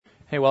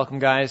Hey, welcome,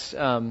 guys.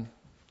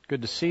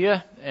 Good to see you.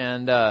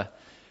 And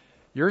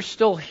you're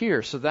still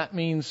here, so that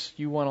means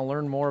you want to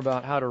learn more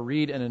about how to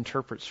read and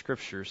interpret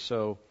Scripture.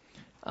 So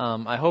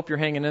I hope you're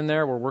hanging in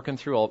there. We're working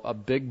through a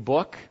big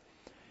book,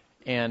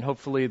 and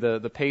hopefully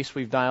the pace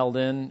we've dialed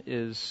in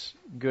is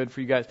good for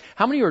you guys.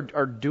 How many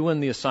are doing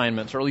the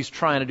assignments, or at least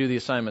trying to do the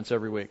assignments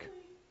every week?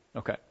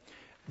 Okay.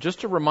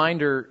 Just a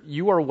reminder,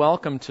 you are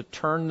welcome to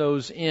turn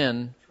those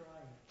in.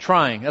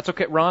 Trying. That's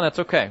okay, Ron. That's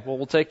okay. Well,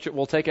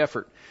 we'll take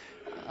effort.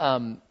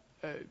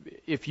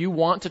 If you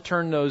want to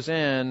turn those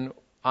in,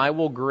 I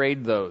will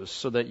grade those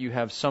so that you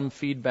have some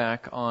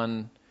feedback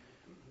on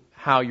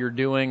how you're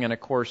doing. And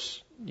of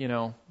course,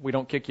 we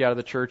don't kick you out of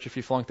the church if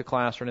you flunk the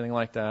class or anything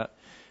like that.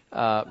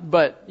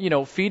 But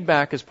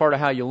feedback is part of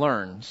how you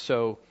learn.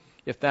 So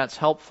if that's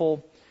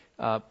helpful,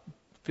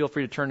 feel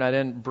free to turn that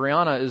in.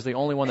 Brianna is the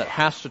only one that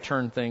has to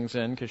turn things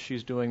in because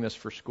she's doing this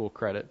for school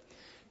credit.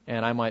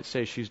 And I might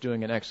say she's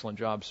doing an excellent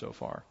job so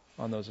far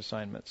on those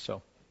assignments.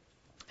 So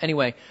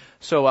anyway,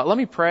 let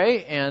me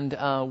pray, and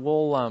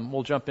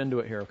we'll jump into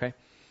it here, okay?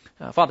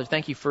 Father,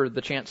 thank you for the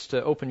chance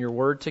to open your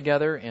word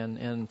together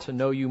and to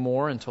know you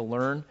more and to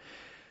learn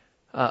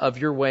of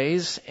your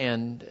ways.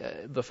 And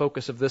the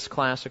focus of this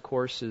class, of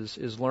course,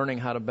 is learning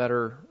how to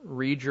better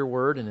read your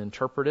word and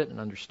interpret it and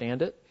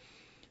understand it.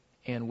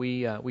 And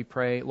we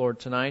pray, Lord,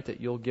 tonight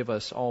that you'll give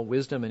us all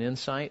wisdom and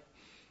insight,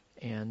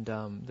 and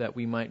that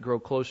we might grow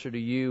closer to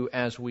you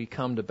as we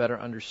come to better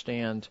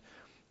understand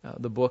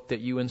the book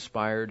that you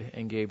inspired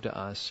and gave to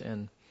us.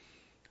 And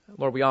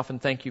Lord, we often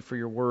thank you for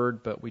your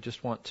word, but we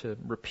just want to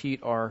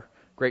repeat our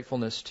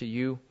gratefulness to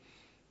you,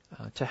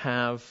 to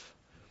have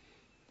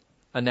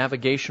a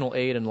navigational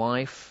aid in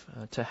life,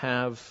 to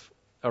have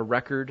a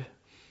record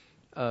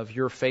of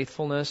your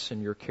faithfulness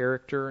and your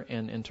character,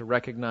 and to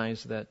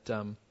recognize that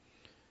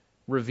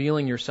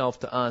revealing yourself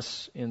to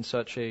us in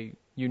such a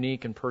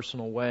unique and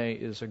personal way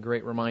is a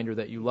great reminder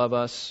that you love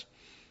us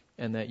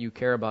and that you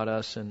care about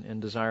us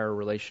and desire a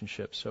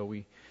relationship. So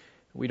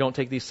we don't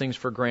take these things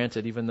for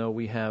granted, even though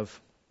we have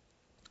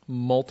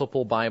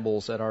multiple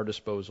Bibles at our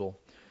disposal.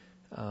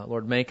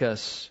 Lord, make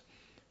us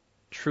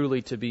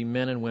truly to be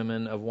men and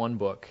women of one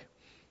book,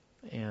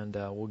 and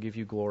we'll give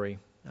you glory.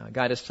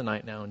 Guide us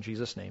tonight now in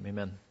Jesus' name,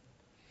 amen.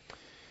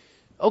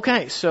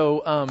 Okay,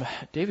 so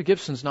David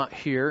Gibson's not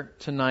here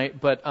tonight,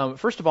 but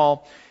first of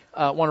all,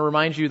 I want to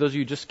remind you, those of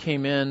you who just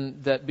came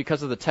in, that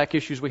because of the tech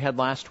issues we had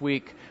last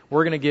week,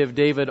 we're going to give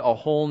David a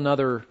whole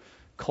nother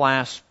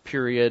class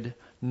period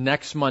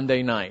next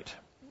Monday night.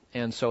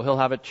 And so he'll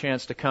have a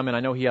chance to come in. I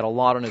know he had a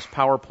lot on his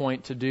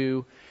PowerPoint to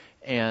do,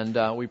 and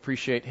we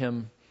appreciate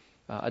him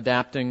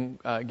adapting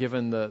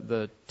given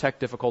the tech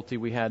difficulty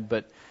we had.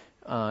 But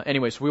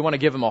anyway, so we want to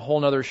give him a whole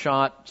nother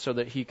shot so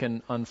that he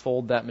can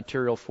unfold that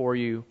material for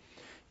you.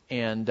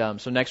 And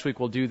so next week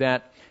we'll do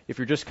that. If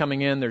you're just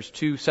coming in, there's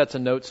two sets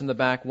of notes in the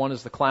back. One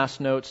is the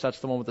class notes. That's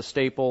the one with the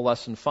staple,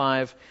 lesson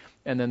 5.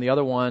 And then the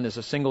other one is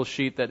a single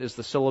sheet that is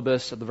the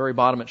syllabus. At the very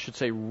bottom it should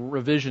say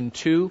revision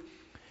 2.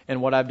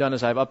 And what I've done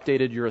is I've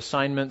updated your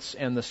assignments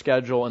and the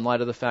schedule in light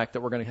of the fact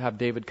that we're going to have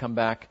David come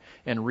back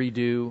and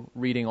redo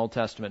reading Old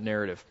Testament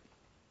narrative.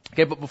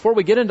 Okay, but before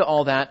we get into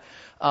all that,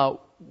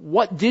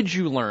 what did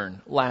you learn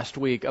last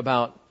week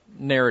about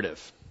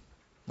narrative?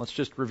 Let's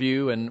just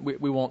review, and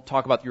we won't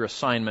talk about your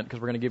assignment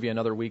because we're going to give you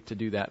another week to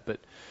do that. But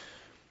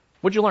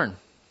what'd you learn?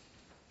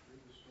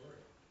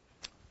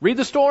 Read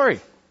the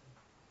story.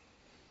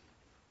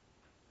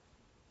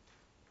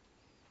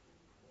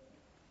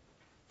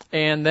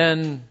 And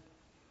then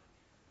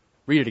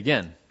read it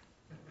again.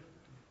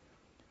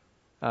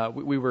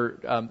 We were.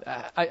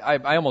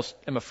 I almost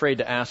am afraid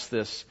to ask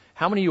this.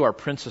 How many of you are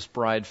Princess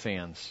Bride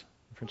fans?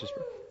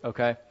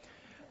 Okay.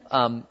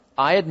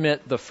 I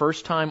admit the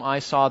first time I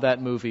saw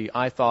that movie,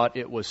 I thought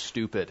it was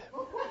stupid.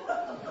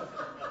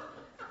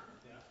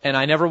 And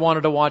I never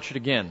wanted to watch it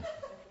again.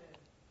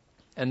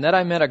 And then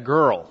I met a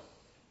girl.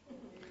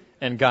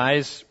 And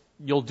guys,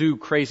 you'll do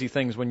crazy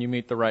things when you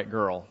meet the right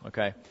girl,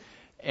 okay?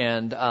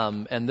 And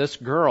this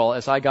girl,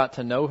 as I got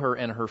to know her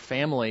and her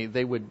family,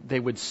 they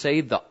would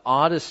say the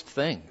oddest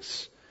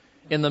things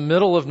in the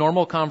middle of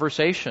normal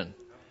conversation.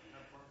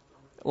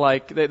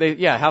 Like,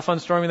 have fun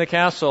storming the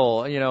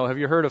castle. Have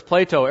you heard of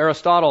Plato,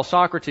 Aristotle,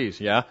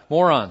 Socrates? Yeah,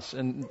 morons.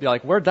 And be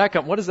like, where'd that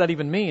come? What does that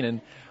even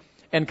mean?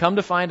 And come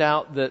to find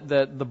out that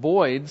the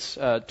Boyds,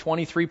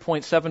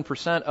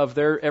 23.7% of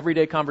their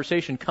everyday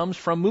conversation comes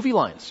from movie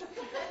lines.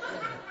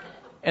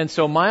 And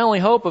so my only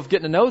hope of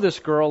getting to know this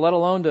girl, let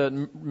alone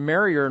to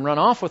marry her and run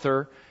off with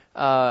her,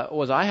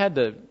 was I had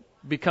to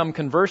become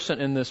conversant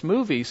in this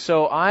movie.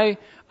 So I'm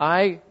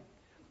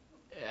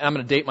going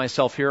to date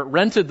myself here,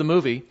 rented the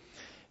movie.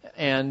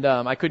 And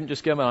I couldn't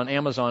just get it on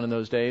Amazon in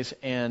those days,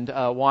 and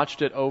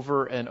watched it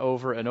over and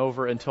over and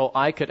over until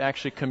I could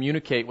actually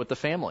communicate with the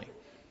family.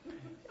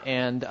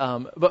 And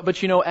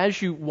but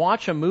as you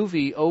watch a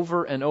movie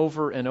over and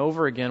over and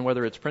over again,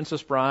 whether it's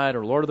Princess Bride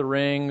or Lord of the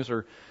Rings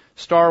or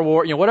Star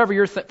Wars, whatever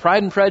your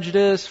Pride and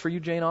Prejudice for you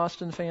Jane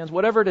Austen fans,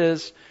 whatever it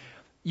is,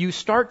 you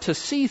start to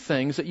see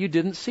things that you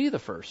didn't see the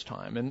first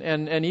time.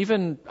 And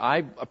even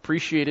I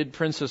appreciated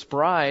Princess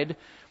Bride,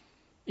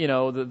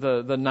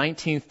 the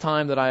 19th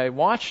time that I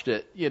watched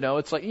it.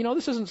 It's like,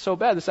 this isn't so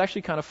bad. This is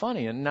actually kind of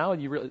funny. And now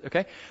you really,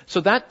 okay?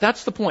 So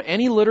that's the point.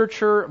 Any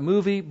literature,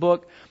 movie,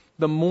 book,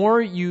 the more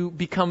you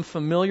become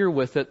familiar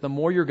with it, the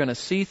more you're going to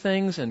see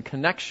things and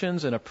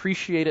connections and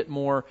appreciate it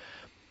more.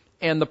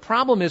 And the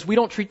problem is we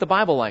don't treat the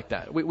Bible like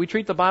that. We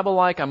treat the Bible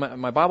like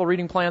my Bible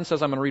reading plan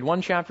says I'm going to read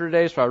one chapter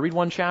today, so I read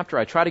one chapter.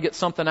 I try to get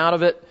something out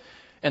of it,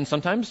 and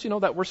sometimes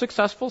that we're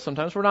successful,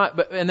 sometimes we're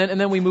not. And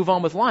then we move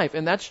on with life,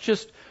 and that's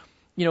just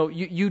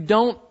you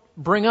don't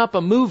bring up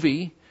a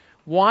movie,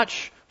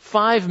 watch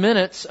 5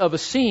 minutes of a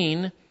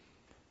scene,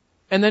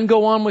 and then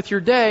go on with your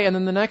day, and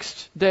then the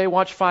next day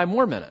watch 5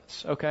 more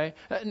minutes, okay?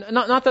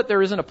 Not that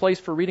there isn't a place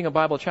for reading a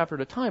Bible chapter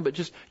at a time, but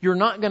just you're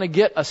not going to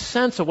get a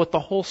sense of what the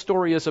whole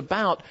story is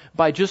about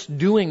by just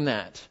doing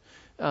that.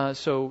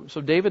 So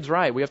David's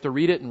right. We have to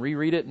read it and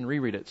reread it and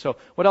reread it. So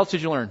what else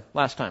did you learn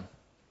last time?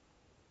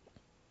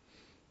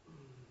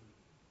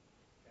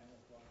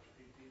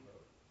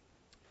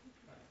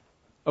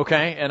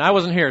 Okay, and I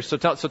wasn't here, so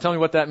tell me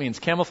what that means.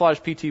 Camouflage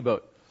PT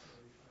boat.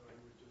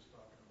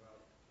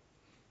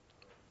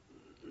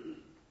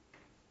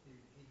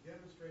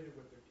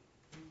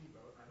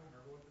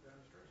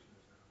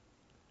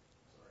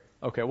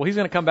 Okay, well, he's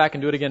going to come back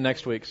and do it again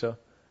next week, so.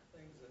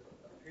 Things that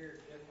appear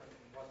different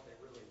than what they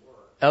really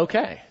were.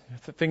 Okay,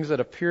 things that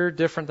appear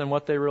different than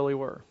what they really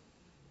were.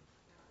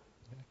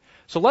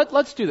 So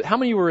let's do that. How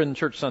many were in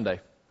church Sunday,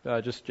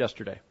 just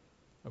yesterday?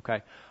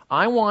 Okay.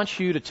 I want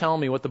you to tell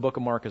me what the book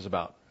of Mark is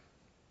about.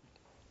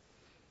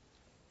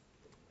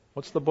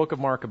 What's the book of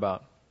Mark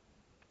about?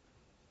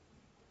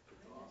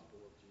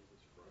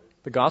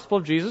 The gospel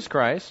of Jesus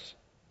Christ.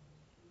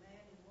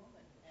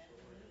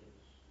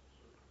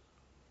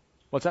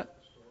 What's that?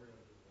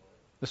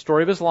 The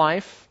story of his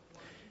life.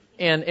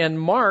 And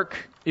Mark,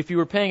 if you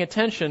were paying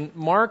attention,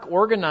 Mark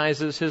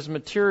organizes his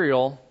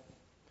material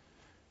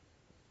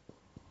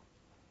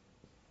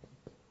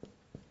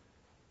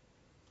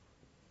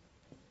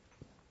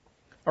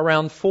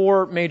around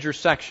 4 major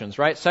sections,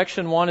 right?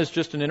 Section 1 is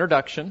just an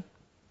introduction.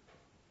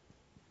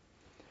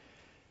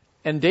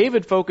 And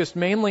David focused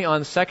mainly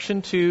on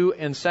section 2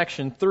 and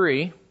section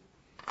 3.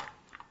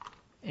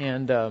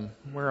 And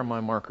where are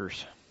my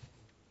markers?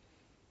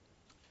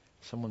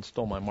 Someone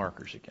stole my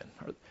markers again.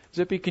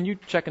 Zippy, can you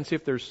check and see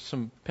if there's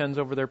some pens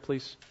over there,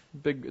 please?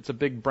 It's a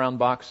big brown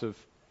box of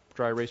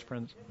dry erase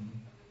pens.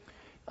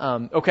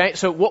 Okay,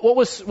 so what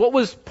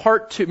was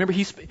part 2? Remember,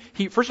 he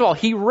first of all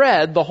he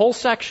read the whole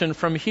section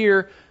from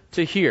here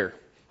to here.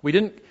 We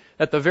didn't.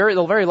 At the very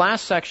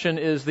last section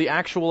is the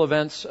actual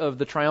events of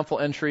the triumphal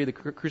entry, the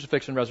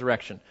crucifixion,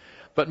 resurrection.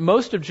 But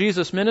most of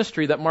Jesus'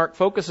 ministry that Mark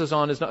focuses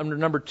on is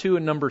number 2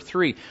 and number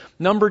 3.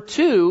 Number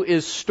 2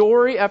 is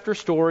story after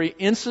story,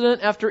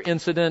 incident after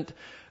incident,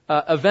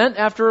 event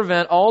after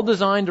event, all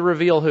designed to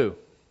reveal who?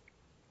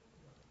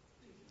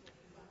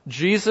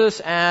 Jesus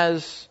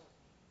as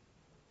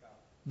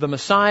the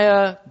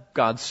Messiah,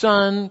 God's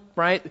Son,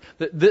 right?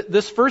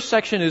 This first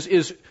section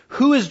is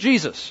who is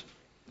Jesus?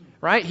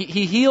 Right?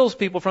 He heals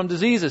people from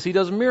diseases. He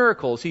does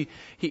miracles. He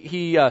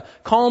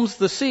calms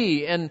the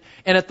sea. And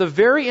at the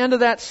very end of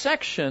that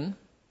section,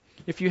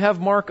 if you have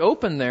Mark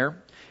open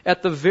there,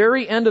 at the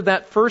very end of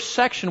that first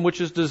section,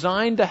 which is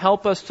designed to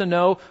help us to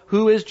know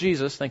who is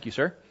Jesus, thank you,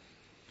 sir.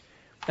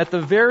 At the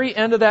very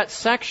end of that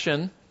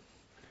section,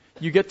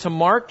 you get to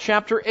Mark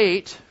chapter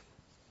 8,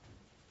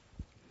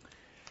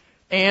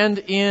 and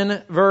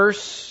in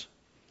verse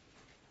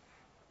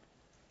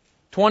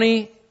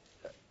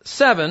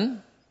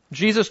 27,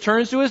 Jesus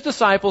turns to his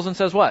disciples and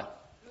says what?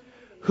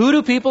 Who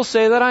do people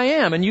say that I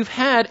am? And you've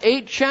had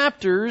 8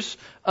 chapters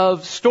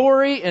of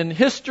story and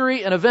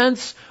history and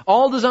events,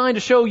 all designed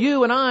to show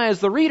you and I as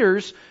the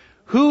readers,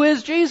 who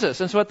is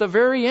Jesus? And so at the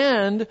very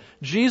end,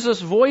 Jesus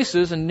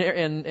voices,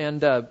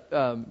 and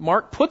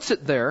Mark puts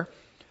it there,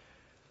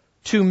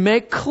 to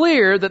make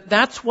clear that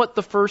that's what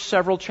the first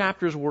several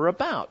chapters were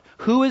about.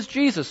 Who is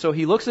Jesus? So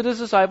he looks at his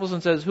disciples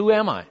and says, who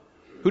am I?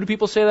 Who do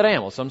people say that I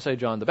am? Well, some say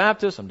John the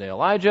Baptist, some say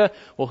Elijah.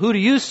 Well, who do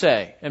you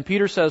say? And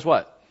Peter says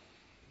what?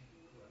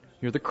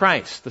 You're the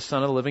Christ, the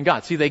Son of the living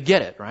God. See, they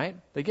get it, right?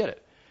 They get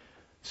it.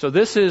 So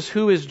this is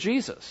who is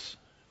Jesus.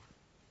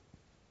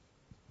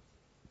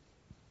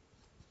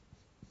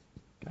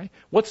 Okay.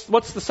 What's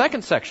the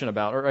second section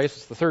about? Or I guess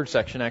it's the third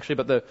section actually,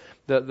 but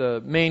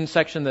the main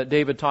section that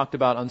David talked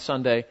about on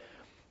Sunday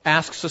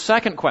asks a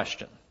second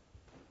question.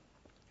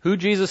 Who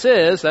Jesus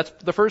is, that's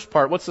the first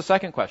part. What's the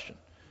second question?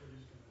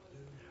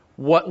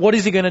 What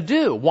is he going to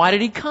do? Why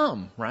did he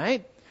come,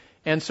 right?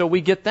 And so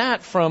we get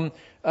that from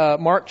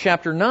Mark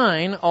chapter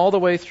 9 all the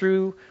way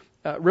through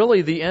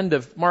really the end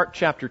of Mark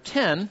chapter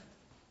 10.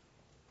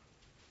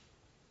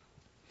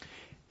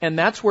 And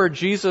that's where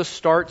Jesus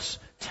starts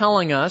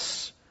telling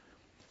us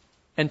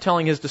and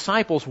telling his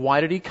disciples,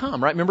 why did he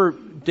come, right? Remember,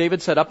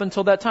 David said up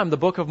until that time, the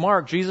book of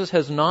Mark, Jesus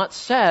has not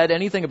said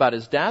anything about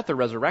his death or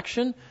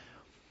resurrection.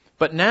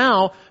 But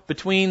now,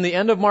 between the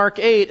end of Mark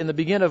 8 and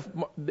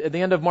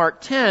the end of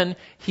Mark 10,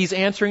 he's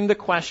answering the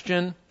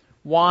question,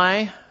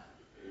 why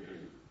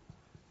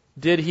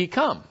did he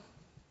come?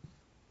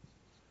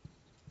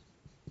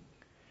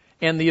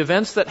 And the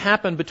events that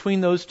happened between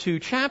those two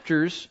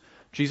chapters,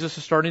 Jesus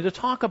is starting to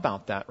talk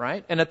about that,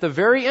 right? And at the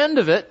very end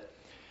of it,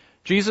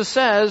 Jesus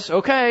says,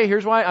 okay,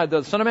 here's why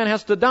the Son of Man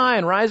has to die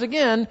and rise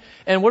again.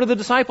 And what do the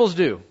disciples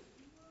do?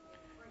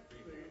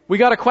 We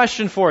got a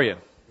question for you,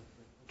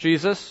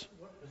 Jesus.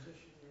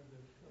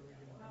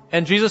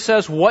 And Jesus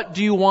says, what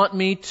do you want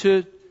me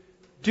to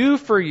do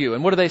for you?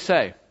 And what do they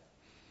say?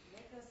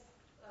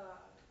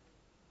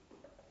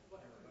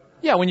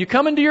 Yeah, when you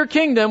come into your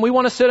kingdom, we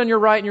want to sit on your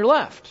right and your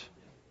left.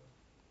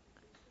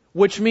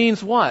 Which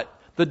means what?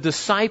 The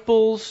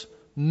disciples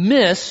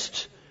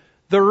missed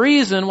the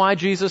reason why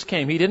Jesus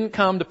came. He didn't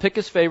come to pick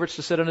his favorites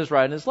to sit on his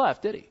right and his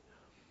left, did he?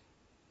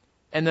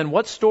 And then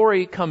what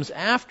story comes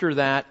after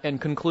that and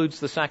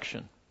concludes the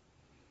section?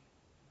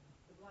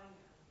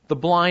 The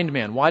blind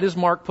man. Why does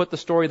Mark put the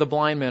story of the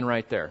blind man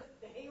right there?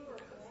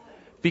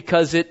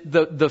 Because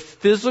the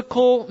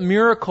physical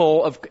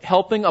miracle of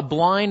helping a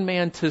blind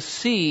man to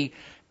see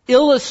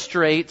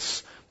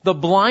illustrates the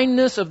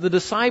blindness of the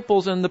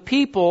disciples and the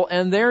people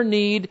and their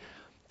need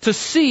to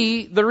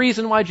see the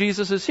reason why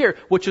Jesus is here,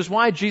 which is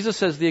why Jesus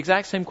says the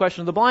exact same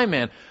question to the blind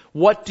man.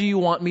 What do you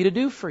want me to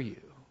do for you?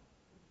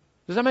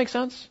 Does that make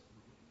sense?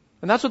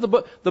 And that's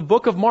what the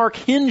book of Mark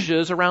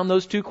hinges around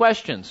those two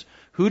questions.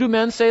 Who do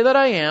men say that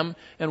I am,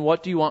 and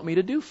what do you want me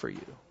to do for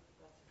you?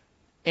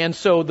 And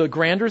so the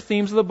grander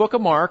themes of the book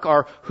of Mark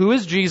are, who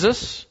is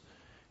Jesus,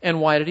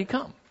 and why did he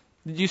come?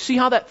 Did you see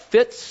how that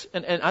fits?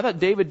 And I thought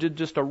David did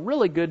just a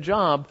really good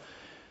job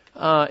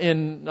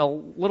in a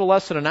little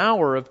less than an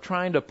hour of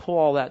trying to pull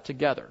all that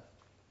together.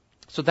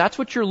 So that's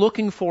what you're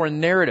looking for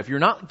in narrative. You're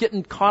not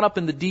getting caught up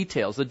in the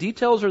details. The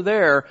details are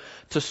there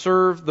to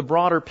serve the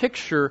broader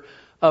picture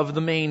of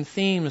the main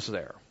themes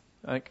there.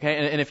 Okay,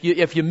 and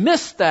if you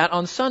missed that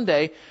on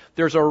Sunday,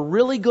 there's a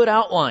really good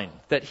outline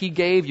that he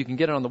gave. You can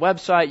get it on the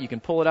website. You can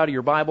pull it out of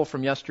your Bible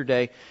from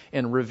yesterday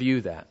and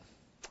review that.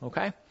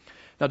 Okay?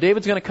 Now,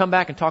 David's going to come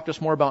back and talk to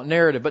us more about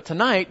narrative, but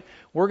tonight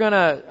we're going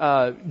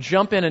to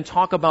jump in and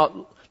talk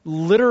about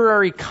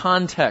literary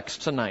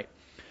context tonight.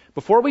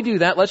 Before we do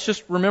that, let's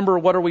just remember,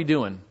 what are we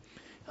doing?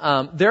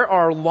 There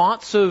are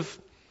lots of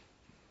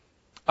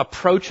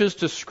approaches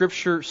to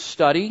Scripture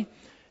study,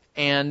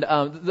 and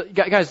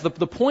guys,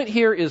 the point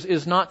here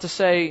is not to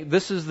say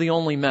this is the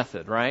only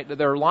method, right?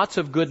 There are lots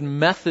of good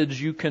methods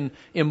you can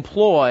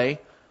employ,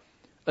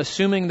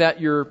 assuming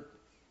that you're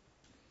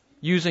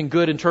using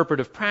good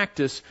interpretive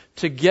practice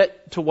to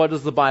get to what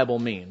does the Bible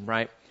mean,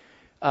 right?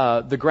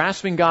 The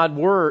Grasping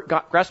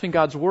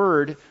God's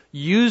Word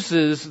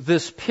uses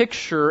this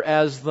picture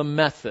as the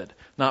method.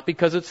 Not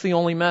because it's the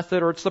only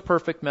method or it's the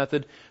perfect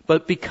method,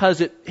 but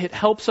because it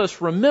helps us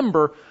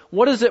remember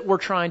what is it we're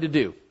trying to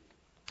do.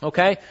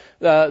 Okay?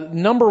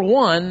 Number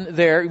one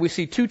there, we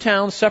see two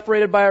towns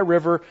separated by a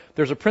river.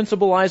 There's a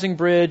principalizing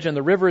bridge, and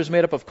the river is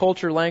made up of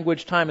culture,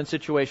 language, time, and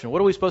situation.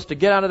 What are we supposed to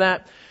get out of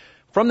that?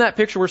 From that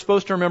picture, we're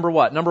supposed to remember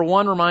what? Number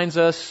one reminds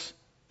us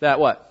that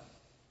what?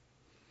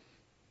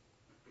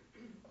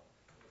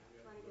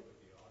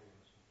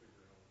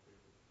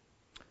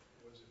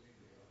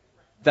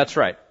 That's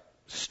right.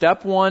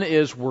 Step one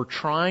is we're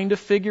trying to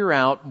figure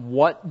out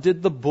what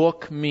did the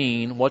book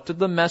mean, what did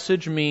the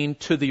message mean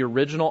to the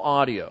original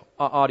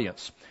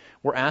audience.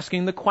 We're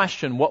asking the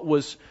question, what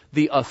was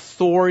the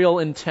authorial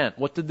intent?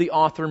 What did the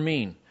author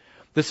mean?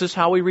 This is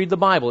how we read the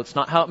Bible. It's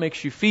not how it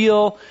makes you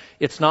feel.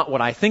 It's not what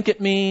I think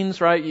it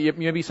means, right?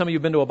 Maybe some of you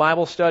have been to a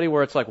Bible study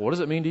where it's like, what does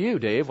it mean to you,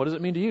 Dave? What does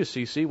it mean to you,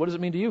 Cece? What does it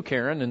mean to you,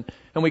 Karen?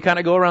 And we kind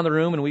of go around the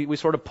room and we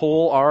sort of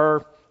pull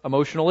our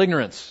emotional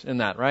ignorance in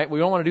that, right? We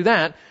don't want to do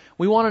that.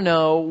 We want to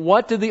know,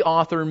 what did the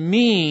author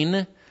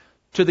mean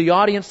to the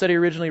audience that he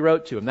originally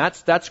wrote to? And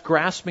that's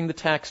grasping the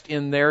text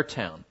in their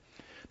town.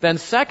 Then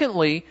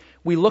secondly,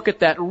 we look at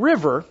that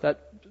river,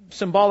 that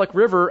symbolic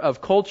river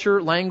of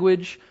culture,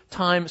 language,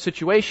 time,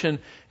 situation,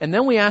 and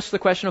then we ask the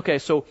question, okay,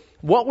 so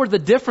what were the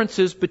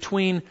differences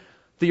between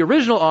the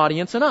original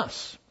audience and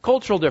us?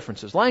 Cultural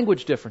differences,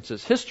 language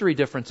differences, history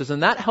differences,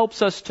 and that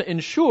helps us to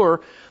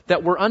ensure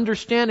that we're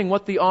understanding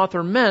what the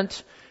author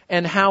meant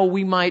and how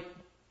we might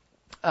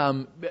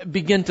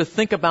begin to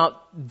think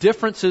about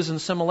differences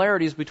and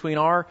similarities between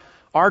our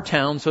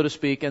town, so to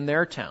speak, and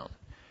their town.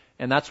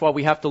 And that's why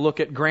we have to look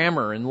at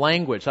grammar and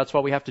language. That's why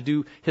we have to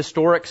do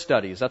historic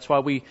studies. That's why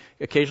we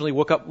occasionally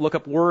look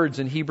up words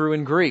in Hebrew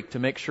and Greek to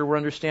make sure we're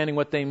understanding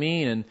what they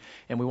mean,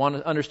 and we want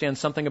to understand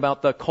something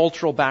about the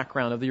cultural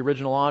background of the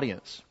original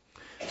audience.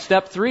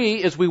 Step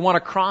 3 is we want to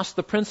cross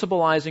the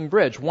principalizing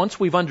bridge. Once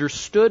we've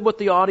understood what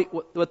the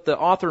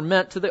author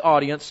meant to the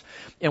audience,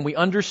 and we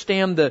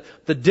understand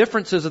the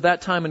differences of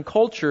that time and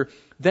culture,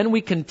 then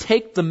we can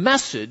take the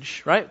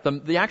message, right?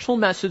 The actual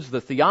message, the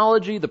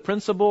theology, the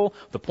principle,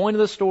 the point of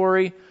the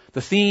story,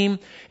 the theme,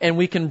 and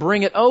we can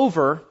bring it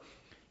over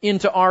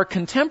into our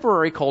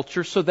contemporary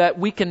culture so that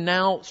we can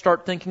now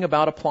start thinking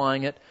about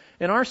applying it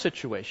in our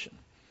situation.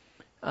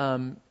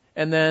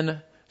 And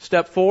then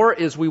step 4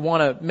 is we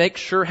want to make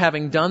sure,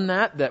 having done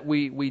that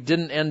we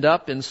didn't end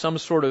up in some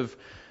sort of,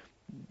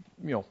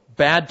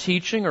 bad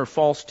teaching or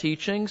false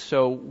teaching.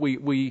 So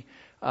we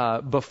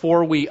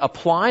before we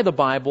apply the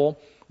Bible,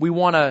 we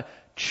want to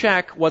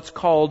check what's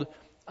called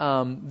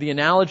the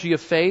analogy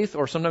of faith,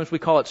 or sometimes we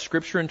call it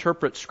Scripture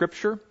interprets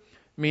Scripture,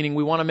 meaning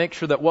we want to make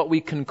sure that what we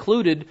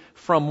concluded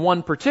from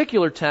one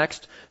particular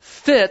text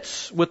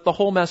fits with the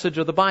whole message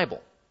of the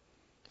Bible.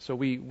 So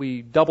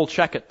we double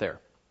check it there.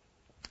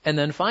 And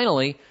then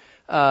finally,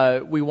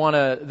 we want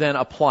to then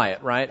apply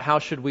it, right? How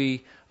should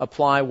we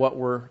apply what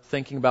we're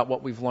thinking about,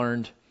 what we've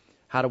learned?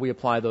 How do we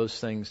apply those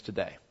things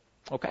today?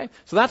 Okay?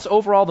 So that's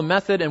overall the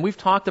method, and we've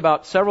talked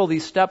about several of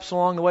these steps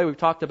along the way. We've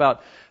talked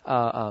about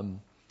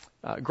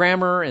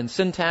grammar and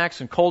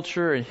syntax and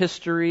culture and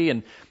history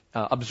and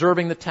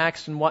observing the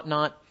text and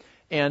whatnot.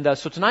 And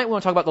so tonight we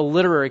want to talk about the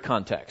literary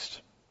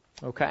context.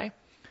 Okay?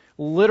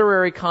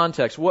 Literary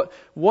context.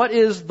 What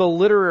is the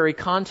literary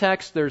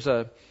context? There's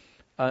a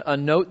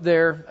note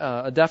there,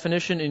 a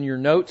definition in your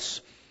notes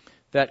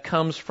that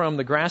comes from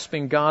the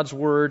Grasping God's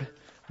Word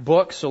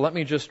book. So let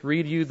me just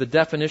read you the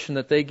definition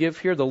that they give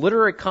here. The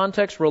literary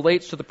context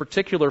relates to the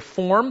particular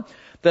form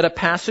that a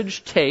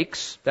passage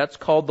takes. That's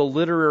called the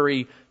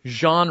literary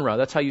genre.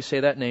 That's how you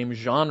say that name,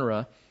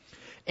 genre.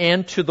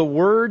 And to the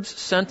words,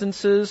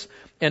 sentences,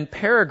 and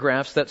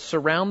paragraphs that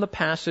surround the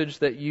passage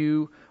that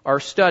you are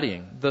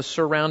studying, the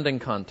surrounding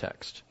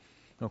context.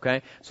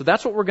 Okay? So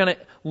that's what we're going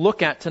to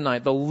look at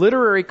tonight. The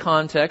literary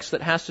context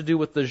that has to do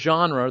with the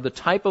genre, the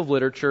type of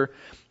literature,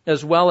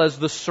 as well as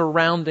the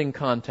surrounding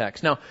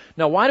context. Now,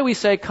 why do we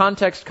say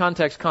context,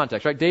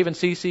 right? Dave and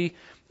Cece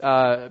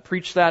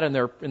preach that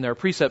in their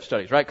precept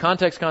studies, right?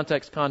 Context,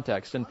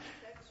 and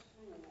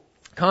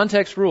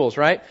context rules,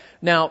 right?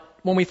 Now,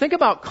 when we think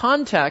about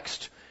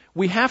context,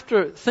 we have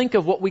to think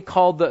of what we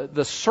call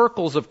the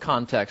circles of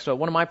context. So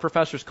one of my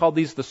professors called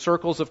these the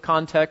circles of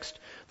context.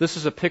 This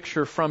is a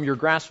picture from your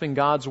Grasping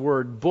God's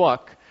Word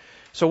book.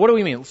 So what do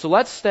we mean? So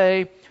let's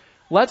say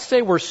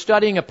we're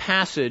studying a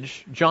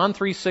passage, John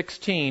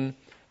 3:16,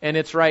 and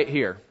it's right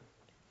here.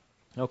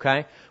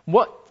 Okay?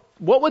 What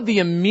would the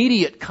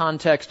immediate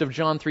context of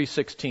John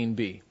 3:16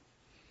 be?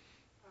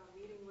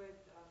 Meeting with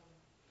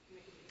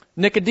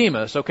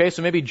Nicodemus. Okay,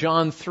 so maybe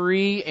John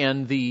 3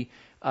 and the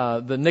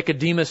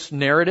Nicodemus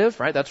narrative,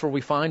 right? That's where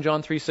we find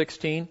John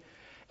 3:16.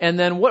 And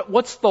then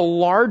what's the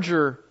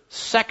larger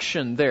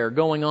section there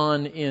going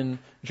on in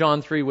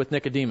John 3 with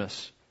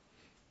Nicodemus?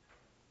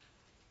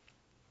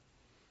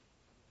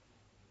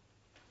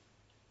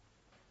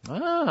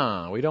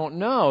 We don't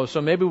know.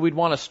 So maybe we'd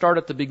want to start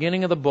at the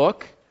beginning of the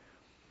book,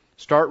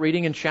 start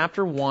reading in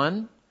chapter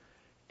 1,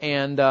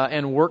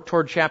 and work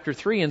toward chapter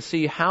 3 and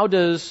see how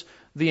does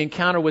the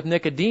encounter with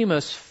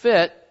Nicodemus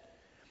fit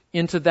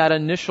into that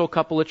initial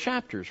couple of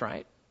chapters,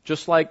 right?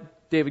 Just like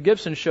David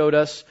Gibson showed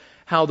us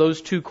how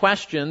those two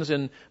questions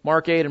in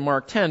Mark 8 and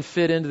Mark 10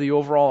 fit into the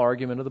overall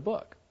argument of the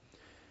book.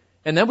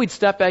 And then we'd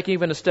step back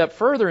even a step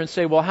further and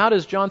say, well, how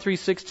does John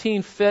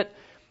 3:16 fit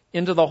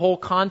into the whole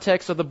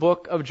context of the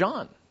book of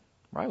John?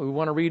 Right? We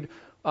want to read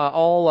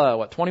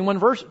all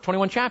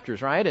 21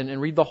 chapters, right?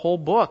 And read the whole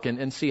book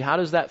and see how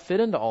does that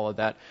fit into all of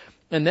that.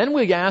 And then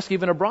we ask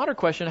even a broader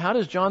question, how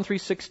does John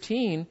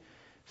 3:16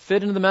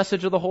 fit into the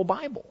message of the whole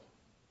Bible?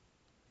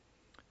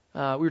 We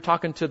were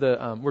talking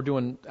to we're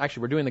doing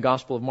the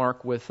Gospel of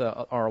Mark with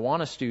our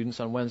Awana students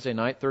on Wednesday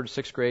night, 3rd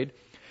to 6th grade.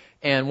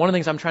 And one of the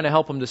things I'm trying to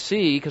help them to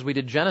see, because we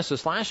did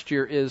Genesis last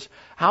year, is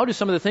how do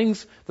some of the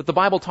things that the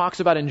Bible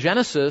talks about in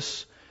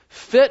Genesis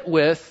fit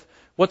with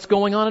what's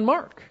going on in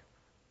Mark?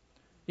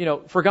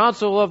 For God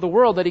so loved the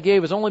world that He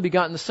gave His only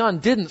begotten Son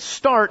didn't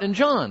start in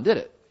John, did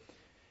it?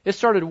 It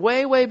started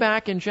way, way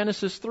back in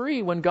Genesis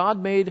 3 when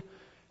God made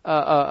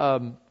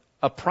a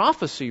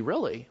prophecy,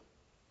 really,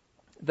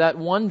 that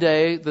one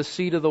day the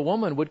seed of the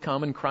woman would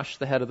come and crush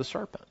the head of the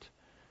serpent.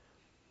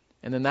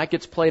 And then that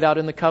gets played out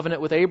in the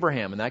covenant with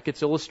Abraham, and that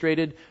gets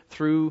illustrated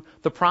through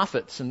the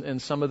prophets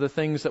and some of the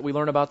things that we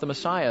learn about the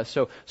Messiah.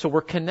 So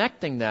we're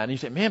connecting that. And you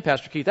say, man,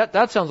 Pastor Keith,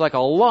 that sounds like a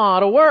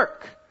lot of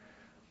work.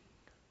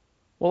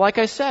 Well, like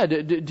I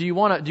said, do you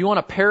want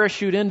to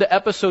parachute into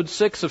episode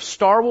 6 of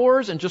Star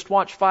Wars and just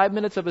watch 5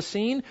 minutes of a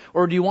scene?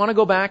 Or do you want to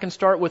go back and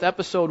start with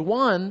episode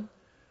 1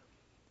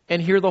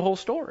 and hear the whole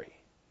story?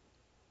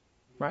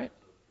 Right?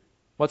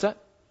 What's that?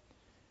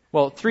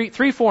 Well, 3,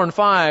 4, and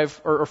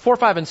 5, or 4,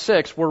 5, and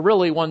 6 were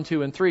really 1,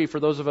 2, and 3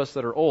 for those of us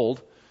that are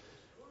old.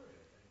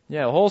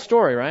 Yeah, the whole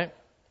story, right?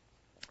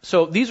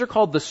 So these are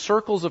called the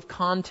circles of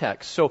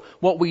context. So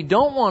what we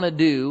don't want to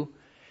do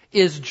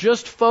is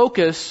just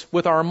focus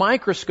with our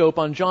microscope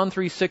on John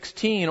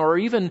 3:16, or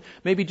even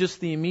maybe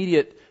just the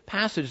immediate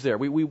passage there.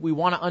 We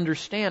want to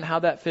understand how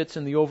that fits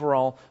in the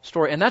overall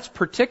story. And that's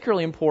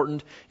particularly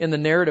important in the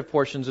narrative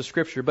portions of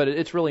Scripture, but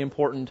it's really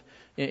important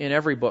in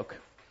every book.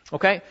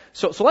 Okay?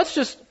 So let's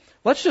just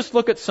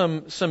look at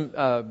some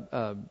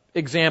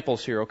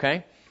examples here,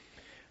 okay?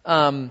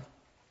 We're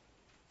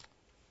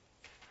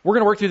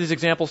going to work through these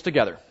examples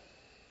together.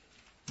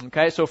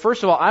 Okay? So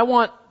first of all, I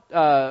want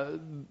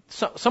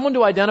someone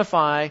to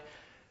identify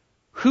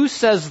Who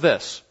says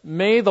this?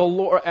 May the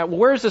Lord,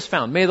 where is this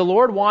found? May the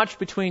Lord watch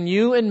between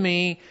you and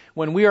me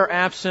when we are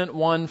absent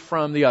one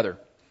from the other.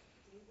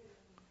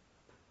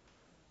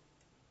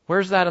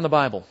 Where's that in the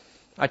Bible?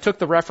 I took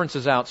the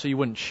references out so you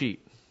wouldn't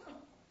cheat.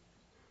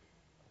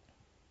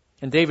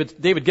 And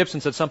David Gibson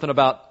said something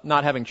about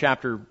not having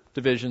chapter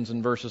divisions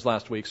and verses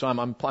last week, so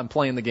I'm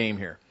playing the game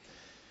here.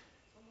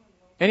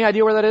 Any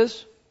idea where that is?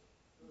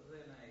 It was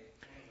in one of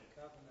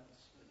the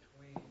covenants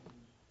between,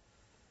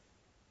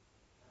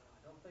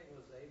 I don't think it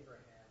was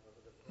Abraham. Was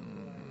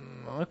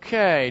it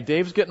Okay,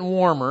 Dave's getting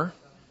warmer.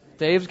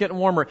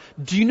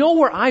 Do you know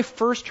where I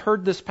first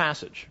heard this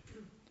passage?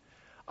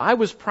 I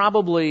was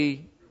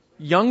probably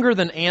younger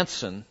than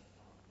Anson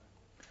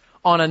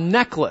on a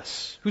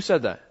necklace. Who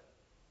said that?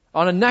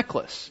 On a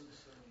necklace.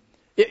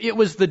 It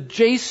was the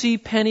J.C.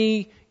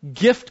 Penney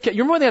gift. You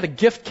remember when they had a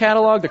gift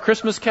catalog, the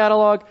Christmas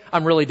catalog?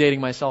 I'm really dating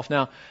myself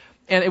now.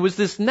 And it was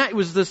this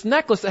necklace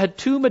that had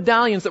two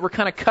medallions that were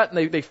kind of cut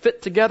and they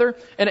fit together.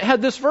 And it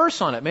had this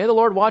verse on it. May the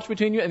Lord watch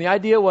between you. And the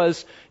idea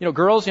was,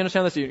 girls, you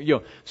understand this?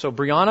 So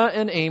Brianna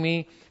and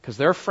Amy, because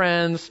they're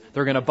friends,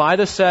 they're going to buy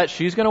the set.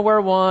 She's going to wear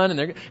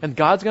one, and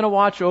God's going to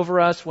watch over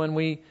us when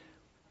we.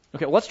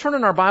 Okay, well, let's turn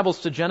in our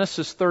Bibles to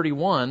Genesis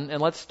 31, and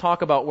let's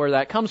talk about where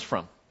that comes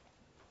from.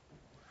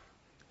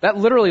 That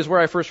literally is where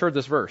I first heard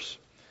this verse.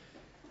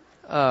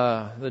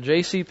 The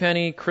J.C.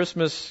 Penney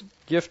Christmas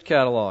gift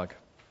catalog.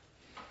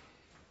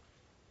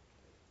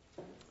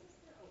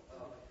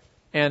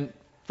 And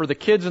for the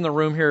kids in the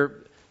room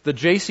here, the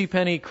J.C.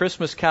 Penney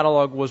Christmas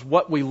catalog was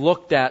what we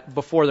looked at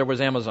before there was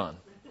Amazon,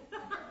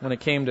 when it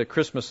came to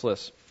Christmas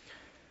lists.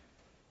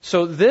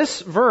 So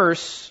this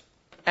verse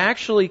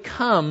actually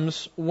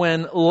comes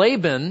when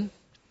Laban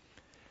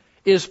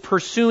is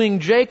pursuing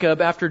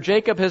Jacob after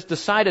Jacob has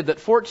decided that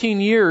 14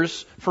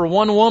 years for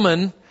one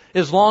woman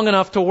is long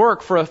enough to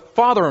work for a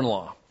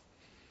father-in-law.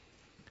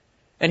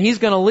 And he's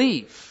going to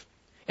leave.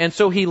 And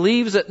so he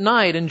leaves at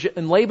night,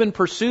 and Laban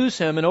pursues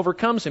him and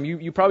overcomes him.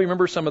 You probably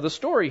remember some of the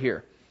story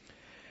here.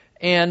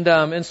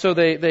 And so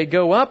they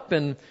go up,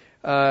 and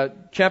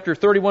chapter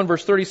 31,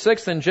 verse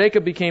 36, then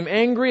Jacob became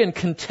angry and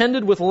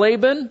contended with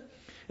Laban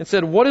and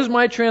said, what is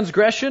my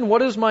transgression?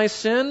 What is my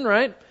sin?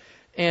 Right?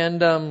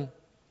 And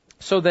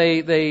so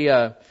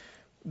they're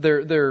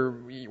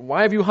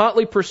why have you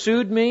hotly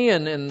pursued me?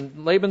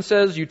 And Laban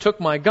says, you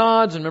took my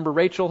gods. And remember,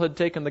 Rachel had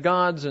taken the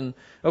gods. And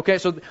okay,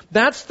 so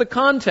that's the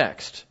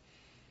context.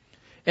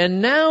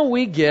 And now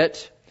we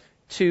get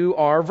to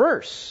our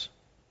verse.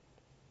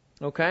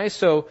 Okay,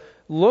 so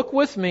look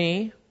with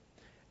me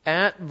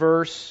at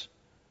verse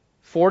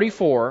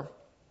 44.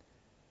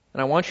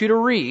 And I want you to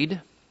read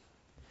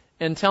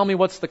and tell me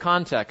what's the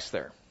context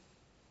there.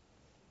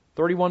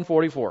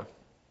 31:44.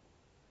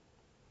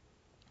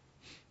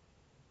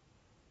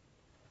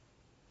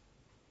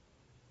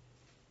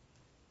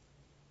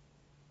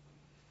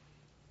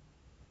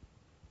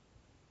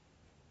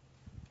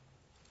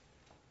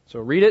 So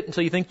read it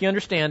until you think you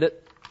understand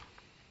it,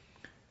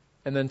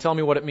 and then tell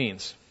me what it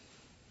means.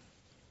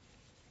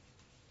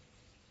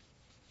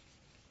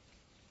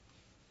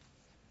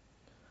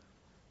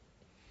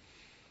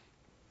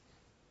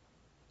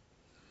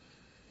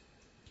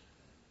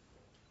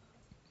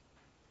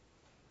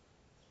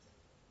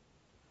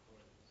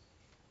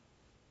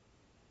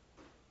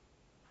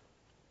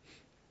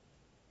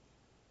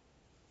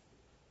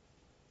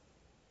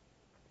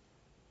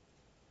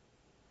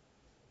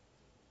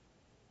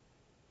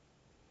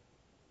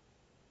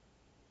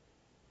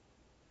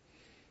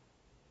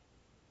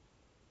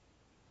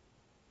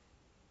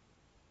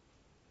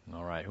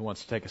 All right, who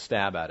wants to take a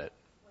stab at it?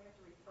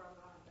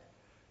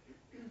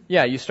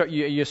 Yeah, you start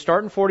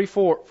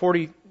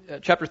in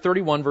chapter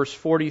 31, verse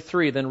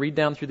 43, then read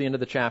down through the end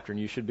of the chapter,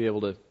 and you should be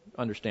able to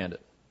understand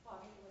it. Well,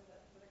 I mean, with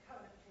a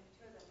covenant between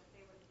the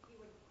two of them, he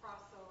would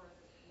cross over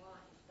this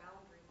line, this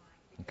boundary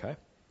line. Okay.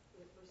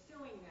 He was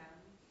pursuing them,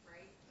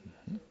 right?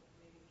 To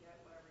maybe get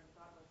whatever he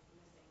thought was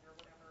missing or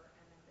whatever,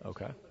 and then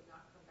Okay. he would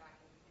not come back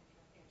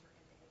and enter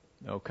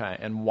into his. Okay,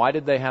 and why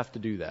did they have to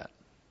do that?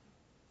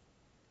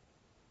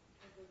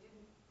 Because they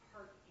didn't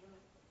hurt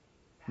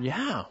him.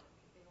 Yeah.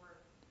 They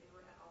were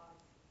at odds.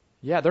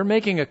 Yeah, they're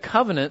making a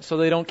covenant so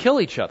they don't kill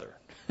each other.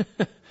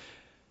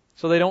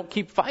 So they don't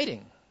keep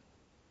fighting.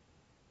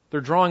 They're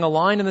drawing a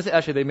line in the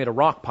actually they made a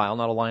rock pile,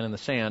 not a line in the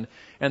sand,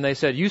 and they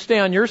said, you stay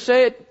on your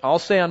side, I'll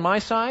stay on my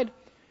side,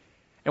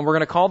 and we're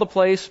going to call the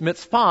place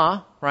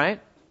Mitzpah,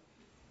 right?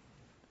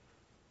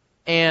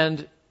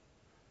 And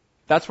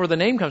that's where the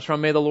name comes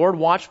from. May the Lord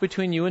watch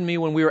between you and me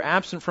when we are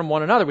absent from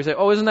one another. We say,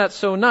 oh, isn't that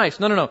so nice?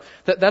 No.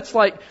 That's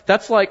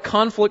like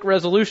conflict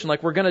resolution.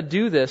 Like we're going to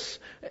do this.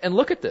 And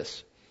look at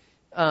this.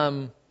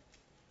 Where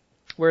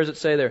does it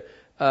say there?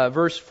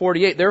 Verse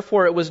 48.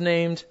 Therefore it was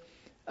named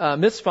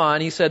Mitzvah,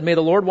 and he said, may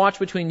the Lord watch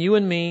between you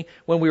and me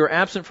when we were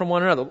absent from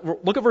one another.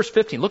 Look at verse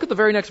 15. Look at the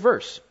very next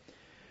verse.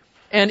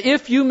 And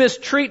if you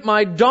mistreat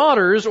my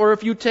daughters, or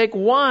if you take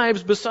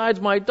wives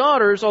besides my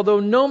daughters, although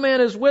no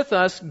man is with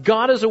us,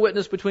 God is a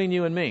witness between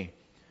you and me.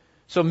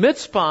 So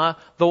Mitzpah,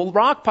 the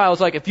rock pile, is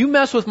like, if you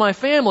mess with my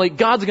family,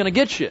 God's going to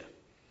get you.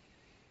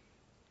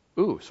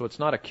 Ooh, so it's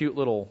not a cute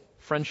little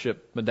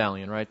friendship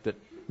medallion, right, that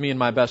me and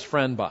my best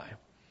friend buy.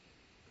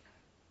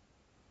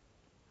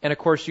 And of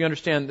course, you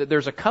understand that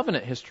there's a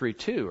covenant history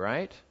too,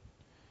 right?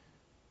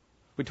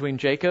 Between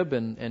Jacob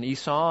and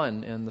Esau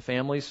and the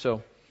families.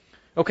 So,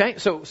 okay,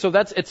 so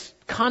it's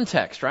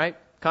context, right?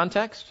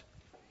 Context.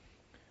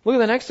 Look at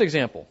the next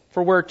example.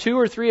 For where 2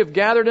 or 3 have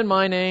gathered in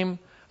my name,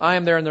 I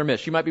am there in their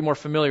midst. You might be more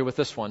familiar with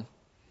this one.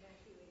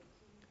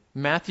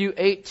 Matthew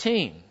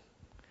 18.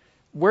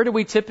 Where do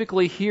we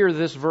typically hear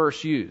this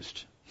verse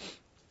used?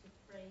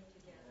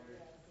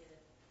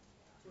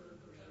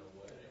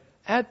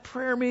 At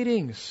prayer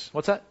meetings.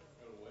 What's that?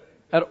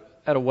 At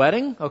a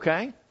wedding?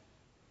 Okay.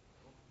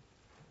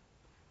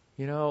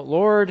 You know,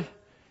 Lord,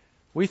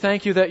 we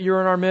thank you that you're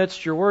in our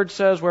midst. Your word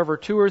says wherever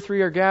 2 or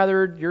 3 are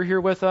gathered, you're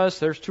here with us.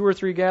 There's 2 or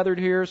 3 gathered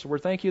here, so we're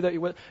thank you that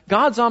you're with us.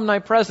 God's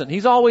omnipresent.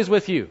 He's always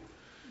with you.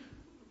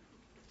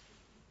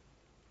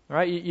 All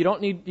right? You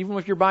don't need, even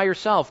if you're by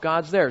yourself,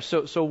 God's there.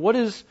 So what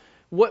does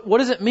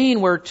it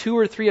mean where 2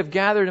 or 3 have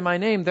gathered in my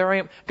name? There I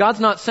am. God's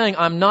not saying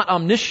I'm not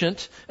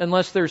omniscient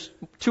unless there's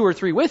 2 or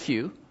 3 with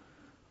you.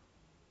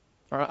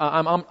 Or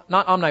I'm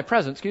not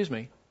omnipresent, excuse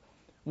me.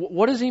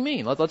 What does he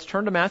mean? Let's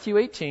turn to Matthew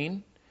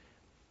 18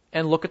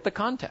 and look at the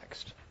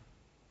context.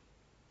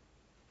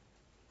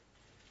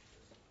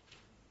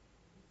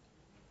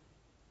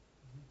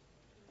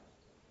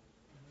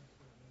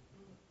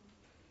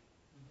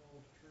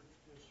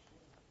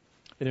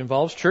 It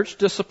involves church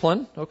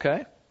discipline.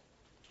 Okay.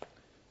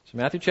 So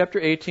Matthew chapter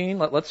 18,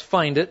 let's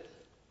find it.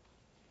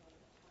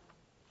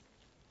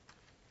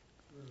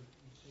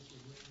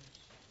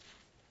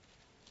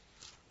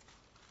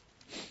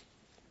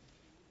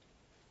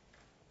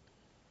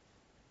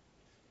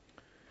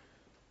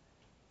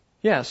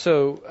 Yeah,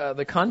 so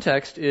the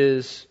context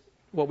is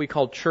what we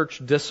call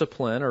church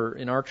discipline, or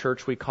in our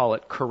church we call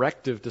it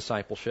corrective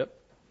discipleship,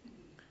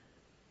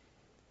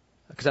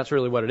 because that's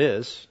really what it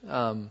is.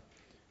 And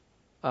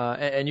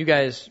you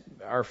guys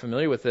are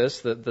familiar with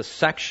this. The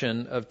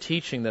section of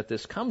teaching that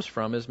this comes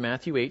from is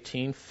Matthew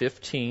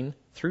 18:15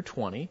 through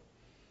 20.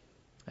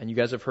 And you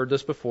guys have heard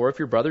this before. If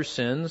your brother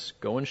sins,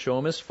 go and show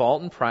him his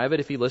fault in private.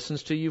 If he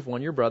listens to you, you've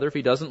won your brother. If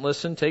he doesn't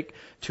listen, take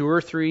 2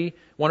 or 3,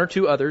 1 or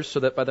 2 others,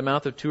 so that by the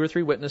mouth of 2 or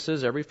 3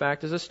 witnesses every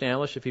fact is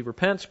established. If he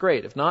repents,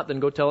 great. If not,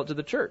 then go tell it to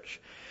the church.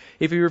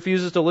 If he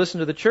refuses to listen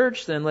to the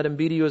church, then let him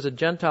be to you as a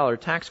Gentile or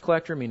tax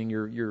collector, meaning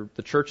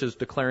the church is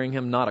declaring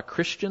him not a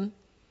Christian.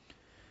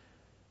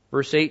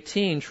 Verse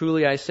 18,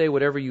 truly I say,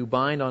 whatever you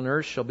bind on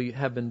earth shall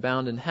have been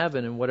bound in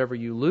heaven, and whatever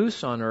you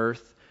loose on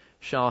earth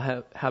shall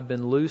have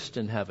been loosed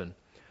in heaven.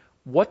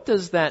 What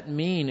does that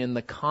mean in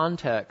the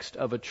context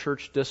of a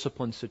church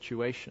discipline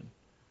situation?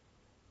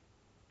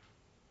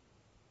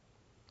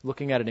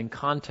 Looking at it in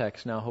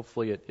context now,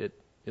 hopefully it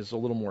is a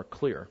little more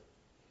clear.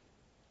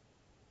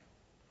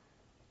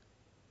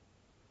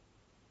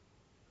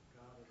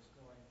 God is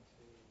going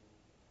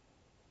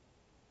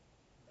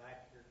to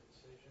back your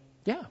decision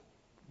Yeah.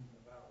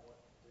 about what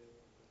to do with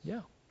this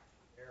Yeah.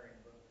 erring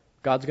brother.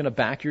 God's going to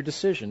back your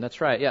decision.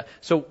 That's right. Yeah.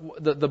 So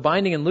the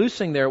binding and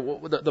loosing there,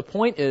 the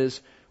point is,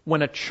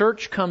 when a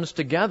church comes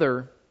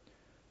together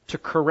to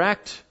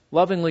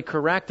lovingly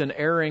correct an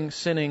erring,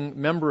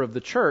 sinning member of the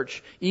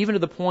church, even to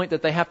the point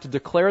that they have to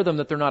declare them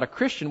that they're not a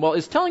Christian, well,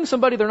 is telling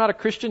somebody they're not a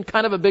Christian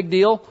kind of a big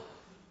deal?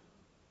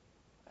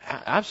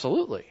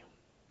 Absolutely.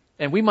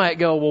 And we might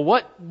go,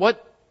 well,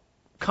 what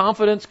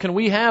confidence can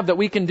we have that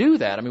we can do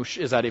that? I mean,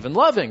 is that even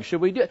loving?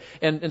 Should we do it?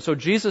 And so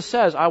Jesus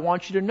says, I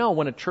want you to know,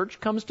 when a church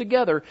comes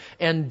together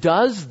and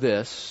does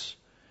this,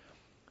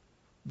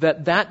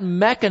 that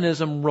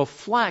mechanism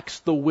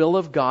reflects the will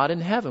of God in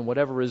heaven.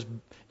 Whatever is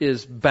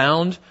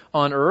bound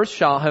on earth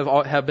shall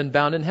have been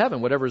bound in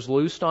heaven. Whatever is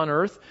loosed on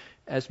earth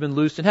has been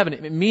loosed in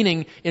heaven.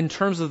 Meaning, in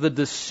terms of the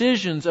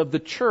decisions of the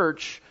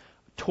church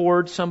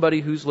towards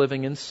somebody who's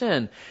living in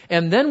sin.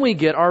 And then we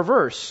get our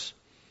verse.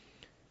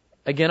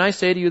 Again, I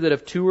say to you that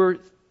if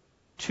 2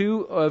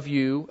 of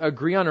you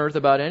agree on earth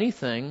about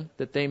anything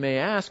that they may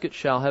ask, it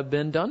shall have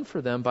been done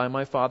for them by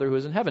my Father who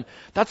is in heaven.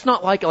 That's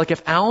not like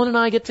if Alan and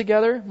I get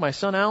together, my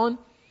son Alan,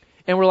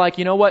 and we're like,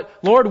 you know what,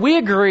 Lord, we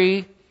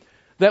agree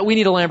that we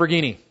need a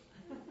Lamborghini.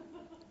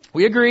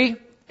 We agree,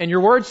 and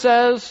your word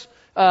says,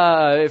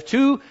 if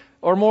 2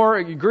 or more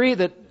agree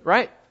that,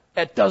 right?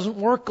 It doesn't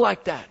work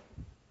like that.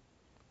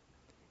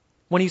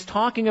 When he's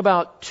talking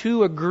about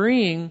 2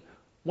 agreeing,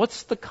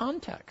 what's the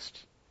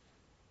context?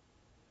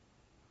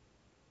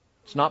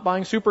 It's not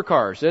buying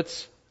supercars.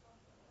 It's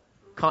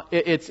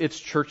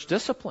church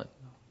discipline.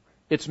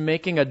 It's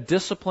making a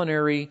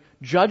disciplinary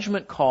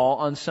judgment call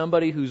on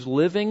somebody who's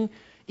living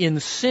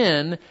in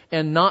sin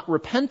and not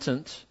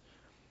repentant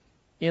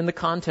in the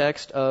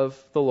context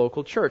of the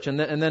local church. And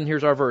then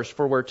here's our verse.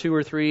 For where 2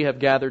 or 3 have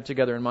gathered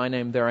together in my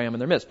name, there I am in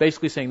their midst.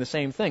 Basically saying the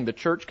same thing. The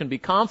church can be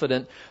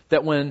confident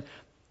that when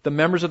the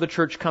members of the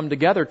church come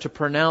together to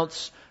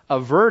pronounce a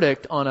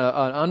verdict on an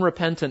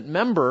unrepentant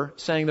member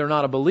saying they're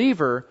not a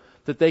believer,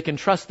 that they can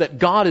trust that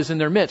God is in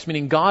their midst,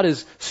 meaning God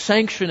is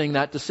sanctioning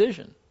that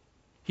decision.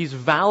 He's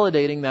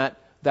validating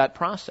that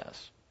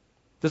process.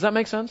 Does that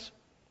make sense?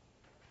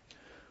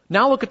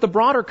 Now look at the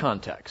broader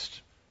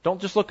context. Don't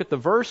just look at the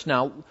verse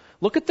now.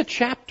 Look at the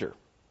chapter.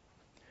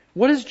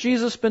 What has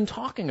Jesus been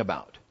talking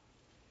about?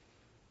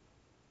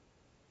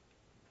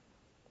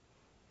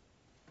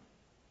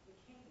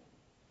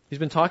 He's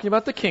been talking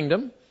about the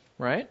kingdom,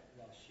 right?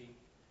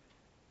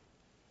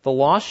 The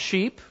lost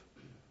sheep.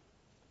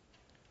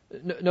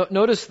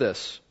 Notice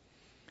this.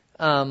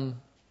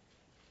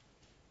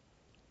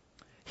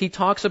 He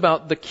talks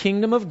about the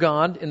kingdom of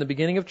God in the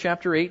beginning of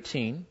chapter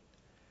 18.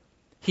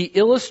 He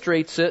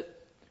illustrates it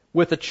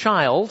with a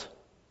child,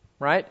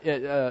 right?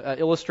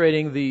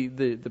 Illustrating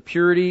the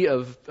purity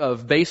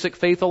of basic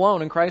faith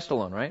alone in Christ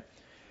alone, right?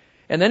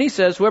 And then he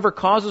says, whoever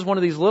causes one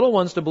of these little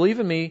ones to believe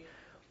in me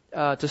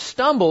to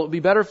stumble, it would be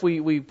better if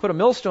we put a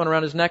millstone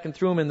around his neck and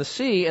threw him in the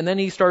sea. And then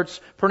he starts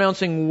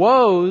pronouncing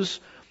woes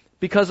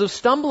because of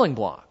stumbling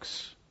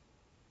blocks.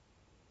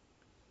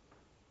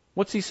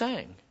 What's he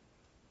saying?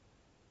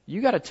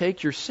 You got to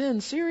take your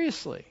sin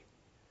seriously.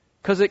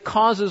 Because it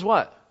causes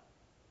what?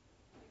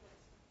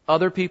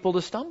 Other people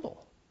to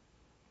stumble.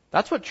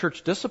 That's what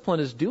church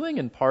discipline is doing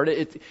in part.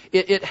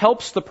 It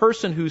helps the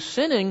person who's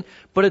sinning,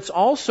 but it's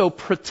also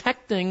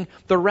protecting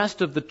the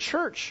rest of the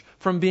church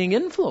from being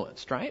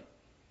influenced, right?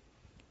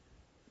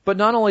 But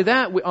not only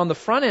that, on the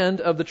front end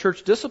of the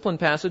church discipline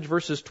passage,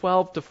 verses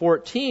 12 to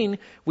 14,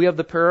 we have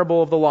the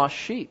parable of the lost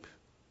sheep.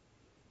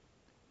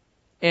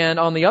 And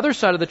on the other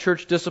side of the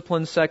church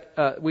discipline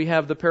we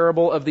have the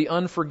parable of the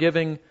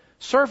unforgiving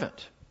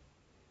servant.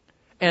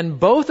 And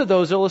both of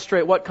those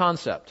illustrate what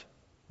concept?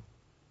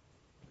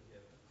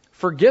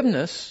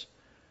 Forgiveness,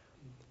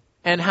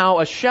 and how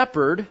a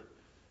shepherd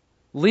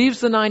leaves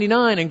the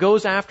 99 and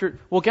goes after...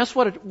 Well, guess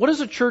what? What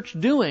is a church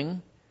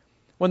doing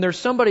when there's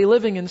somebody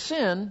living in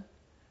sin?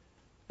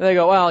 They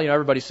go, well,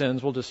 everybody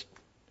sins.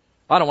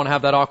 I don't want to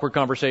have that awkward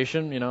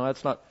conversation.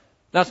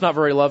 That's not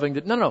very loving.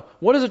 No.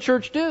 What does a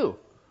church do?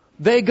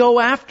 They go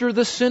after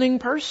the sinning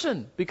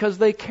person because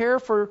they care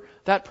for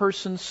that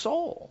person's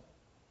soul.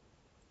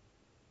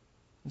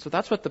 And so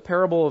that's what the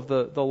parable of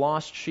the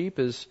lost sheep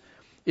is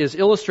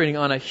illustrating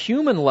on a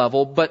human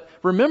level. But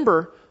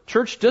remember,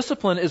 church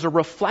discipline is a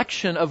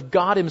reflection of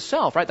God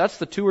Himself, right? That's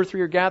the 2 or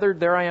 3 are gathered,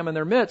 there I am in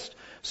their midst.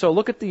 So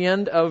look at the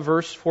end of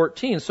verse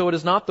 14. So it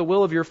is not the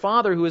will of your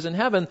Father who is in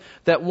heaven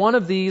that one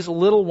of these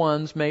little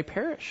ones may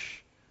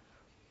perish.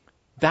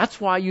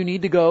 That's why you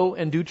need to go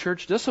and do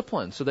church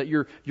discipline, so that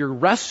you're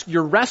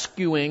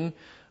rescuing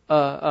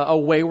a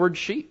wayward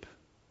sheep.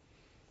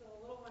 So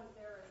the little one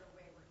there is a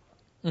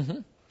wayward one.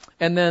 Mm-hmm.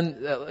 And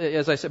then,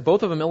 as I said,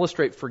 both of them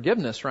illustrate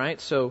forgiveness, right?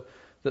 So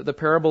the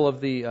parable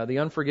of the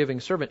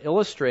unforgiving servant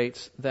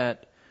illustrates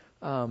that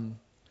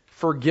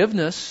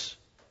forgiveness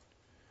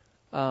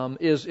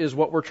is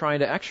what we're trying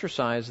to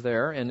exercise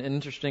there. And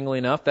interestingly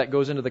enough, that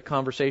goes into the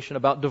conversation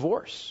about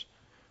divorce,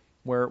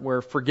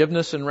 where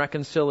forgiveness and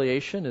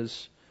reconciliation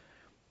is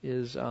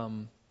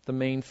the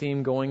main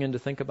theme going in to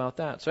think about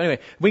that. So anyway,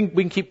 we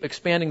can keep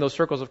expanding those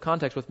circles of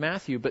context with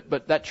Matthew,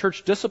 but that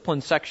church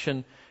discipline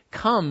section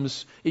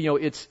comes,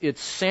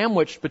 it's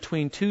sandwiched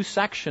between 2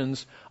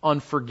 sections on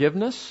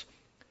forgiveness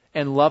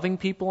and loving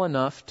people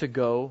enough to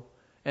go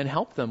and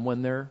help them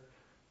when they're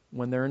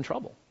in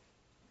trouble.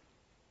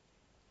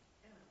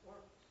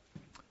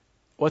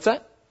 What's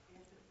that?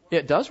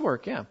 It does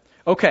work, yeah.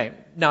 Okay,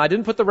 now I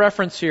didn't put the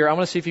reference here. I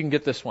want to see if you can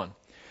get this one.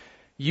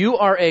 You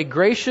are a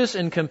gracious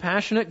and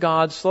compassionate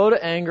God, slow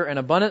to anger and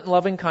abundant in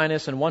loving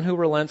kindness, and one who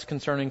relents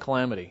concerning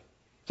calamity.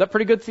 Is that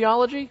pretty good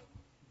theology?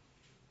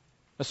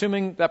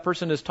 Assuming that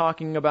person is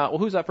talking about, well,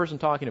 who's that person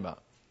talking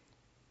about?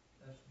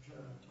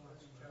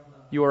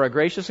 You are a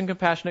gracious and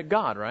compassionate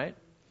God, right?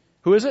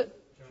 Who is it?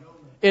 Jonah.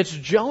 It's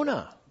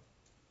Jonah.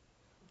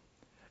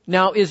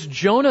 Now, is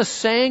Jonah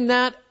saying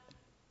that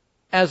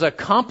as a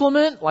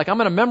compliment? Like, I'm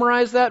going to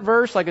memorize that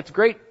verse like it's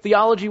great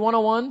theology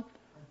 101?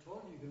 I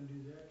told you you're going to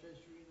do that.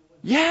 Just read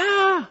it.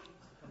 Yeah.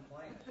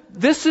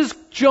 This is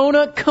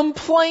Jonah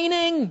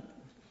complaining.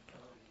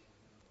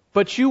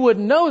 But you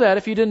wouldn't know that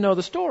if you didn't know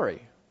the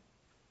story.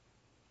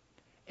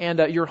 And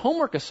your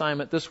homework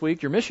assignment this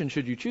week, your mission,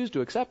 should you choose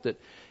to accept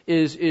it,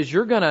 is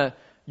you're gonna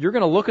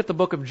look at the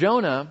book of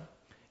Jonah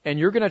and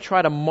you're gonna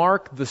try to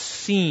mark the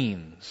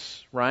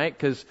scenes, right?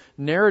 Because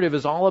narrative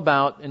is all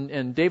about,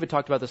 and David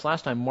talked about this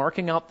last time,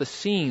 marking out the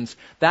scenes.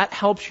 That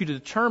helps you to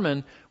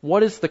determine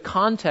what is the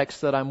context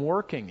that I'm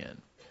working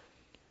in.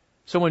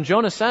 So when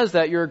Jonah says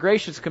that you're a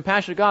gracious,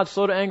 compassionate God,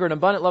 slow to anger and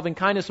abundant loving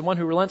kindness, and one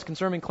who relents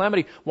concerning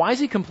calamity, why is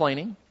he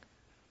complaining?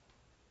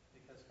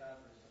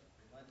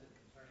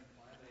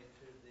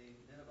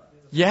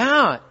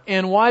 Yeah,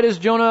 and why does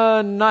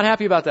Jonah not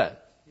happy about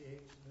that?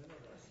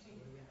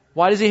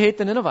 Why does he hate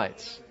the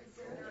Ninevites?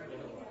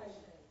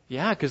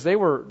 Yeah, because they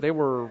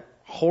were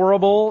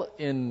horrible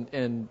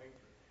in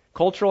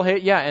cultural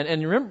hate. Yeah,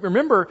 and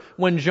remember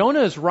when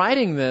Jonah is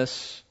writing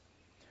this,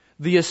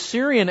 the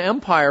Assyrian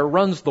Empire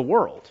runs the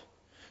world.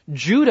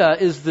 Judah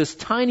is this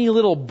tiny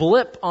little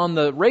blip on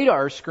the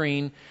radar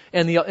screen,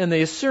 and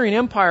the Assyrian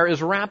Empire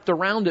is wrapped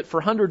around it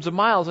for hundreds of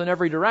miles in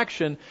every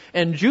direction,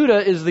 and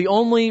Judah is the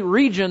only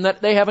region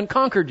that they haven't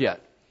conquered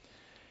yet.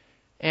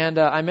 And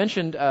I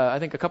mentioned, I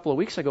think a couple of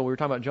weeks ago, we were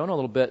talking about Jonah a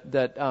little bit,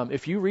 that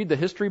if you read the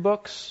history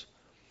books,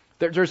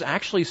 there's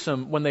actually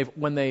some,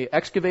 when they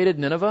excavated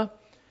Nineveh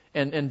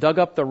and dug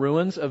up the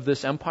ruins of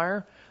this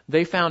empire,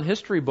 they found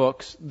history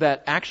books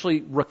that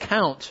actually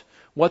recount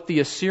what the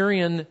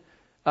Assyrian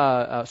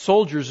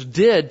soldiers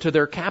did to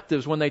their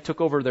captives when they took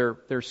over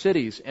their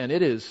cities. And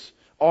it is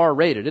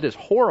R-rated. It is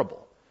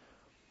horrible.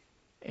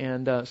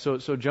 And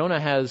so Jonah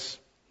has,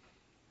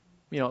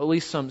 at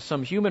least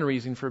some human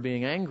reason for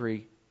being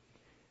angry.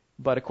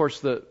 But of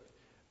course,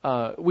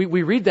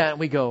 we read that and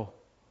we go,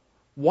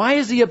 why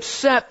is he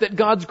upset that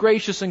God's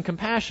gracious and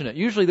compassionate?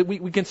 Usually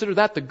we consider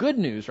that the good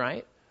news,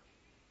 right?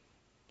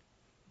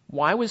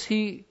 Why was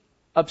he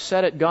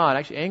upset at God,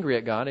 actually angry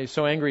at God? He's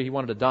so angry he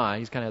wanted to die.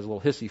 He kind of has a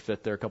little hissy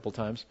fit there a couple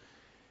times.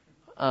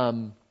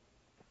 Why?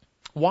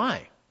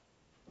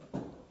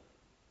 Because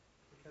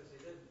he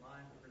didn't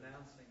mind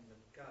pronouncing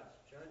God's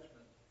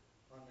judgment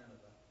on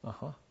Nineveh.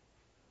 Uh-huh.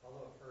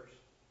 Although at first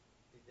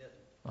he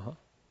didn't. Uh-huh.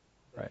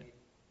 But Right.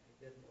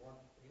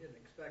 he didn't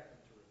expect them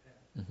to repent.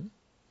 Mm-hmm.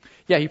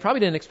 Yeah, he probably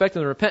didn't expect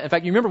them to repent. In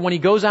fact, you remember when he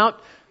goes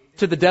out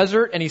to the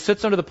desert and he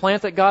sits under the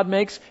plant that God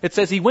makes, it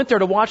says he went there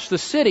to watch the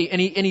city, and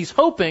he's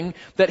hoping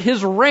that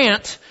his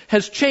rant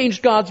has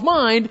changed God's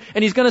mind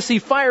and he's going to see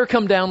fire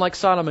come down like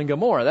Sodom and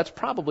Gomorrah. That's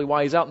probably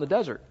why he's out in the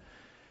desert.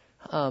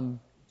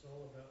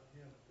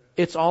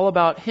 It's all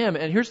about him.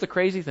 And here's the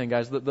crazy thing,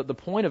 guys. The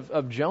point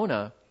of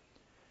Jonah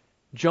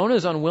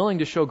is unwilling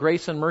to show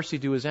grace and mercy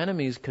to his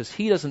enemies because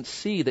he doesn't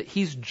see that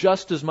he's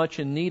just as much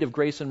in need of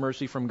grace and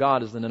mercy from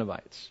God as the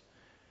Ninevites.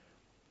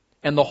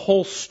 And the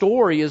whole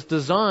story is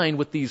designed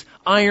with these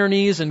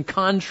ironies and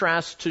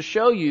contrasts to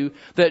show you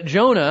that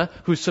Jonah,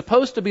 who's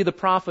supposed to be the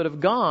prophet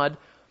of God,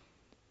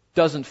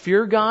 doesn't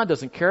fear God,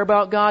 doesn't care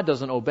about God,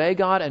 doesn't obey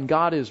God, and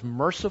God is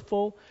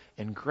merciful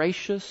and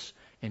gracious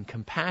and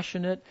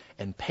compassionate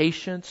and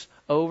patient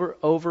over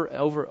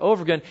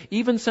again.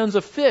 Even sends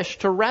a fish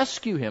to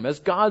rescue him as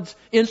God's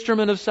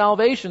instrument of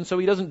salvation so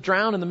he doesn't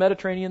drown in the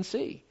Mediterranean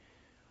Sea.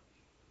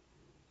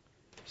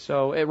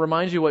 So it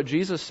reminds you what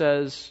Jesus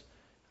says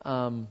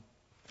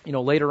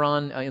later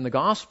on in the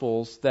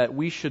Gospels, that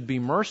we should be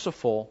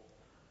merciful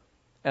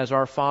as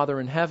our Father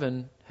in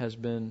heaven has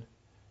been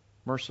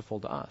merciful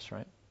to us,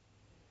 right?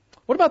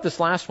 What about this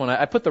last one?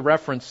 I put the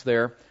reference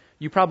there.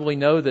 You probably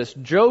know this.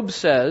 Job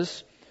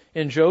says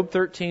in Job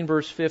 13,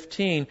 verse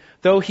 15,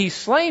 though he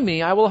slay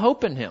me, I will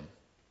hope in him.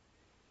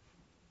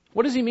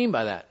 What does he mean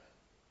by that?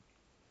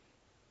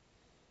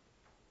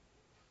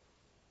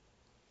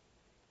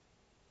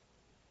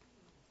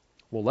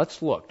 Well,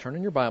 let's look. Turn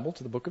in your Bible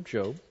to the book of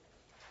Job.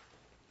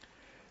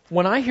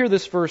 When I hear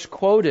this verse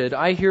quoted,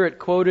 I hear it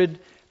quoted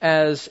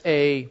as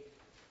a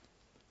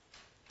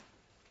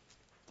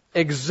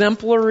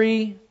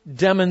exemplary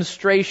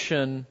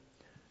demonstration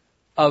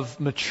of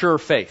mature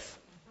faith.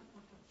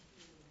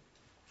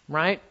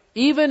 Right?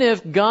 Even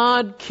if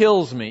God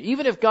kills me,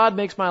 even if God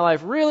makes my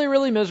life really,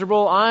 really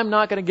miserable, I'm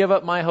not going to give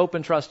up my hope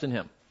and trust in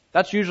Him.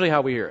 That's usually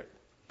how we hear it.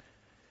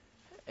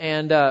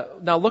 And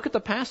now look at the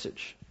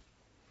passage.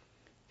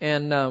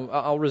 And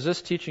I'll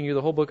resist teaching you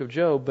the whole book of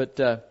Job,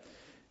 but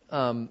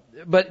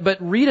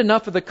read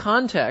enough of the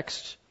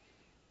context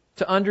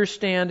to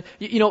understand.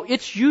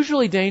 It's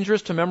usually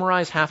dangerous to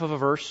memorize half of a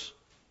verse,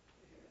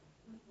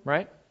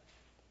 right?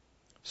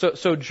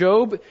 So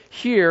Job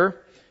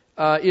here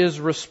is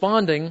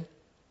responding.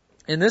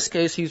 In this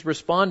case, he's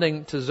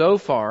responding to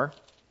Zophar,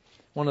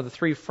 one of the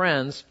three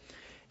friends,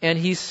 and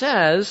he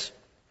says,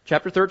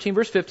 chapter 13,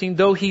 verse 15,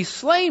 though he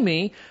slay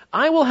me,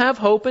 I will have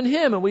hope in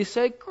him. And we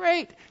say,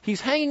 great,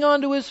 he's hanging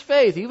on to his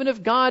faith. Even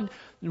if God's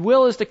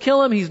will is to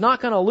kill him, he's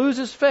not going to lose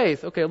his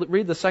faith. Okay,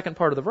 read the second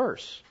part of the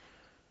verse.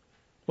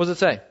 What does it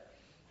say?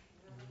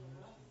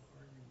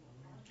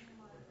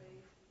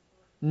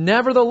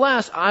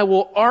 Nevertheless, I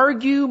will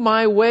argue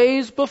my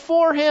ways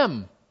before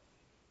him.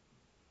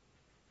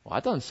 Well,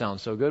 that doesn't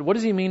sound so good. What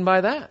does he mean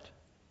by that?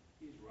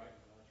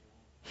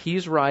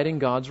 He's righting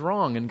God's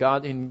wrong,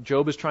 and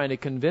Job is trying to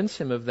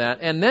convince him of that.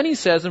 And then he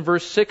says in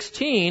verse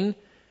 16,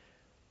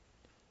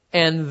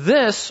 and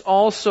this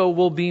also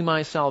will be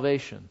my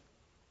salvation.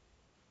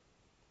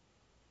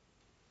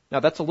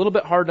 Now that's a little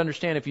bit hard to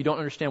understand if you don't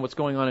understand what's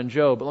going on in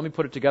Job, but let me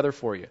put it together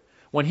for you.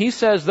 When he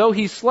says, though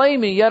he slay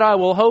me, yet I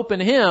will hope in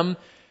him,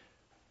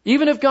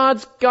 even if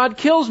God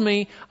kills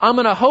me, I'm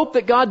going to hope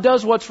that God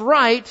does what's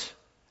right.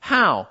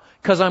 How?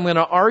 Because I'm going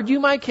to argue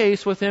my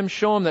case with him,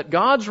 show him that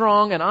God's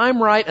wrong and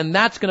I'm right, and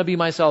that's going to be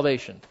my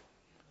salvation.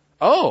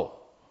 Oh,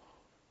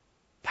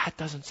 that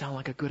doesn't sound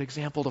like a good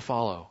example to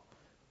follow.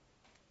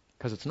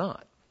 Because it's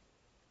not.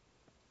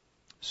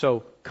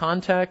 So,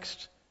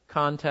 context.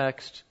 As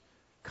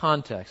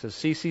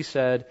Cece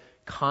said,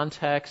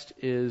 context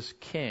is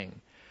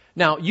king.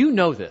 Now, you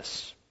know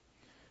this.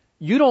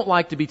 You don't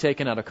like to be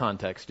taken out of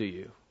context, do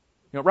you?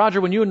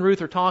 Roger, when you and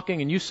Ruth are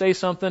talking and you say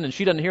something and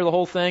she doesn't hear the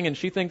whole thing and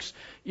she thinks,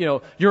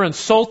 you're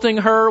insulting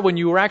her when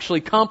you were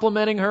actually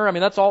complimenting her. I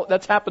mean,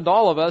 that's happened to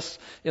all of us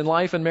in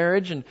life and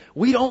marriage, and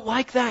we don't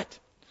like that.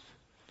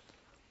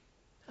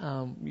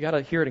 You got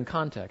to hear it in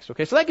context.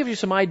 Okay, so that gives you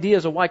some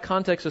ideas of why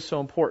context is so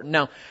important.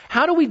 Now,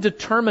 how do we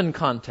determine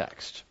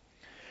context?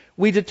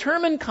 We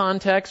determine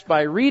context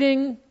by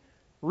reading,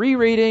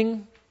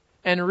 rereading,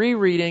 and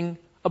rereading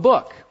a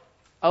book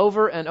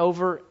over and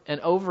over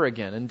and over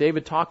again. And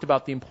David talked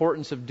about the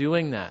importance of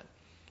doing that.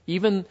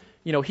 Even,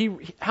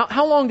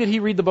 how long did he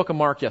read the book of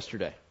Mark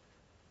yesterday?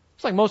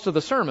 It's like most of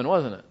the sermon,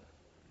 wasn't it?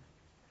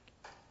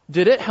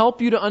 Did it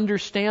help you to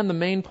understand the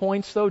main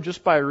points, though,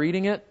 just by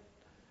reading it?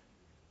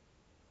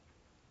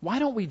 Why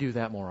don't we do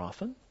that more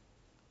often?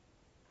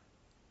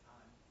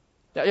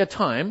 Yeah,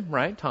 time,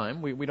 right?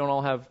 Time. We don't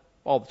all have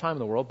all the time in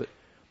the world,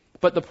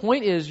 but the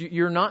point is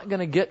you're not going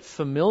to get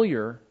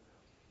familiar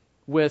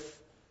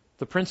with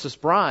The Princess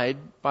Bride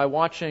by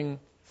watching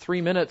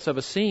 3 minutes of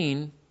a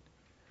scene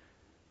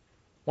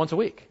once a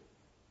week.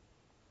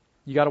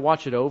 You got to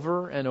watch it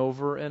over and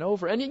over and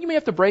over. And you may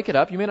have to break it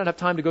up. You may not have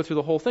time to go through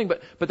the whole thing,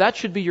 but that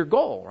should be your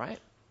goal, right?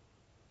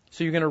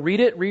 So you're going to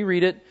read it,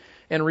 reread it,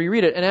 and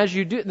reread it. And as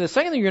you do, the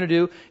second thing you're going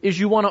to do is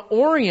you want to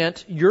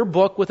orient your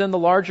book within the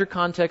larger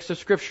context of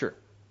Scripture.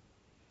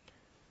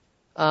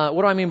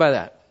 What do I mean by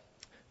that?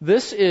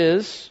 This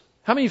is,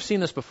 how many of you have seen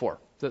this before?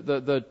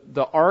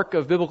 The arc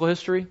of biblical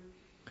history?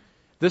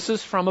 This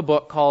is from a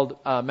book called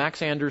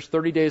Max Anders'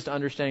 30 Days to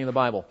Understanding the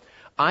Bible.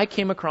 I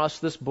came across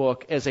this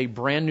book as a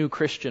brand new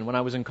Christian when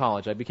I was in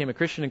college. I became a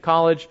Christian in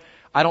college.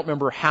 I don't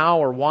remember how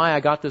or why I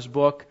got this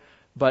book,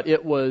 but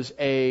it was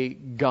a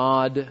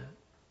God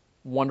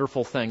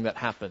wonderful thing that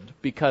happened.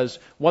 Because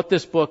what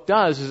this book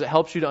does is it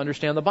helps you to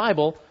understand the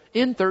Bible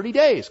in 30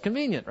 days.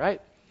 Convenient,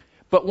 right?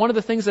 But one of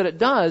the things that it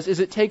does is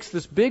it takes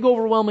this big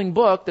overwhelming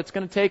book that's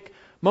going to take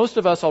most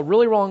of us a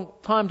really long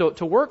time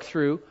to work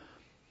through,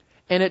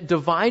 and it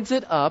divides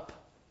it up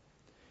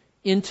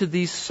into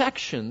these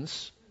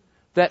sections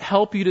that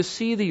help you to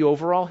see the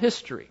overall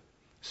history.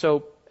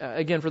 So,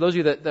 again, for those of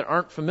you that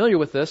aren't familiar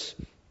with this,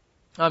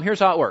 here's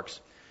how it works.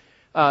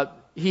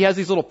 He has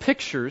these little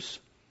pictures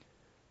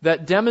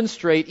that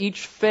demonstrate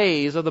each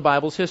phase of the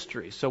Bible's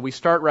history. So we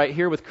start right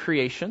here with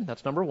creation.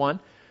 That's number one.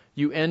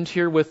 You end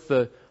here with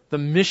the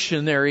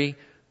missionary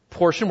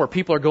portion where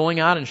people are going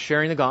out and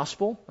sharing the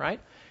gospel, right?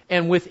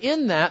 And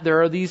within that,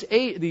 there are these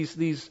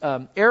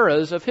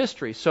eras of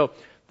history. So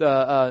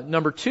the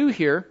number 2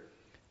 here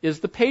is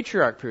the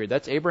patriarch period.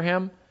 That's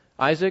Abraham,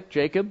 Isaac,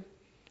 Jacob,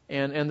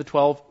 and the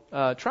 12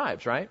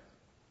 tribes, right?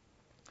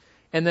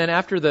 And then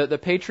after the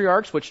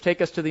patriarchs, which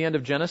take us to the end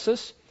of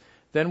Genesis,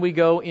 then we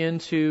go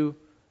into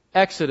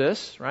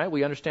Exodus, right?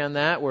 We understand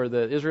that, where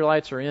the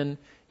Israelites are in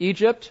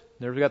Egypt.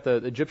 We've got the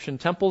Egyptian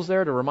temples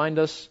there to remind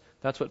us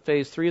that's what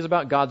phase 3 is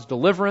about, God's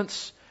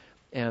deliverance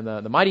and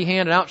the mighty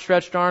hand and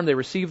outstretched arm. They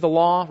receive the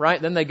law,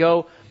 right? Then they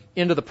go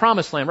into the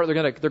promised land, right?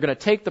 They're going to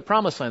take the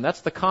promised land.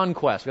 That's the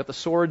conquest. We've got the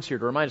swords here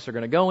to remind us they're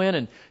going to go in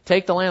and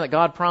take the land that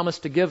God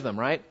promised to give them,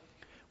 right?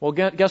 Well,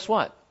 guess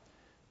what?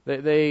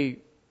 They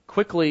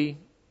quickly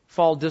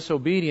fall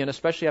disobedient,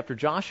 especially after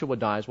Joshua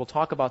dies. We'll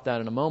talk about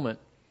that in a moment.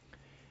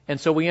 And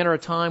so we enter a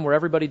time where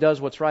everybody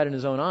does what's right in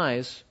his own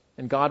eyes,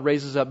 and God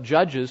raises up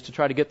judges to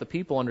try to get the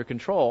people under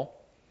control.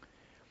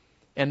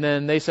 And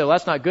then they say, well,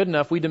 that's not good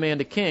enough. We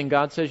demand a king.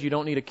 God says you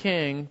don't need a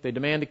king. They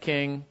demand a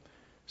king.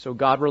 So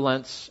God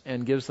relents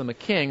and gives them a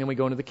king, and we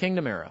go into the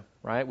kingdom era,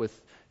 right? With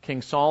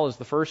King Saul as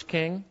the first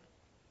king,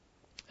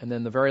 and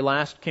then the very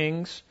last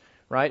kings,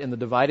 right, in the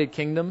divided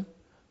kingdom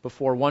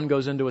before one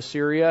goes into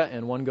Assyria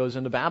and one goes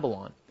into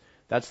Babylon.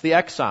 That's the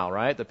exile,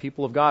 right? The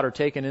people of God are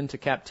taken into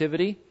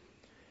captivity.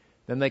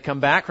 Then they come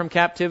back from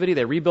captivity.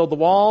 They rebuild the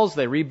walls.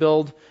 They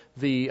rebuild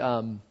the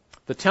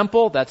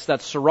temple. That's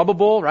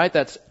Zerubbabel, right?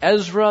 That's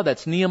Ezra.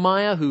 That's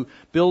Nehemiah who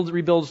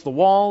rebuilds the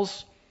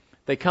walls.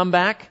 They come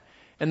back,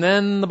 and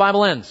then the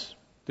Bible ends.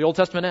 The Old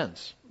Testament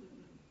ends.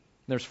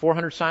 There's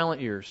 400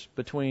 silent years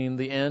between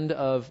the end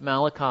of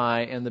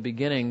Malachi and the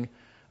beginning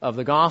of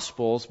the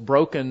Gospels.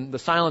 The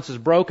silence is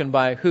broken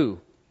by who?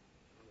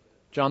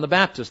 John the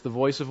Baptist, the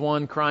voice of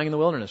one crying in the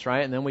wilderness,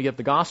 right? And then we get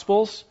the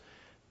Gospels.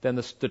 Then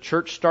the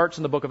church starts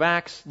in the book of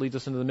Acts, leads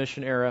us into the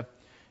mission era.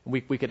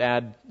 We could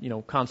add,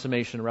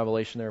 consummation and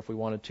revelation there if we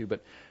wanted to.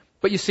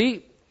 But you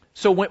see,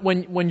 so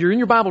when you're in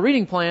your Bible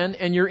reading plan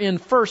and you're in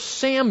 1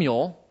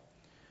 Samuel,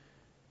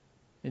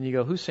 and you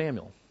go, who's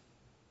Samuel?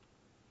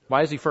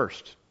 Why is he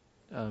first?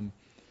 And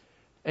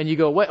you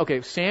go, wait,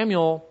 okay,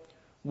 Samuel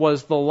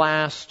was the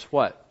last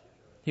what?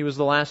 He was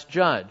the last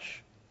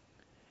judge.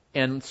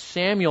 And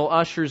Samuel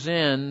ushers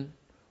in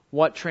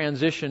what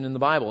transition in the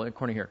Bible,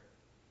 according here?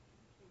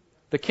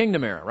 The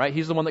kingdom era, right?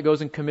 He's the one that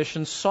goes and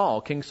commissions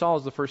Saul. King Saul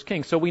is the first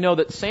king. So we know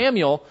that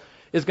Samuel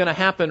is going to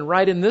happen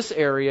right in this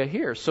area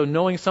here. So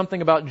knowing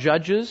something about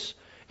judges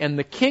and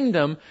the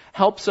kingdom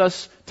helps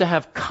us to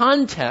have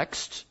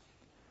context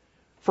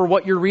for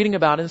what you're reading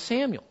about in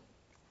Samuel.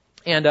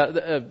 And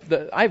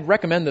I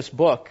recommend this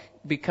book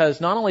because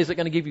not only is it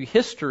going to give you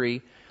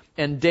history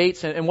and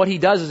dates, and what he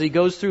does is he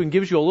goes through and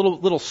gives you a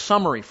little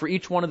summary for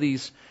each one of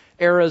these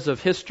eras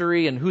of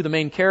history and who the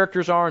main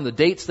characters are and the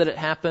dates that it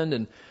happened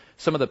and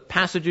some of the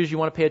passages you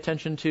want to pay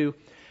attention to.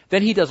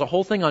 Then he does a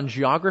whole thing on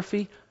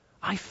geography.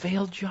 I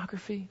failed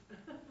geography.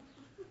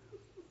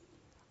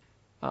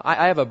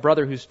 I have a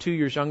brother who's 2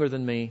 years younger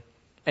than me,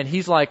 and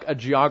he's like a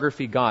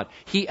geography god.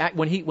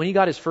 When he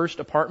got his first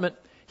apartment,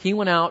 he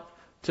went out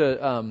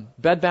to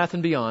Bed Bath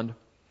 & Beyond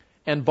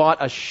and bought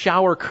a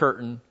shower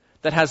curtain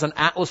that has an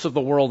atlas of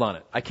the world on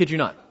it. I kid you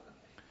not.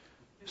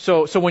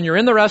 So when you're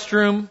in the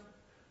restroom,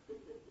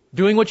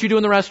 doing what you do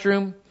in the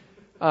restroom,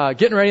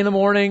 getting ready in the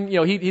morning,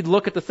 he'd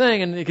look at the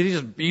thing, and because he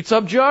just beats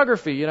up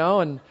geography,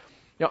 and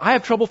I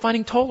have trouble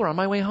finding Toller on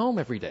my way home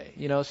every day,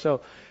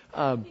 so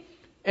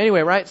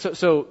anyway, right?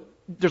 So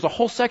there's a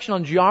whole section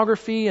on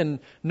geography and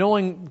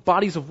knowing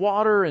bodies of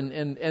water, and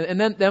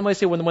then they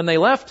say when they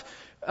left,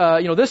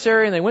 this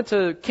area and they went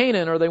to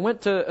Canaan or they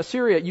went to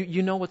Assyria,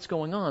 you know what's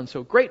going on.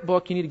 So great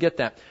book, you need to get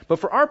that. But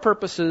for our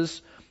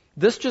purposes,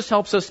 this just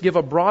helps us give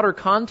a broader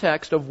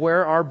context of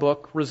where our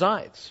book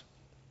resides.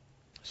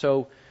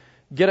 So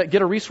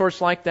get a resource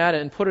like that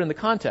and put it in the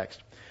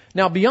context.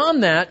 Now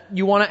beyond that,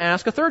 you want to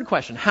ask a third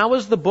question. How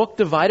is the book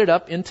divided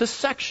up into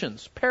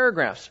sections,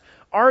 paragraphs,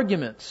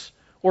 arguments,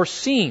 or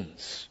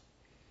scenes?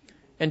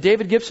 And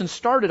David Gibson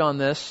started on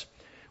this.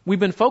 We've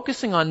been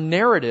focusing on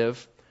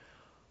narrative.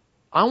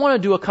 I want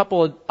to do a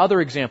couple of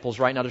other examples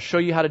right now to show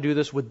you how to do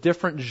this with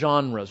different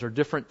genres or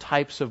different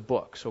types of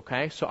books,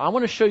 okay? So I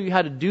want to show you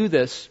how to do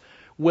this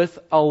with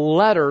a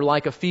letter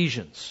like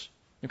Ephesians.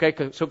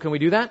 Okay, so can we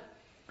do that?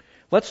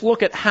 Let's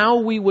look at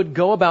how we would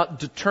go about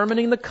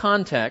determining the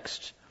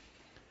context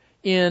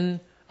in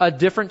a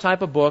different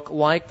type of book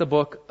like the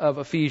book of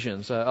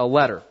Ephesians, a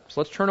letter.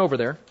 So let's turn over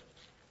there.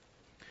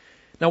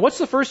 Now what's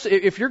the first,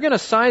 if you're going to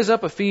size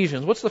up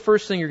Ephesians, what's the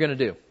first thing you're going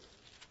to do?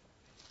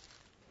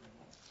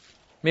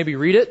 Maybe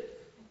read it?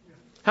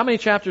 How many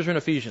chapters are in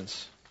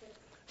Ephesians?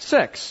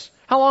 6.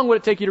 How long would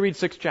it take you to read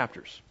 6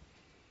 chapters?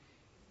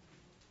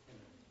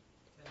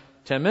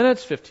 10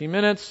 minutes, 15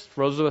 minutes.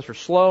 Those of us are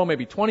slow,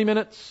 maybe 20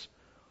 minutes.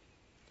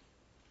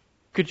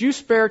 Could you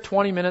spare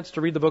 20 minutes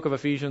to read the book of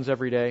Ephesians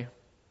every day?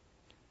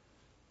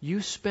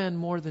 You spend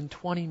more than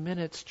 20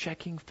 minutes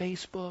checking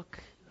Facebook.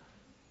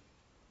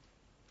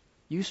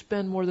 You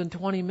spend more than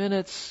 20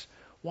 minutes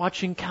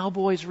watching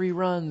Cowboys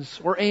reruns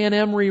or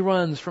A&M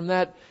reruns from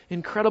that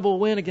incredible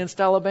win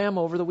against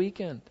Alabama over the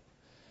weekend.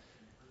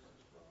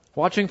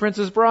 Watching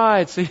Princess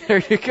Bride. See,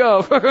 there you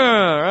go. All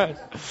right.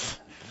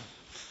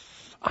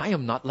 I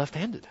am not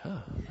left-handed.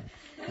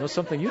 Know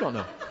something you don't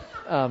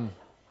know.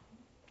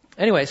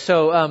 Anyway,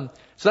 so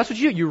that's what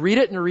you read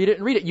it and read it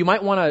and read it. You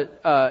might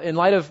want to, in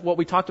light of what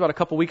we talked about a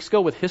couple weeks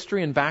ago with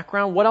history and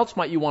background, what else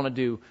might you want to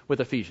do with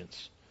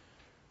Ephesians?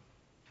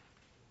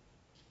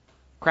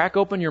 Crack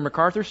open your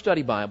MacArthur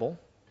Study Bible.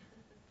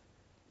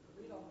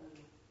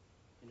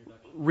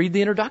 Read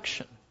the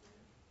introduction.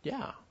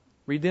 Yeah,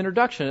 read the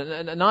introduction.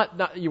 And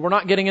we're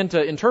not getting into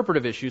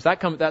interpretive issues. That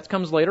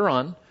comes later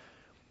on.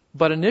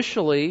 But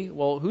initially,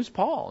 well, who's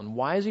Paul and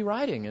why is he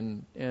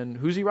writing and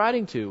who's he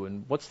writing to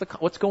and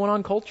what's going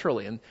on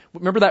culturally? And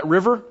remember that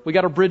river? We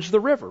got to bridge the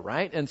river,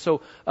 right? And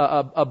so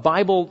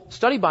a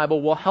study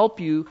Bible will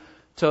help you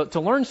to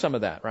learn some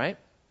of that, right?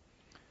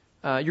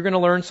 You're going to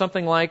learn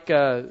something like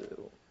the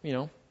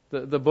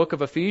book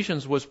of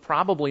Ephesians was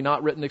probably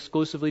not written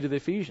exclusively to the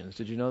Ephesians.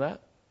 Did you know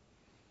that?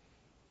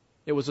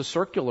 It was a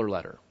circular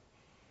letter.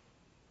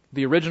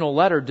 The original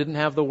letter didn't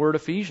have the word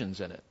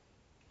Ephesians in it.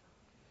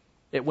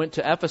 It went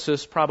to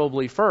Ephesus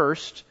probably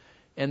first,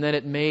 and then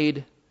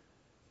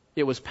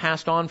it was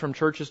passed on from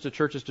churches to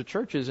churches to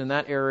churches in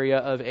that area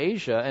of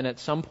Asia, and at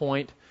some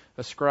point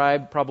a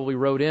scribe probably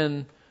wrote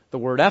in the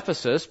word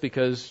Ephesus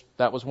because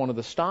that was one of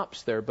the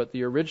stops there. But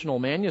the original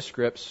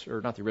manuscripts,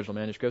 or not the original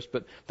manuscripts,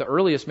 but the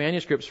earliest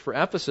manuscripts for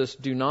Ephesus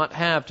do not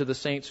have to the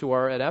saints who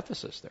are at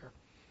Ephesus there.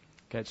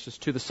 Okay, it's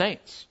just to the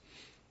saints.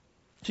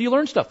 So you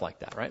learn stuff like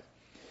that, right?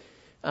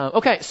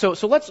 Okay, so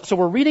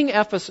we're reading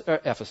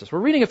Ephesus. We're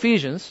reading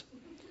Ephesians.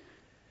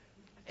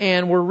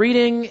 And we're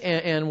reading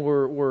and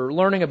we're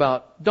learning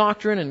about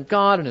doctrine and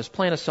God and His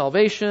plan of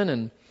salvation,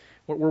 and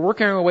we're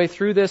working our way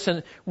through this.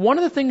 And one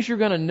of the things you're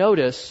going to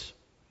notice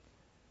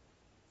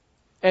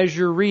as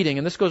you're reading,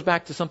 and this goes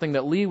back to something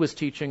that Lee was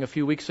teaching a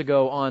few weeks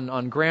ago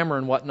on grammar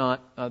and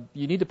whatnot,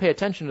 you need to pay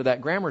attention to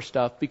that grammar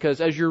stuff,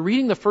 because as you're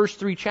reading the first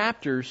 3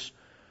 chapters,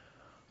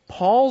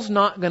 Paul's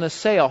not going to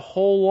say a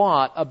whole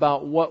lot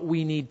about what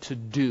we need to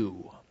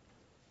do.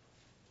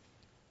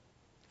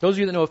 Those of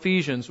you that know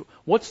Ephesians,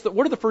 what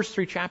are the first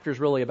 3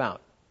 chapters really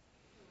about?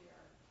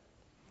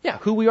 Yeah,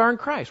 who we are in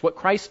Christ, what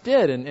Christ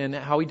did, and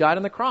how He died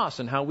on the cross,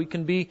 and how we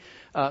can be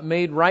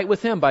made right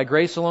with Him by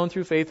grace alone,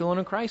 through faith alone,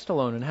 in Christ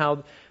alone, and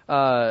how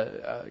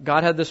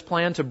God had this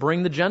plan to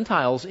bring the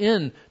Gentiles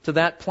in to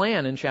that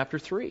plan in chapter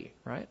 3,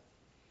 right?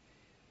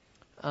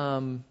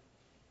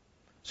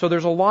 So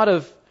there's a lot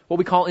of what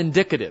we call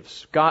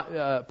indicatives.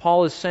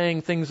 Paul is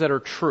saying things that are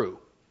true.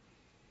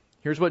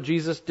 Here's what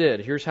Jesus did.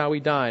 Here's how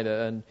He died.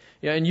 And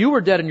you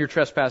were dead in your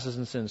trespasses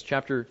and sins,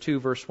 chapter 2,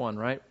 verse 1,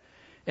 right?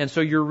 And so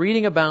you're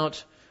reading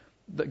about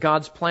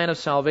God's plan of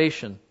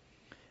salvation.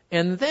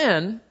 And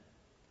then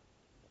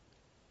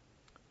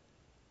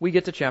we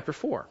get to chapter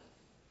 4.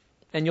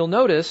 And you'll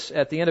notice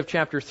at the end of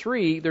chapter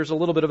 3, there's a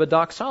little bit of a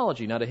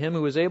doxology. Now to Him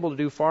who is able to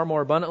do far more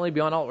abundantly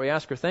beyond all that we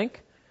ask or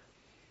think,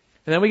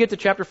 And then we get to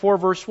chapter 4,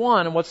 verse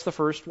 1, and what's the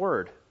first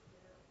word?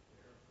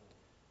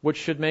 Which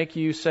should make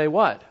you say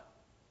what?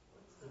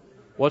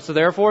 What's the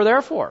therefore,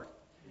 therefore?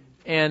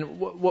 And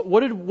what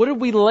did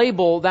we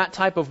label that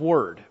type of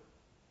word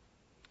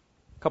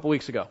a couple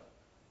weeks ago?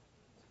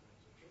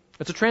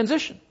 It's a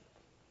transition.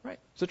 Right?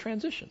 It's a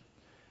transition.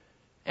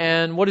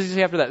 And what does he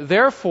say after that?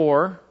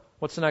 Therefore,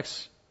 what's the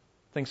next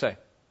thing say?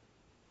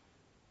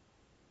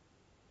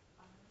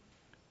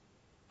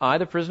 I,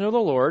 the prisoner of the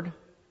Lord,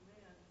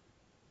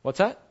 what's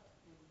that?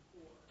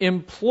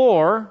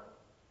 Implore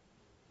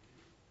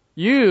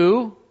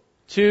you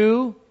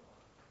to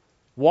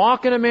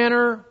walk in a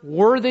manner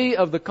worthy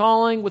of the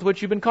calling with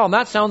which you've been called. And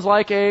that sounds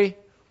like a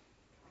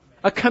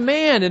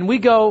command. And we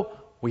go,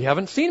 we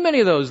haven't seen many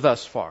of those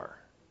thus far.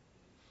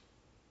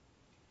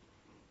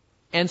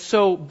 And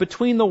so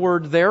between the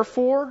word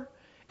therefore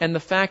and the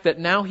fact that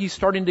now he's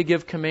starting to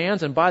give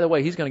commands, and by the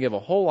way, he's going to give a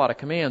whole lot of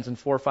commands in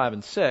 4, 5,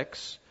 and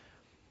 6.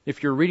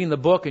 If you're reading the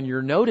book and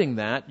you're noting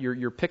that,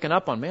 you're picking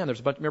up on, man, there's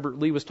a bunch. Remember,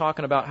 Lee was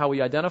talking about how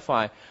we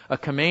identify a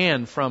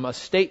command from a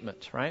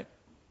statement, right?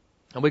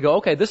 And we go,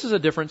 okay, this is a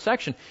different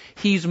section.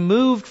 He's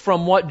moved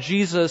from what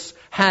Jesus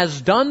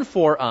has done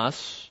for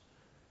us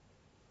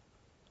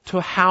to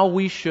how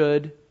we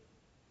should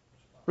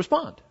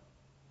respond.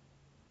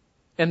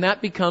 And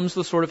that becomes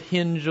the sort of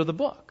hinge of the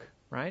book,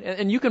 right?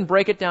 And you can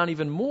break it down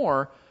even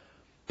more,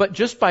 but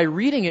just by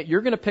reading it,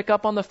 you're going to pick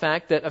up on the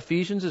fact that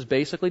Ephesians is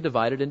basically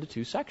divided into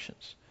 2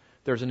 sections.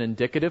 There's an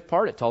indicative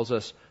part. It tells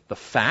us the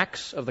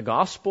facts of the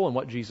gospel and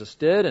what Jesus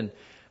did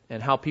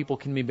and how people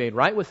can be made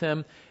right with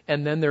Him.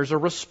 And then there's a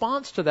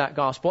response to that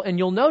gospel. And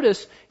you'll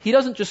notice He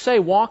doesn't just say,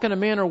 walk in a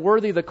manner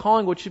worthy of the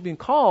calling which you've been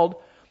called.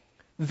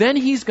 Then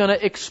He's going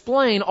to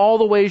explain all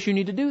the ways you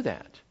need to do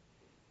that.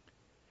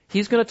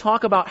 He's going to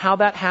talk about how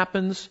that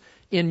happens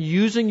in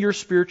using your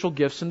spiritual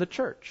gifts in the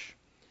church.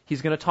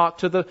 He's going to talk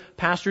to the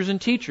pastors and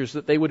teachers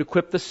that they would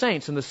equip the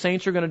saints, and the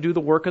saints are going to do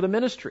the work of the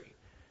ministry,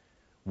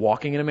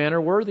 walking in a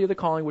manner worthy of the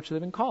calling which they've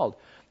been called.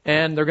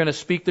 And they're going to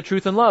speak the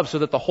truth in love so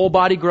that the whole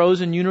body grows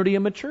in unity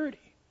and maturity.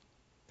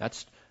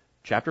 That's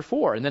chapter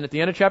 4. And then at the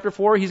end of chapter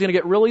 4, he's going to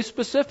get really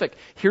specific.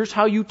 Here's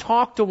how you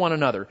talk to one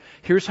another.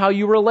 Here's how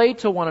you relate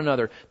to one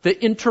another. The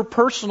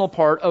interpersonal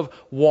part of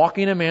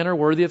walking in a manner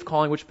worthy of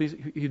calling which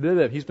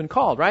he's been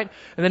called, right?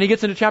 And then he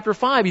gets into chapter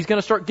 5. He's going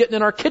to start getting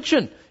in our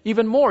kitchen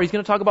even more. He's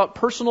going to talk about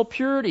personal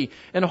purity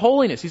and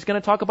holiness. He's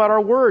going to talk about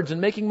our words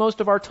and making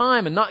most of our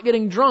time and not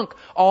getting drunk,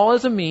 all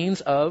as a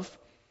means of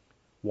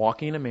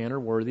walking in a manner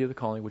worthy of the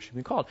calling which you've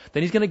been called.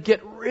 Then he's going to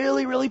get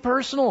really, really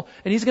personal.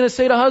 And he's going to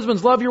say to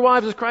husbands, love your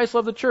wives as Christ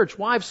loved the church.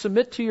 Wives,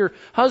 submit to your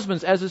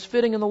husbands as is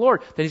fitting in the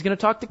Lord. Then he's going to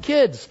talk to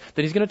kids.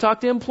 Then he's going to talk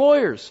to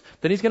employers.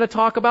 Then he's going to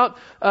talk about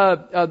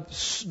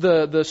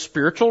the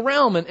spiritual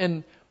realm.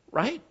 And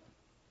right?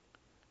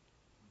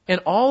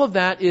 And all of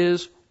that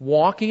is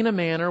walking in a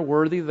manner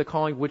worthy of the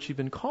calling which you've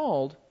been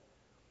called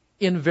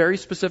in very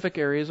specific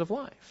areas of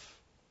life.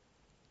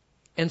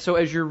 And so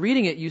as you're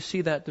reading it, you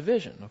see that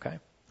division, okay?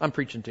 I'm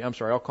preaching to you. I'm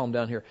sorry. I'll calm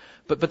down here.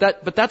 But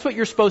that's what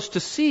you're supposed to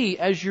see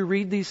as you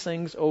read these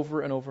things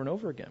over and over and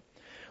over again.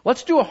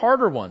 Let's do a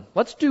harder one.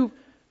 Let's do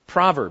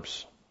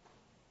Proverbs.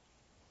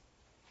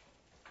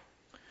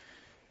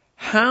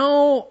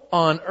 How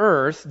on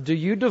earth do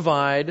you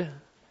divide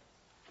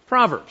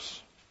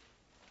Proverbs?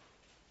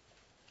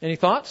 Any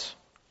thoughts?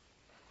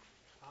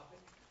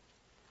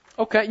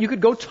 Okay, you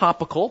could go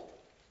topical.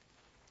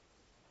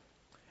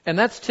 And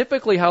that's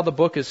typically how the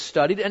book is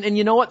studied. And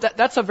you know what?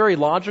 That's a very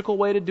logical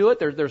way to do it.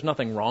 There's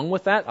nothing wrong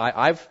with that.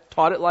 I've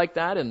taught it like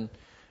that and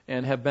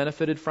have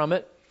benefited from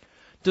it.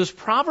 Does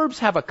Proverbs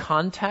have a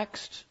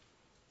context?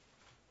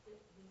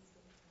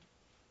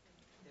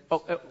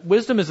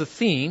 Wisdom is a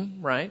theme,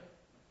 right?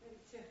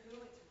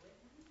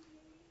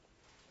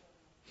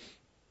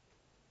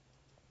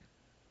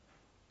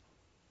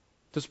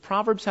 Does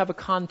Proverbs have a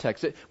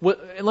context?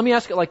 Let me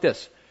ask it like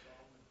this.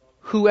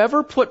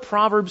 Whoever put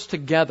Proverbs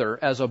together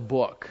as a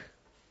book,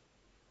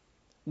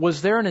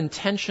 was there an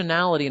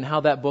intentionality in how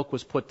that book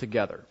was put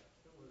together?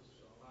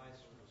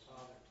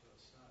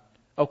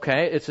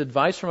 Okay, it's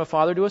advice from a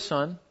father to a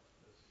son.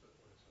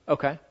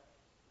 Okay.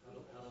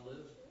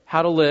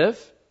 How to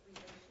live.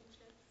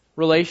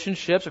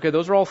 Relationships. Okay,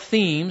 those are all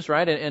themes,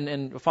 right?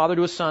 And a father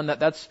to a son,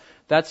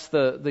 that's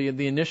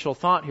the initial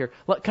thought here.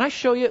 Can I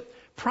show you?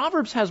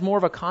 Proverbs has more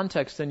of a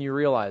context than you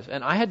realize.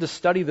 And I had to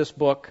study this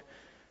book.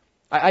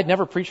 I'd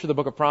never preached through the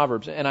book of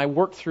Proverbs, and I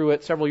worked through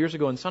it several years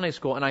ago in Sunday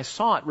school, and I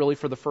saw it really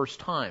for the first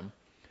time.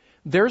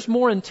 There's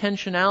more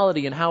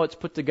intentionality in how it's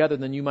put together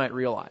than you might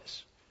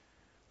realize.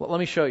 Well, let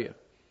me show you.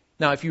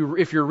 Now, if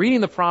you're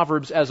reading the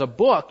Proverbs as a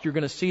book, you're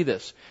going to see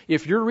this.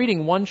 If you're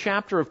reading one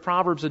chapter of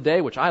Proverbs a day,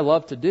 which I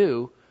love to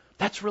do,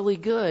 that's really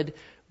good,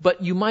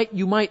 but you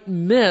might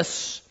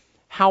miss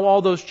how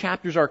all those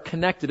chapters are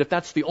connected if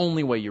that's the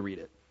only way you read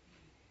it.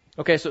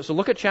 Okay, so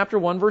look at chapter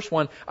 1, verse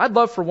 1. I'd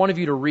love for one of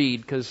you to read,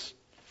 because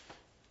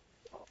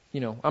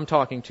I'm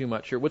talking too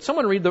much here. Would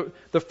someone read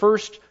the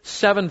first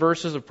 7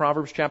 verses of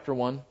Proverbs chapter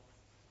 1?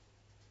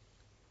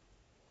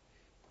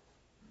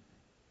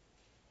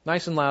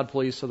 Nice and loud,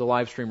 please, so the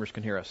live streamers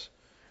can hear us.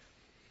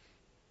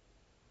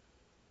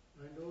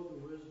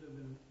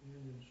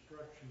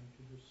 instruction,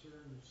 to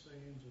discern the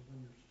sayings of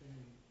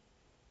understanding,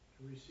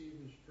 to receive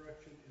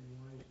instruction in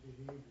wise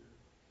behavior,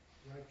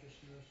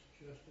 righteousness,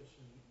 justice,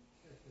 and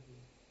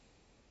equity,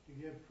 to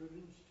give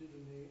prudence to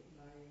the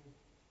naive,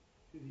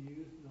 to the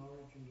youth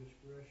knowledge and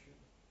discretion.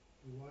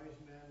 The wise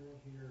man will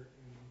hear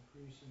and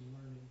increase in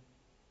learning,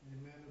 and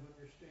a man of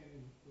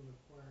understanding will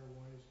acquire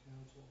wise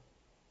counsel.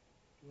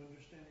 To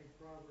understand a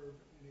proverb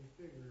and a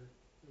figure,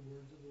 the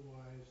words of the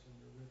wise and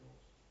their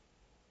riddles.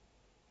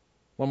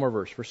 One more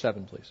verse, verse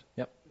 7, please.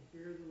 Yep. The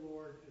fear of the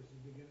Lord is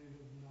the beginning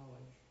of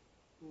knowledge.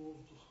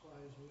 Fools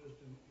despise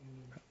wisdom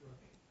and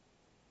instruction.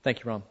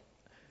 Thank you,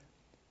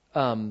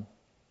 Ron.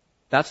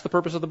 That's the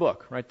purpose of the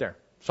book, right there.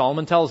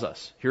 Solomon tells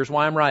us, here's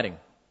why I'm writing.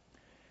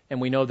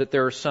 And we know that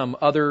there are some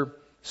other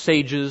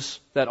sages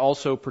that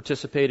also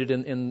participated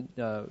in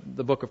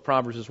the book of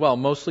Proverbs as well,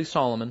 mostly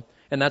Solomon.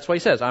 And that's why he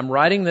says, I'm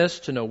writing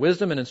this to know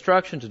wisdom and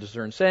instruction, to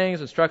discern sayings,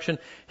 instruction.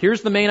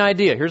 Here's the main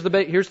idea. Here's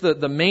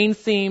the main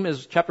theme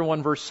is chapter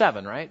 1, verse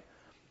 7, right?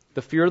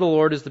 The fear of the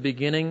Lord is the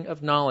beginning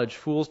of knowledge.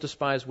 Fools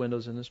despise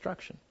windows and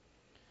instruction.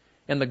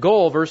 And the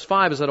goal, verse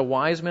 5, is that a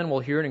wise man will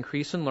hear and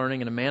increase in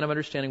learning, and a man of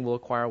understanding will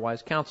acquire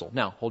wise counsel.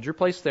 Now, hold your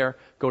place there.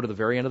 Go to the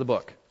very end of the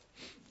book.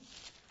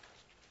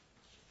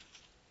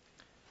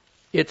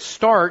 It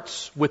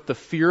starts with the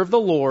fear of the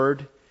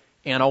Lord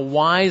and a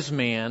wise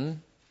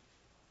man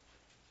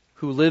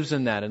who lives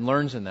in that and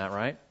learns in that,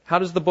 right? How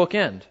does the book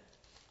end?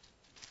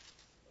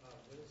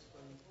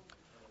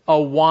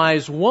 A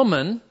wise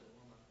woman.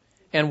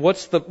 And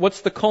what's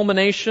the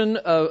culmination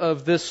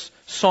of this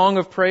song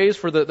of praise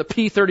for the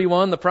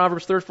P31, the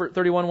Proverbs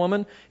 31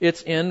 woman?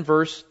 It's in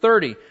verse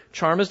 30.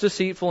 Charm is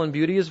deceitful and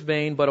beauty is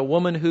vain, but a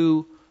woman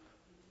who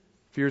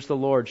fears the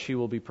Lord, she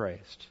will be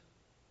praised.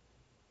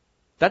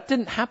 That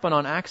didn't happen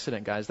on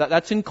accident, guys.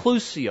 That's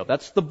inclusio.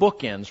 That's the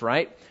bookends,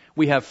 right?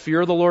 We have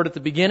fear of the Lord at the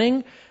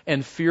beginning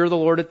and fear of the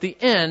Lord at the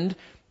end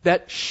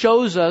that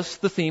shows us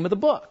the theme of the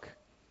book.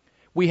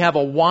 We have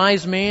a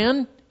wise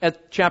man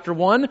at chapter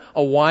 1,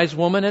 a wise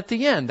woman at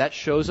the end. That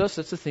shows us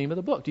it's the theme of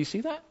the book. Do you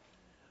see that?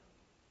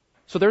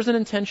 So there's an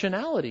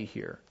intentionality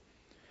here.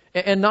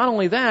 And not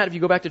only that, if you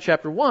go back to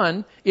chapter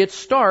 1, it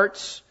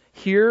starts,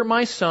 hear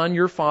my son,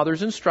 your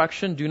father's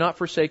instruction, do not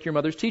forsake your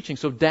mother's teaching.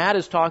 So dad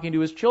is talking to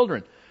his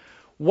children.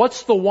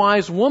 What's the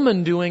wise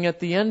woman doing at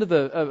the end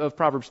of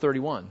Proverbs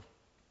 31?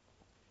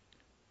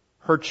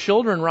 Her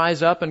children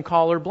rise up and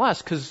call her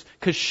blessed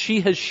because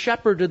she has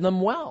shepherded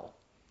them well.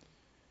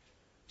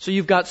 So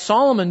you've got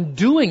Solomon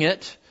doing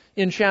it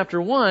in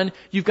chapter 1.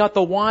 You've got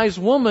the wise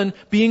woman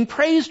being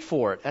praised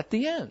for it at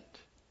the end.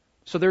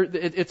 So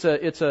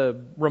it's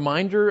a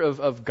reminder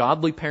of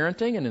godly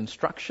parenting and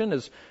instruction.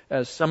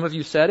 As some of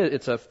you said,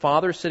 it's a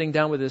father sitting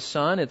down with his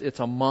son. It's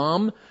a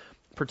mom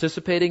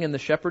participating in the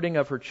shepherding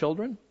of her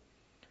children.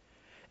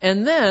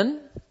 And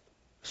then,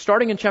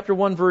 starting in chapter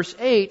 1, verse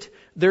 8,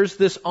 there's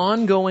this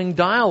ongoing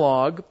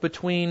dialogue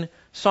between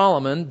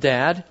Solomon,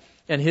 dad,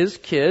 and his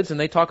kids, and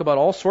they talk about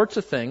all sorts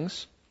of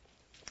things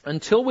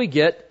until we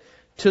get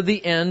to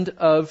the end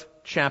of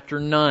chapter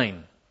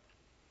 9.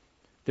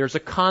 There's a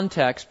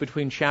context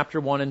between chapter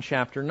 1 and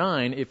chapter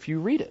 9 if you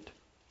read it.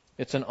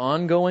 It's an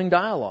ongoing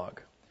dialogue.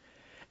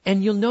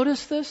 And you'll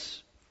notice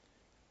this.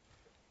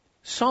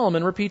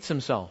 Solomon repeats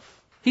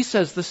himself. He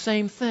says the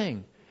same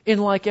thing in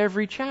like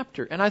every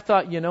chapter. And I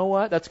thought, you know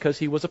what? That's because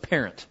he was a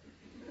parent.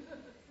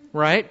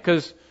 Right?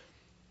 Because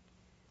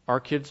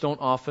our kids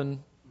don't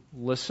often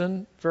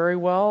listen very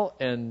well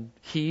and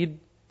heed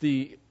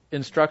the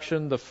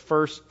instruction the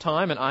first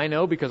time. And I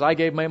know because I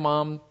gave my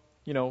mom,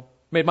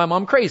 made my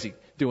mom crazy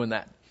doing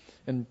that.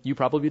 And you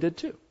probably did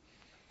too.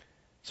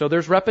 So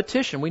there's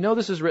repetition. We know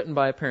this is written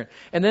by a parent.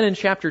 And then in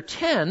chapter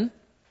 10,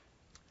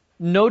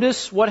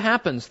 notice what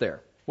happens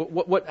there.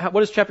 What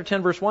does chapter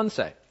 10 verse 1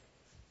 say?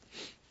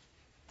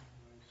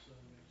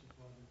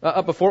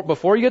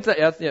 Before you get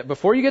to,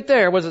 before you get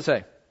there, what does it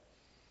say?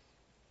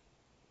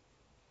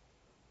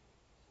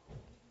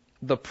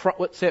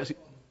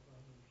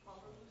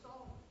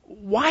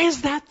 Why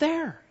is that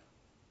there?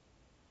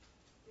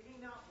 Did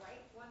he not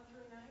write 1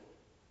 through 9?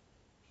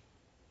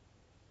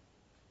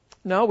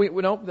 No, we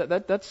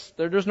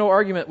there's no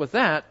argument with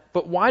that.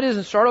 But why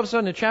doesn't it start all of a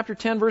sudden in chapter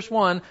 10, verse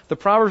 1, the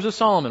Proverbs of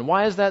Solomon?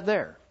 Why is that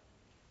there?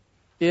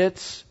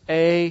 It's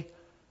a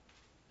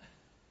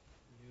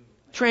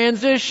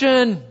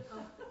transition.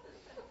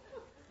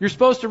 You're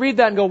supposed to read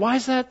that and go, why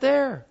is that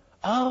there?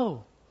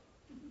 Oh,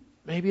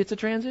 maybe it's a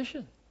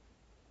transition.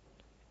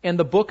 And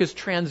the book is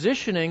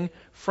transitioning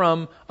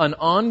from an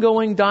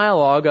ongoing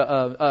dialogue,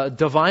 a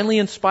divinely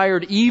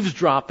inspired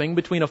eavesdropping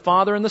between a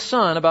father and the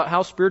son about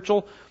how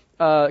spiritual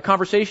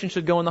conversation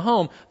should go in the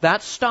home.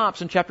 That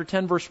stops in chapter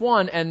 10, verse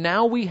 1, and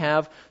now we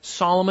have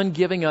Solomon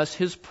giving us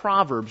his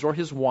proverbs or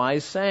his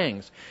wise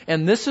sayings.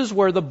 And this is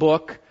where the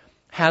book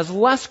has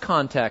less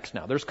context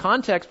now. There's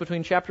context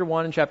between chapter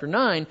 1 and chapter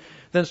 9.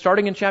 Then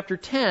starting in chapter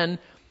 10,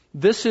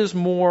 this is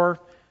more,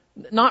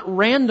 not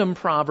random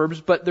proverbs,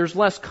 but there's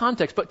less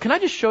context. But can I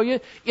just show you?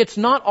 It's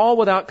not all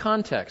without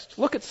context.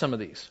 Look at some of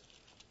these.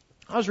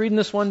 I was reading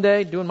this one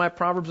day, doing my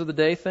Proverbs of the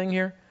Day thing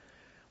here.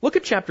 Look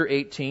at chapter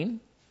 18.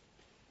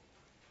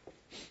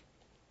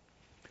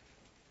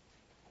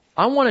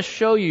 I want to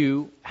show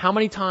you how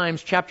many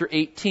times chapter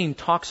 18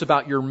 talks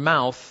about your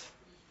mouth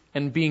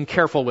and being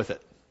careful with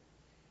it.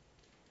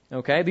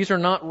 Okay? These are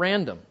not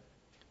random.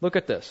 Look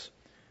at this.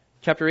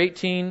 Chapter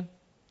 18,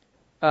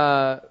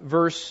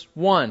 verse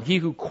 1. He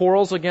who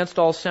quarrels against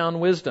all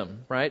sound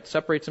wisdom, right?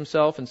 Separates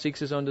himself and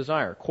seeks his own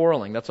desire.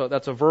 Quarreling, that's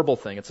a verbal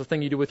thing. It's a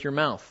thing you do with your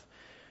mouth.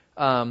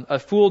 A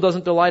fool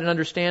doesn't delight in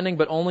understanding,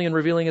 but only in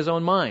revealing his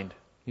own mind.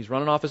 He's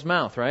running off his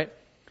mouth, right?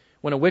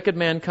 When a wicked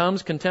man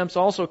comes, contempt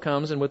also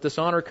comes, and with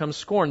dishonor comes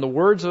scorn. The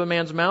words of a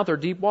man's mouth are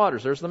deep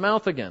waters. There's the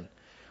mouth again.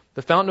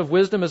 The fountain of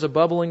wisdom is a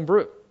bubbling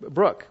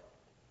brook.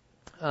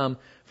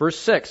 Verse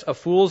 6, a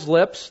fool's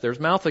lips, there's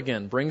mouth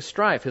again, brings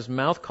strife. His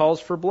mouth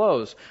calls for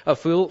blows. A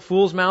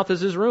fool's mouth is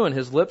his ruin.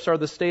 His lips are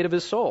the state of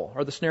his soul,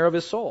 or the snare of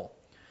his soul.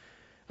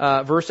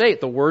 Verse 8,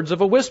 the words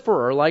of a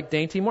whisperer are like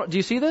dainty Do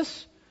you see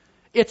this?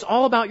 It's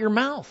all about your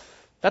mouth.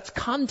 That's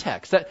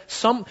context.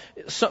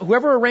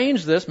 Whoever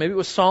arranged this, maybe it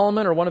was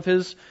Solomon or one of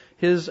his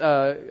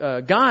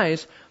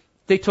guys,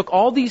 they took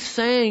all these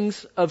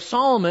sayings of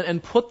Solomon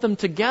and put them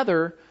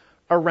together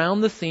around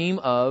the theme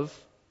of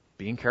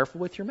being careful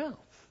with your mouth.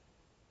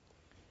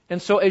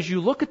 And so as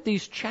you look at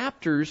these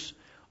chapters,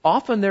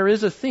 often there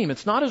is a theme.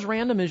 It's not as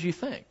random as you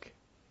think.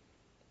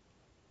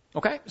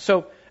 Okay?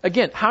 So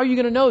again, how are you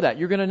going to know that?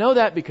 You're going to know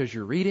that because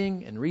you're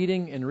reading and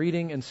reading and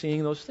reading and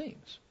seeing those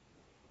themes.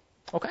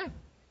 Okay?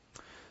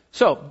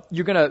 So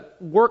you're going to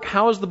work,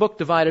 how is the book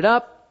divided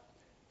up?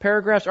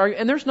 Paragraphs,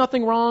 and there's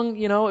nothing wrong,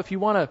 if you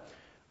want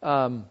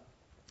to,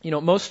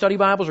 most study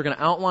Bibles are going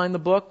to outline the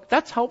book.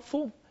 That's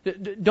helpful.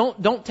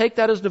 Don't take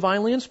that as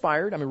divinely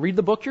inspired. I mean, read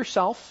the book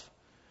yourself.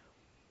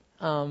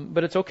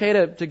 But it's okay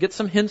to get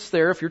some hints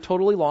there if you're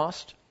totally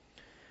lost.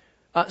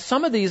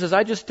 Some of these, as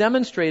I just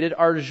demonstrated,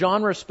 are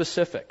genre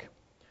specific.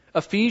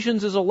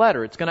 Ephesians is a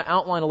letter. It's going to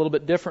outline a little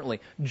bit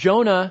differently.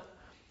 Jonah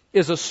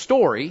is a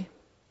story.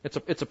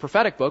 It's a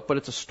prophetic book, but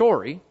it's a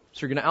story.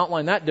 So you're going to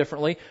outline that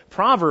differently.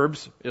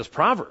 Proverbs is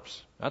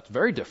Proverbs. That's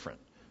very different.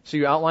 So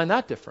you outline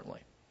that differently.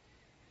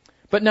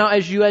 But now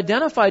as you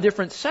identify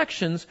different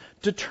sections,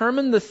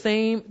 determine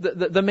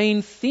the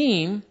main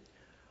theme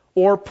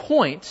or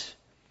point.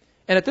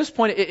 And at this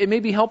point, it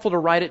may be helpful to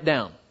write it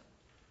down.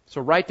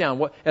 So write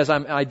down, as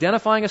I'm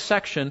identifying a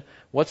section,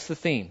 what's the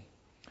theme?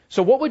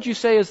 So what would you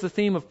say is the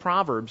theme of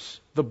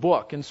Proverbs, the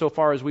book,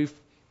 insofar as we've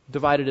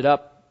divided it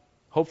up,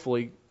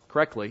 hopefully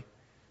correctly?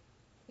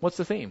 What's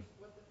the theme?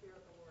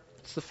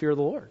 It's the fear of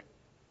the Lord.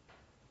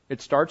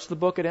 It starts the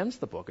book, it ends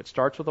the book. It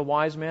starts with a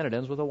wise man, it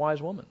ends with a wise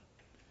woman.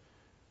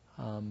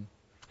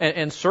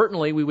 And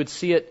certainly we would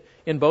see it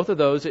in both of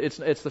those.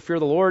 It's the fear of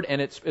the Lord, and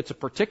it's a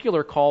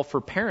particular call for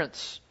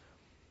parents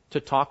to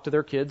talk to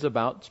their kids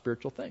about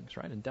spiritual things,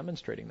 right? And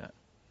demonstrating that.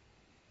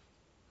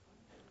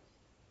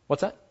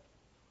 What's that?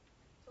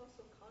 It's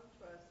also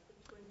contrast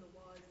between the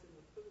wise and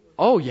the foolish.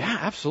 Oh, yeah,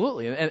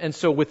 absolutely. And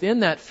so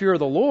within that fear of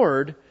the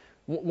Lord,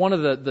 one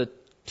of the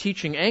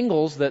teaching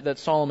angles that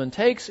Solomon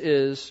takes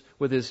is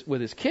with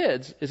his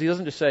kids is he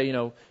doesn't just say,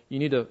 you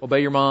need to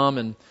obey your mom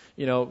and,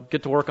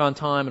 get to work on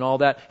time and all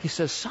that. He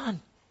says, son, do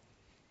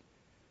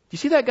you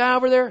see that guy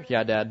over there?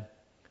 Yeah, Dad.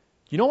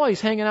 You know why he's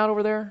hanging out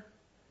over there?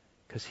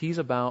 Because he's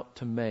about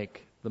to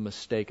make the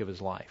mistake of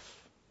his life.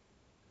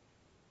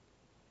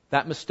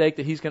 That mistake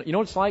that he's going to... You know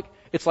what it's like?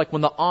 It's like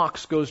when the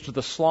ox goes to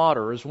the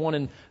slaughter, is one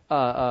in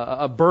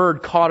a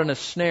bird caught in a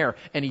snare,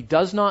 and he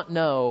does not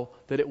know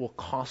that it will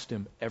cost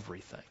him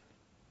everything.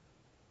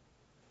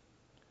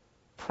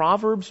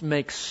 Proverbs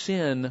make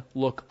sin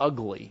look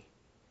ugly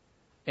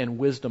and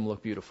wisdom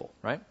look beautiful,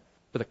 right?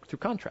 But through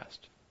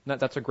contrast.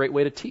 That's a great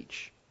way to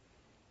teach.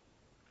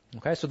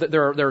 Okay, so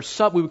there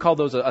are we would call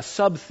those a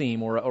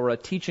sub-theme or a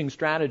teaching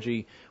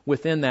strategy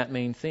within that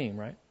main theme,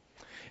 right?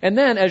 And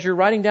then as you're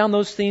writing down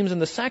those themes in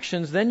the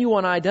sections, then you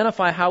want to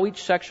identify how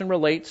each section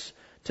relates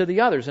to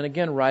the others. And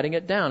again, writing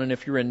it down. And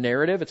if you're in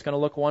narrative, it's going to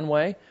look one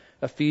way.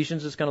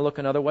 Ephesians is going to look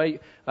another way.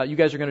 You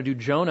guys are going to do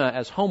Jonah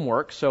as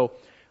homework. So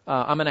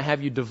I'm going to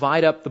have you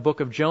divide up the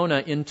book of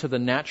Jonah into the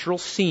natural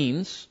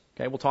scenes.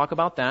 Okay, we'll talk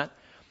about that.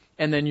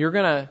 And then you're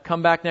going to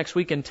come back next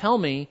week and tell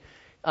me,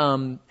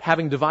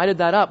 having divided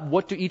that up,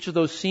 what do each of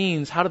those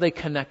scenes, how do they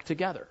connect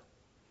together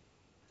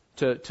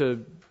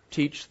to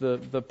teach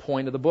the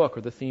point of the book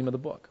or the theme of the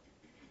book?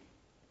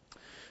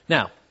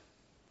 Now,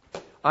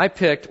 I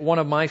picked one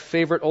of my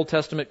favorite Old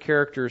Testament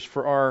characters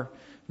for our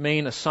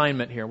main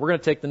assignment here. We're going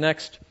to take the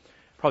next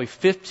probably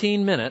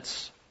 15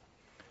 minutes,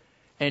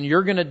 and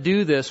you're going to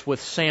do this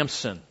with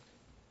Samson.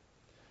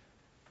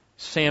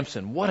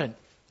 Samson, what a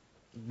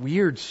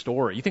weird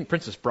story. You think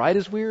Princess Bride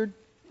is weird?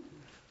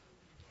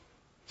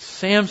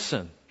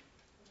 Samson.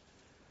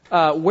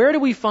 Where do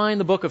we find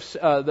the book of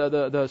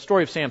the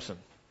story of Samson?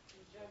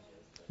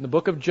 In the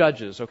book of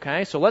Judges.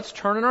 Okay, so let's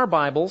turn in our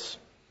Bibles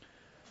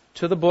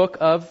to the book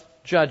of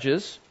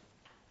Judges.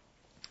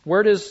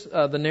 Where does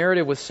the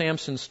narrative with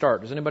Samson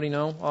start? Does anybody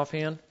know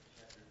offhand?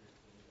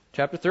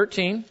 Chapter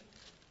 13.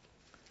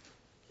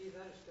 Keith,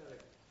 I just got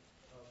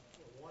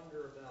a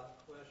wonder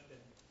about question.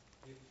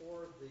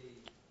 Before the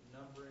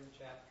numbering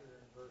chapter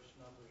and verse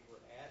numbers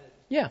were added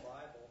to Yeah. the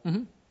Bible,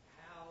 Mm-hmm.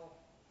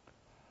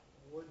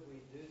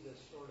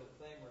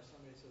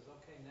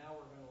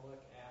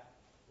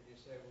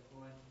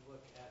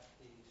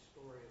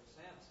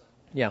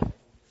 Yeah. Just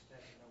had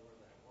to know where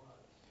that was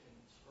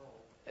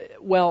in the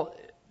scroll. Well,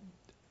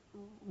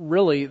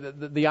 really,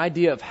 the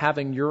idea of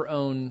having your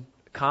own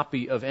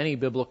copy of any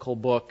biblical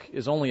book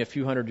is only a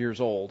few hundred years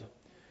old.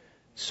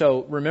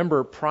 So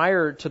remember,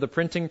 prior to the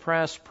printing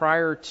press,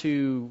 prior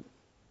to,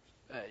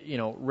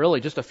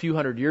 really just a few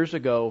hundred years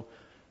ago,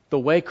 the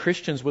way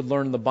Christians would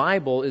learn the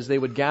Bible is they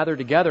would gather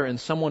together and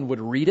someone would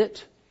read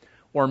it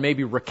or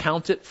maybe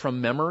recount it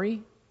from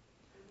memory.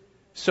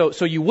 So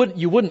you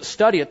wouldn't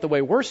study it the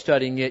way we're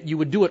studying it. You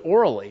would do it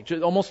orally,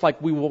 almost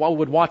like we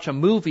would watch a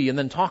movie and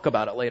then talk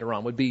about it later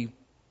on. Would be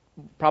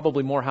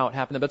probably more how it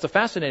happened. But it's a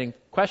fascinating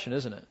question,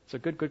 isn't it? It's a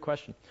good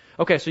question.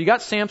 Okay, so you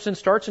got Samson,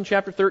 starts in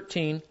chapter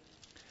 13,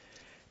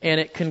 and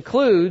it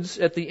concludes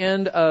at the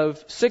end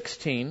of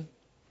 16.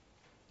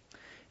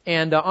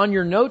 And on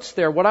your notes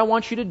there, what I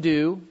want you to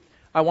do,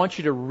 I want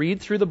you to read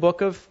through the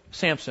book of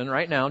Samson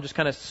right now, just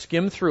kind of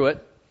skim through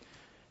it.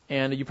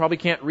 And you probably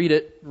can't read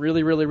it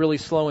really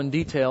slow and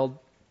detailed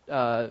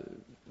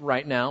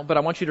right now, but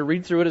I want you to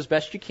read through it as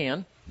best you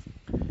can.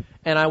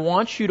 And I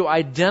want you to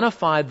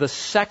identify the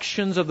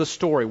sections of the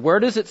story.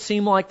 Where does it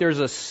seem like there's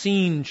a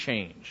scene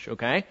change?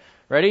 Okay?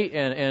 Ready?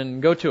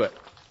 And go to it.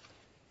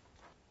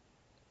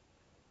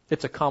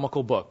 It's a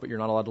comical book, but you're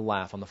not allowed to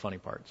laugh on the funny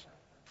parts.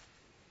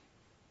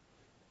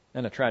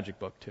 And a tragic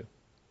book, too.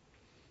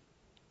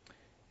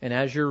 And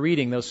as you're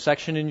reading, those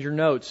sections in your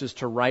notes is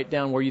to write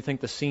down where you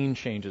think the scene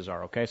changes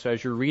are, okay? So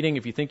as you're reading,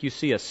 if you think you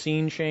see a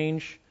scene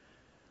change,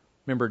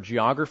 remember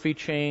geography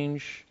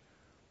change,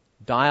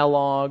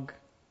 dialogue,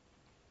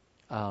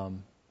 a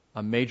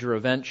major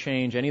event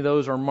change, any of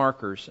those are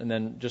markers. And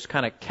then just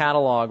kind of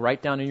catalog,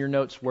 write down in your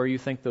notes where you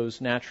think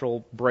those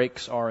natural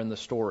breaks are in the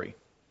story.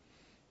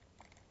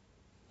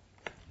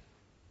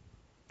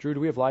 Drew, do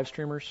we have live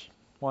streamers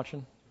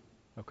watching?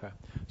 Okay.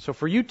 So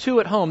for you two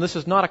at home, this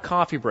is not a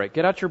coffee break.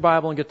 Get out your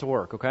Bible and get to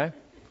work, okay?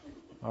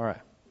 All right.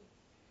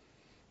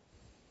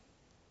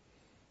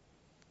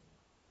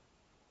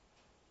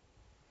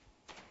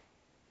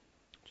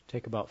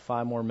 Take about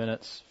 5 more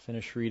minutes,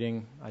 finish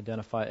reading,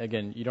 identify.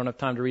 Again, you don't have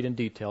time to read in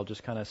detail.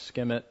 Just kind of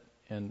skim it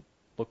and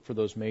look for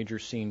those major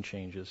scene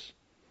changes.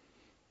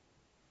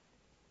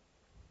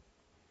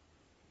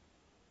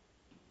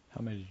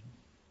 How many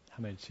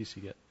did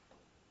Cece get?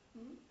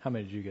 How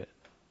many did you get?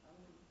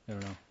 I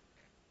don't know.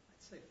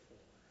 I'd say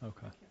 4.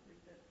 Okay.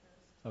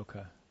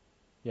 Okay.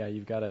 Yeah,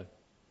 you got to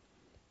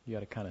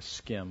kind of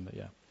skim, but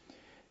yeah.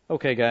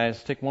 Okay,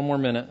 guys, take 1 more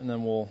minute and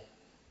then we'll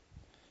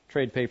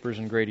trade papers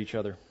and grade each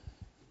other.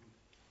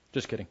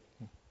 Just kidding.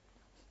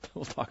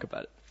 We'll talk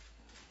about it.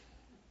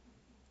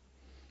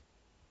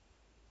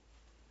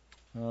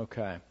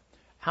 Okay.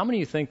 How many of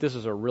you think this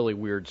is a really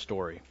weird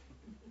story?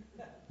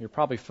 You're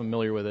probably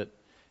familiar with it.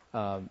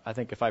 I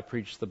think if I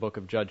preach the book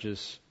of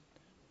Judges,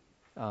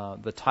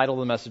 the title of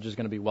the message is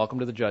going to be Welcome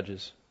to the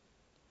Judges.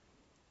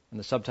 And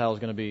the subtitle is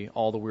going to be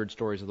All the Weird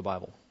Stories of the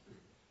Bible.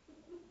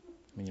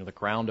 I mean, the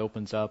ground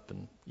opens up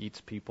and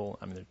eats people.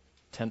 I mean, there's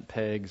tent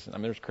pegs. I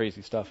mean, there's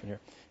crazy stuff in here.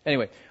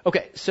 Anyway,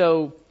 okay,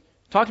 so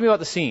talk to me about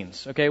the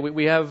scenes. Okay,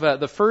 we have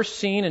the first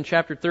scene in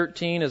chapter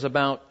 13 is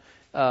about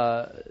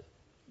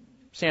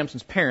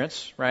Samson's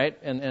parents, right?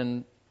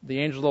 And the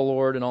angel of the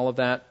Lord and all of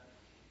that.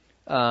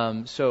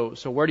 So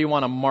where do you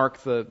want to mark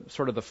the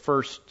sort of the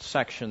first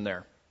section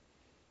there?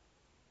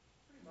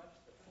 Pretty much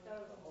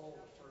the whole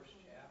first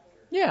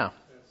chapter. Yeah.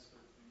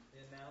 The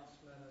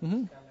announcement of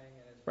his coming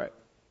and his Right.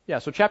 Yeah,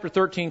 so chapter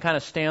 13 kind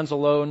of stands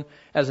alone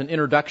as an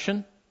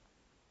introduction.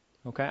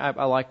 Okay,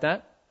 I like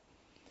that.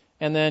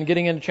 And then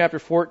getting into chapter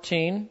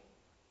 14,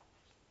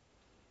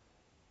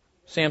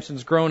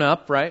 Samson's grown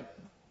up, right?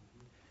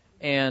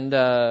 And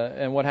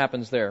what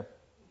happens there?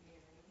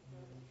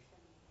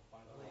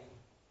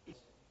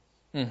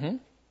 Mm-hmm.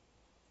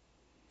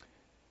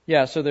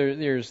 Yeah, so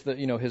there's the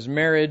his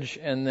marriage,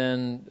 and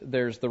then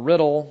there's the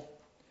riddle,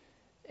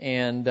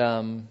 and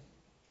then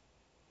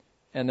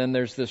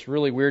there's this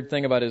really weird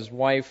thing about his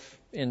wife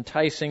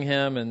enticing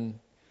him, and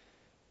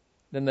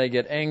then they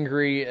get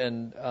angry,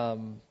 and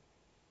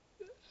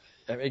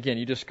again,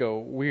 you just go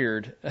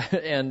weird.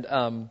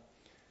 And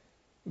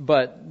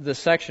but the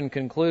section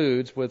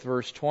concludes with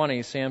verse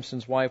 20,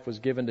 Samson's wife was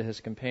given to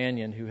his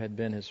companion who had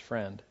been his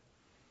friend.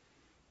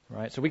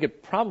 Right? So we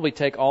could probably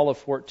take all of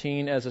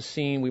 14 as a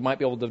scene. We might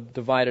be able to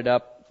divide it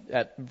up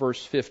at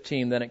verse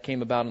 15. Then it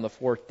came about on the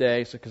 4th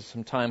day, so because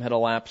some time had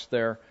elapsed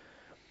there.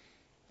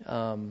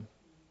 So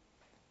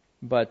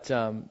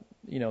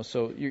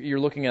you're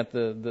looking at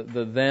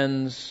the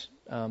thens,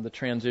 the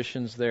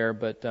transitions there,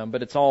 but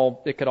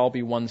it could all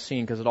be one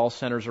scene because it all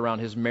centers around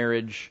his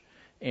marriage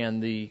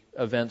and the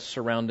events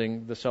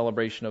surrounding the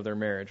celebration of their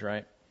marriage,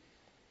 right?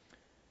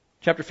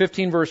 Chapter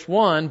 15, verse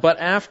 1, but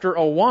after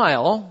a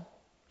while,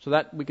 so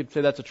that we could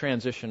say that's a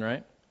transition,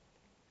 right?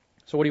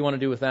 So what do you want to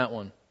do with that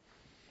one?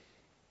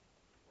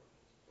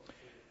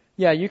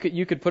 Yeah, you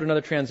could put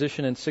another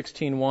transition in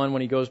 16:1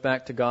 when he goes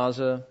back to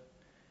Gaza.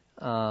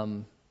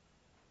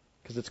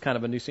 because it's kind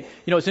of a new scene.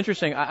 You know, it's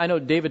interesting. I know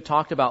David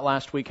talked about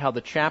last week how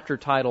the chapter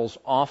titles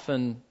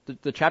often,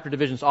 the chapter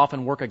divisions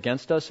often work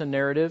against us in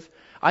narrative.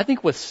 I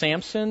think with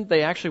Samson,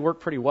 they actually work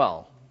pretty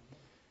well.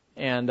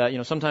 And,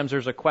 sometimes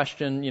there's a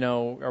question,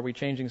 are we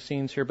changing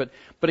scenes here? But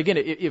again,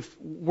 if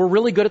we're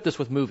really good at this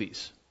with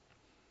movies.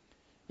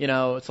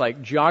 It's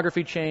like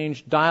geography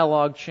change,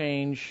 dialogue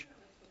change,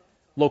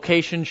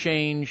 location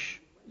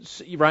change,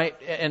 right?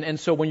 And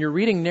so when you're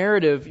reading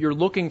narrative, you're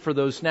looking for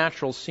those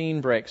natural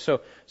scene breaks.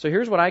 So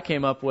here's what I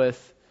came up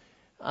with.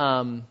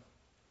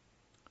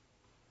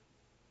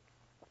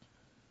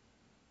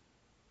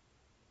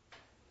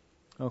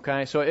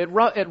 Okay, so it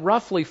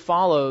roughly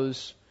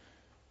follows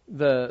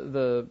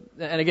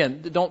and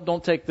again,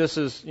 don't take this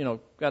as,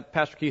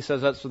 Pastor Keith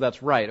says that, so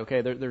that's right,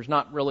 okay? There's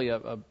not really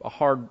a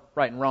hard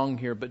right and wrong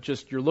here, but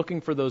just you're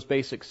looking for those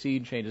basic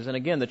seed changes. And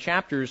again, the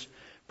chapters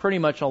pretty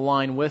much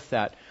align with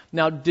that.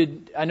 Now,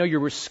 I know you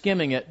were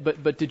skimming it,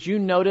 but did you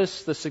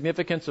notice the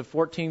significance of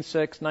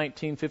 14:6,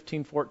 19,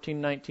 15,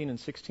 14, 19, and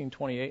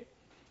 16:28?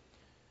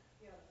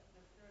 Yeah, the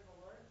Spirit of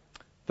the Lord.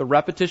 The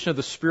repetition of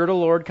the Spirit of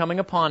the Lord coming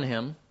upon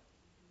him,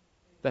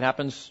 that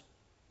happens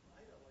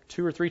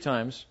 2 or 3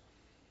 times.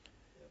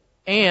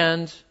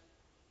 And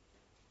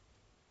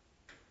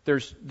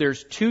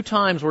there's 2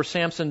 times where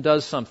Samson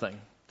does something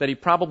that he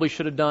probably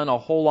should have done a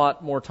whole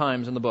lot more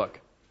times in the book.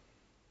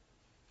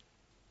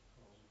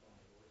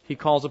 He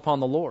calls upon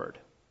the Lord.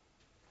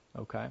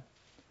 Okay.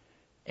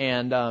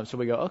 And so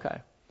we go,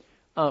 okay.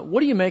 What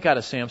do you make out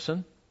of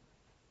Samson?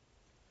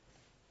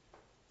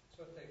 That's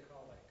what they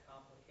call a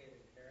complicated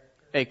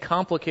character. A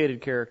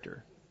complicated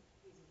character.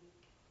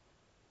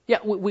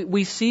 Yeah,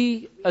 we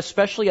see,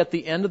 especially at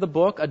the end of the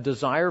book, a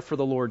desire for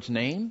the Lord's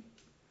name.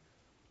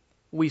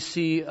 We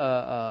see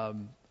a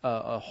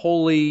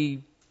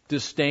holy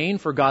disdain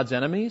for God's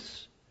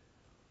enemies.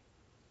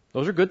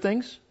 Those are good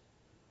things.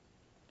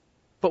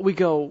 But we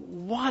go,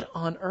 what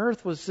on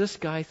earth was this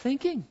guy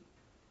thinking?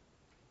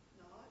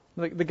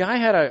 The guy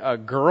had a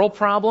girl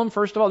problem,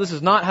 first of all. This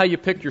is not how you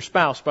pick your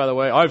spouse, by the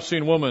way. I've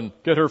seen woman.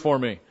 Get her for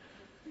me.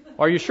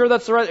 Are you sure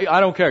that's the right? I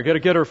don't care.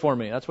 Get her for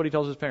me. That's what he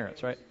tells his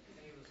parents, right?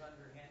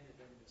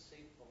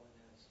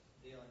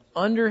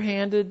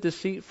 Underhanded,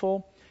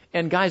 deceitful.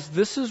 And guys,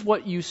 this is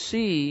what you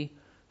see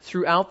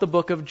throughout the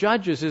book of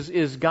Judges,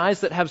 is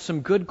guys that have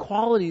some good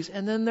qualities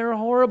and then they're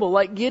horrible,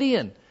 like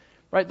Gideon.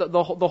 Right?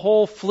 The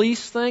whole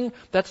fleece thing,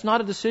 that's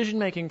not a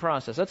decision-making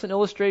process. That's an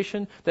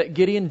illustration that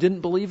Gideon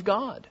didn't believe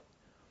God.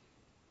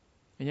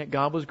 And yet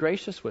God was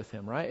gracious with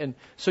him, right? And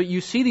so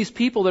you see these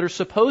people that are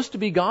supposed to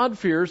be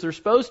God-fearers, they're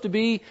supposed to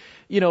be,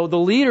 the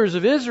leaders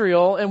of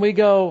Israel, and we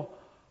go,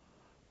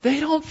 they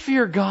don't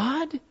fear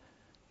God?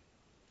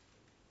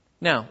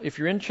 Now, if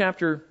you're in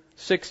chapter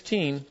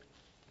 16,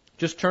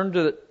 just turn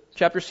to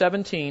chapter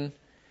 17,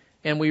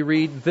 and we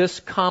read this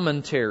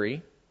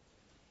commentary.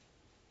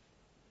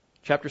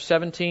 Chapter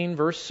 17,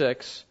 verse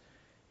 6.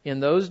 In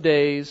those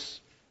days,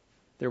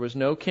 there was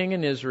no king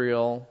in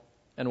Israel,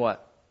 and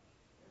what?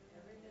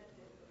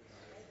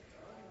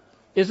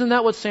 Isn't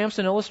that what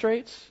Samson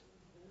illustrates?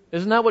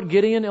 Isn't that what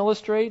Gideon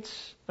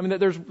illustrates? I mean,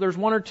 there's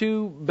 1 or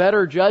 2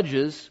 better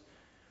judges,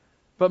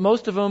 but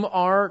most of them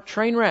are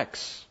train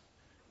wrecks.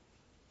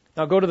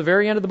 Now go to the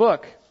very end of the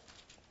book.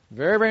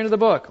 Very, very end of the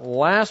book.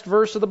 Last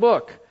verse of the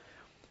book.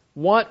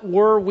 What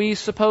were we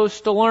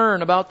supposed to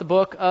learn about the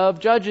book of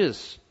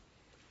Judges?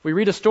 We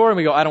read a story and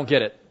we go, I don't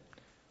get it.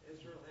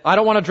 I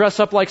don't want to dress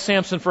up like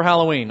Samson for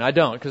Halloween. I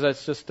don't, because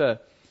that's just,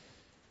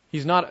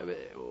 he's not.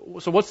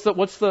 So what's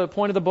the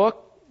point of the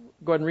book?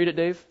 Go ahead and read it,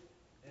 Dave.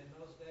 In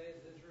those days,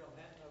 Israel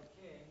had no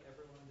king.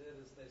 Everyone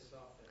did as they saw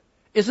fit.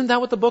 Isn't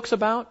that what the book's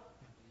about?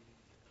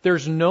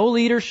 There's no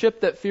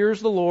leadership that fears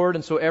the Lord,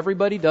 and so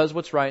everybody does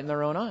what's right in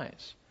their own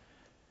eyes.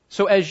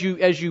 So as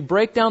you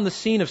break down the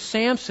scene of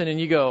Samson and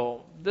you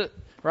go,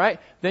 right,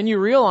 then you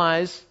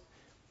realize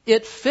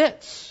it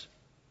fits.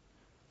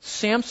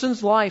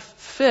 Samson's life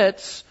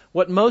fits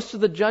what most of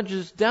the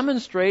judges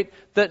demonstrate,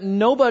 that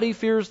nobody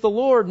fears the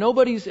Lord.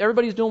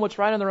 Everybody's doing what's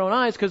right in their own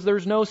eyes because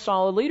there's no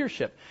solid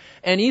leadership.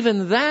 And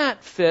even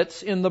that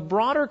fits in the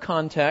broader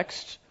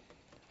context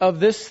of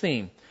this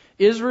theme.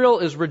 Israel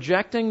is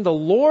rejecting the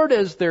Lord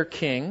as their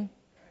king,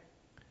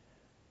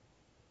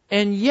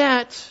 and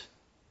yet,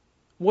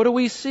 what do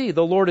we see?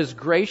 The Lord is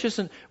gracious.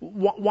 And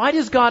why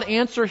does God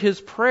answer his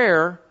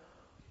prayer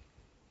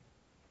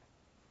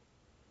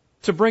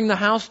to bring the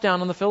house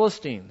down on the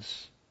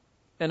Philistines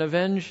and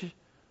avenge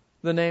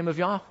the name of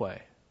Yahweh?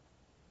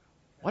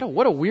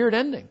 What a weird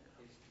ending.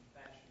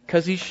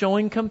 Because he's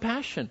showing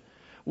compassion.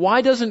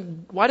 Why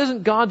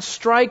doesn't God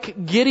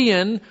strike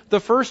Gideon the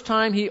first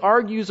time he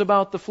argues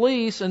about the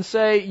fleece and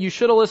say, you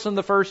should have listened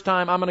the first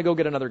time, I'm going to go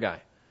get another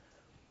guy?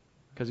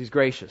 Because he's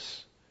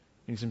gracious.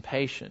 He's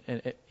impatient.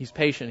 And he's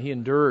patient. He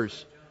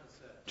endures.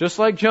 Just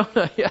like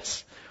Jonah,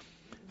 yes.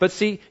 But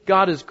see,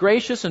 God is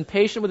gracious and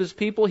patient with his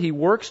people. He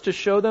works to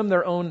show them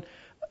their own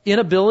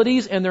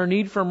inabilities and their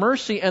need for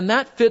mercy. And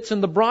that fits in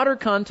the broader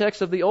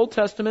context of the Old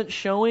Testament,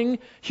 showing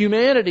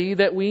humanity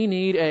that we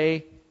need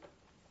a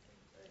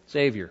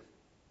Savior.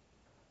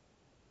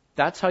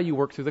 That's how you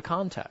work through the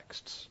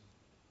contexts.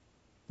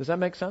 Does that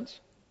make sense?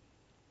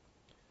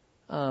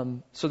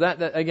 So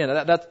that's a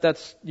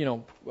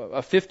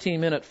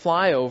 15-minute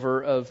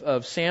flyover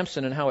of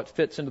Samson and how it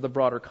fits into the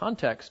broader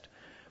context.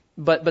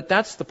 But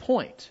that's the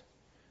point.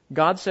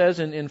 God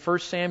says in 1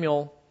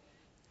 Samuel,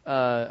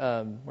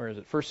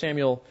 1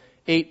 Samuel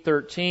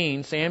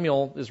 8:13,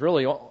 Samuel is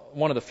really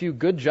one of the few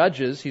good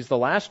judges. He's the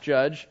last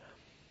judge.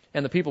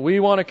 And the people, we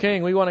want a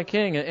king, we want a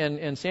king.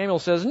 And Samuel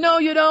says, no,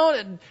 you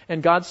don't.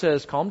 And God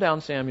says, calm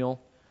down,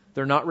 Samuel.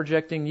 They're not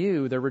rejecting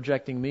you, they're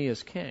rejecting me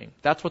as king.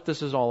 That's what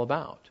this is all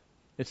about.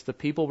 It's the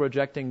people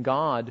rejecting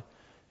God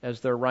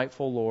as their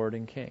rightful Lord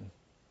and King.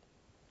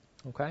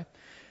 Okay?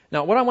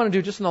 Now, what I want to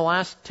do just in the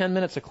last 10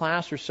 minutes of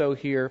class or so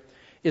here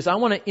is I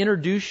want to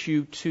introduce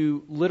you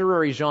to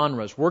literary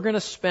genres. We're going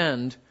to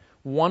spend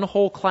one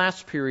whole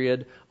class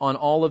period on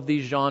all of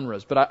these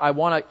genres. But I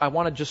want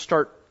to just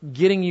start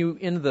getting you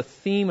into the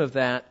theme of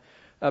that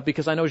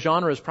because I know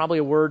genre is probably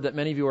a word that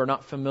many of you are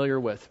not familiar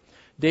with.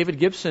 David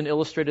Gibson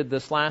illustrated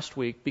this last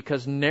week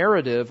because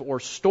narrative or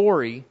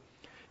story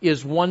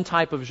is one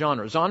type of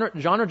genre.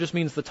 Genre just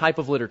means the type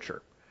of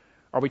literature.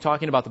 Are we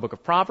talking about the book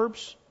of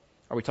Proverbs?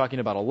 Are we talking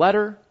about a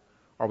letter?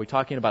 Are we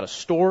talking about a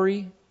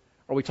story?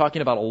 Are we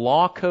talking about a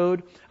law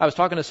code? I was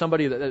talking to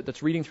somebody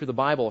that's reading through the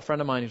Bible, a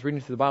friend of mine who's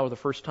reading through the Bible the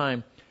first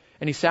time,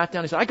 and he sat down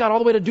and he said, I got all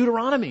the way to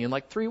Deuteronomy in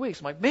like 3 weeks.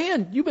 I'm like,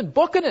 man, you've been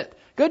booking it.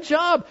 Good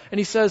job. And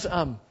he says,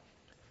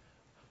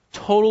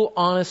 total,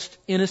 honest,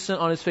 innocent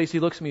on his face, he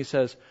looks at me and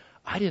says,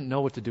 I didn't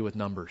know what to do with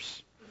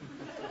numbers.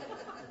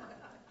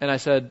 And I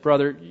said,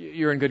 brother,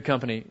 you're in good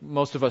company.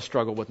 Most of us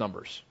struggle with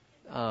numbers.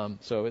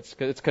 So it's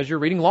because you're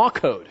reading law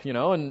code,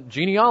 and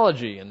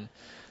genealogy. And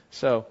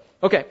so,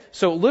 okay,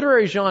 so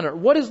literary genre.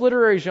 What is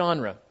literary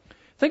genre?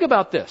 Think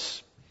about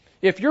this.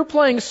 If you're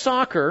playing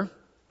soccer,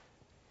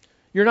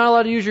 you're not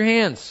allowed to use your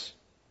hands.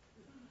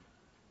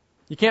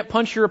 You can't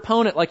punch your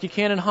opponent like you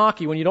can in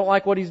hockey when you don't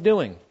like what he's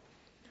doing.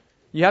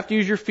 You have to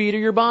use your feet or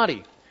your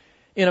body.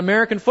 In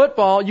American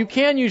football, you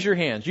can use your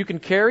hands. You can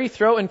carry,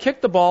 throw, and kick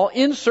the ball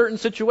in certain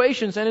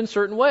situations and in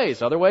certain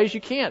ways. Other ways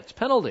you can't. It's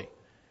penalty.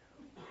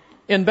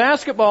 In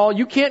basketball,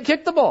 you can't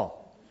kick the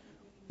ball.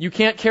 You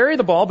can't carry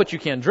the ball, but you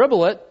can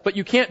dribble it, but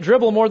you can't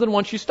dribble more than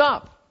once you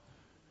stop.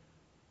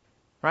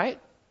 Right?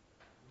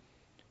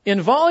 In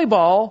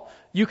volleyball,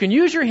 you can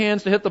use your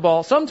hands to hit the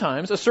ball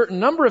sometimes, a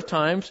certain number of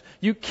times.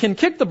 You can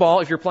kick the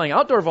ball if you're playing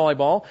outdoor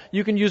volleyball.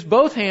 You can use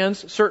both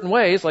hands certain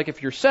ways, like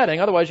if you're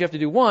setting, otherwise you have to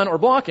do one, or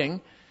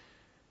blocking.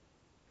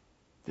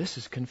 This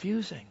is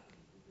confusing.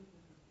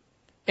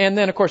 And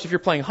then, of course, if you're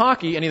playing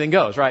hockey, anything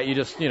goes, right? You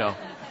just,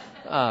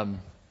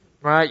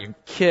 right? You can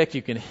kick,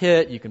 you can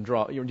hit, you can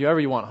draw, you do whatever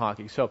you want in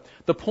hockey. So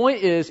the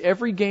point is,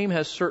 every game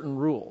has certain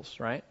rules,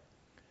 right?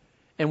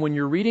 And when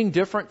you're reading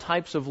different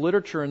types of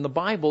literature in the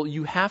Bible,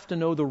 you have to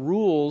know the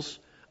rules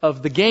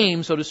of the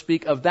game, so to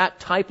speak, of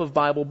that type of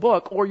Bible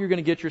book, or you're going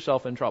to get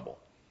yourself in trouble.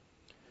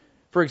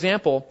 For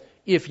example,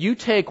 if you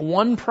take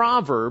one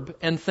proverb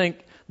and think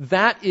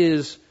that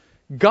is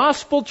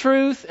gospel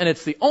truth and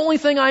it's the only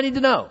thing I need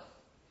to know,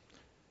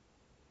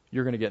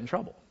 you're going to get in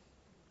trouble.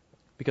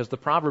 Because the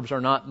Proverbs are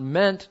not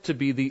meant to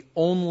be the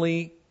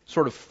only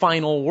sort of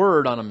final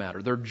word on a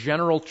matter. They're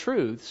general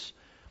truths,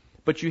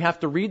 but you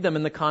have to read them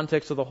in the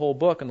context of the whole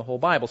book and the whole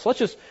Bible. So let's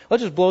just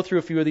blow through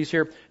a few of these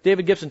here.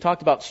 David Gibson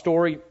talked about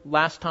story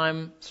last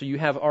time, so you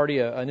have already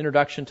an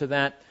introduction to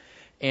that,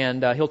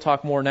 and he'll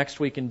talk more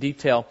next week in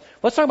detail.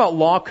 Let's talk about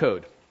law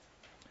code.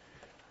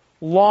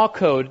 Law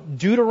code,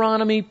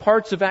 Deuteronomy,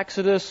 parts of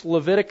Exodus,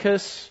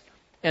 Leviticus,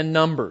 and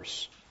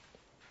Numbers.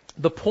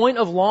 The point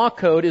of law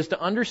code is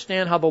to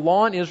understand how the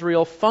law in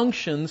Israel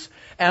functions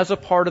as a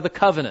part of the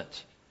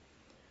covenant.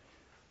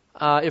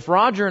 If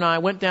Roger and I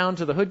went down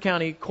to the Hood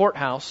County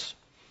Courthouse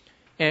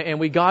and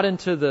we got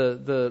into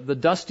the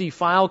dusty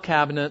file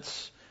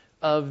cabinets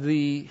of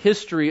the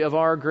history of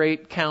our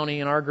great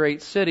county and our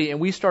great city, and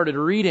we started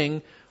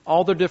reading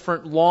all the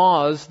different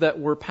laws that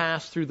were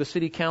passed through the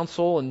city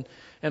council and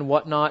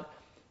whatnot,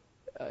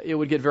 it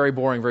would get very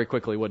boring very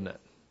quickly, wouldn't it?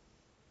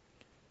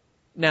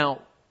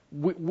 Now,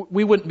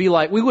 we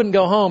wouldn't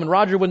go home and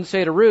Roger wouldn't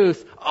say to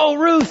Ruth, oh,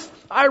 Ruth,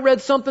 I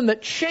read something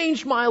that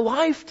changed my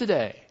life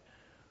today.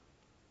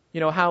 You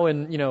know, how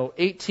in,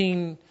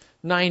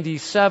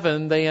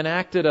 1897 they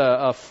enacted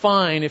a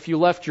fine if you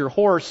left your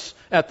horse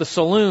at the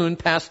saloon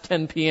past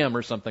 10 p.m.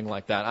 or something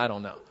like that. I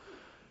don't know.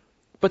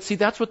 But see,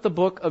 that's what the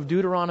book of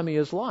Deuteronomy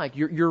is like.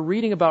 You're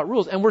reading about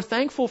rules. And we're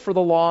thankful for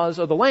the laws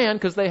of the land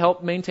because they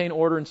help maintain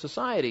order in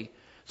society.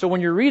 So when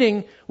you're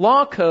reading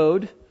law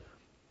code,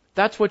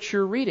 that's what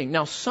you're reading.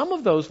 Now, some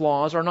of those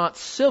laws are not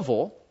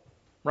civil,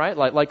 right?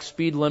 Like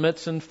speed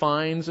limits and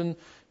fines and,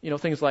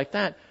 things like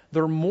that.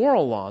 They're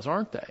moral laws,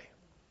 aren't they?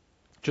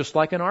 Just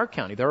like in our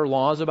county, there are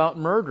laws about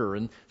murder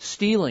and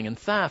stealing and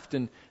theft,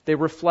 and they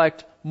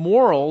reflect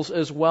morals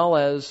as well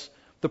as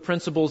the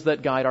principles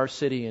that guide our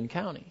city and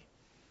county.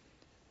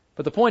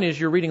 But the point is,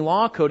 you're reading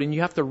law code, and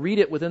you have to read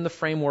it within the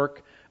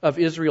framework of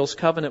Israel's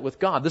covenant with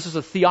God. This is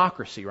a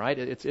theocracy, right?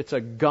 It's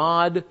a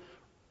God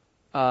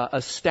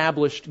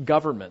established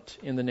government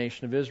in the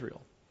nation of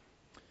Israel.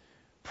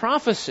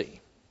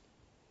 Prophecy.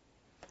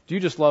 Do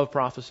you just love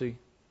prophecy?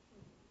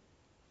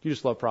 Do you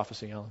just love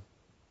prophecy, Alan?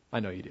 I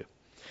know you do.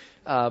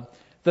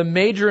 The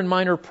major and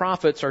minor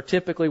prophets are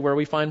typically where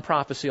we find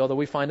prophecy, although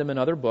we find them in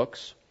other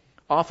books.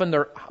 Often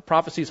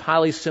prophecy is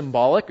highly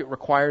symbolic. It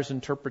requires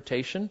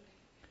interpretation.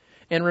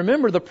 And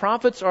remember, the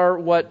prophets are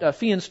what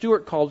Fee and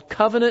Stewart called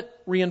covenant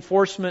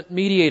reinforcement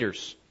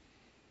mediators.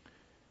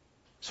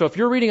 So if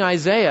you're reading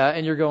Isaiah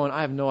and you're going,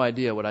 I have no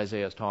idea what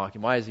Isaiah is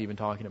talking, why is he even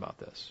talking about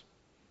this?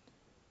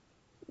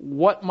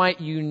 What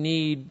might you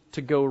need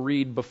to go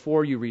read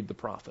before you read the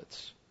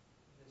prophets?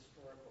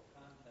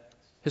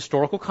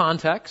 Historical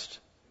context.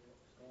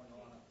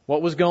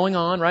 What was going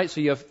on, right?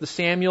 So you have the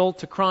Samuel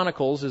to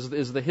Chronicles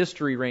is the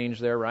history range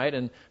there, right?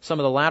 And some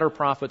of the latter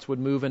prophets would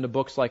move into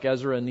books like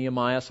Ezra and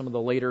Nehemiah, some of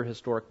the later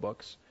historic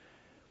books.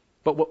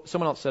 But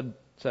someone else said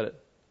it.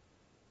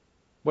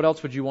 What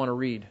else would you want to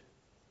read?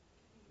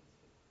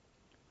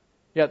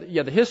 Yeah,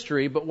 the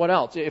history, but what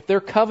else? If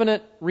they're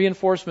covenant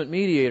reinforcement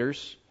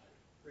mediators,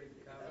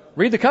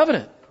 read the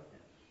covenant.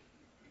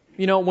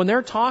 You know, when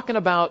they're talking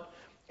about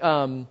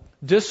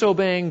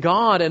disobeying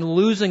God and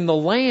losing the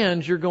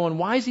land, you're going,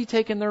 why is he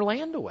taking their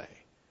land away?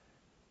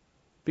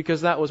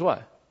 Because that was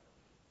what?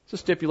 It's a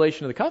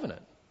stipulation of the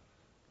covenant.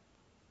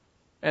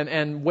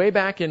 And way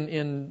back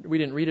in we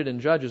didn't read it in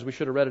Judges, we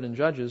should have read it in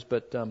Judges,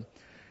 but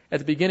at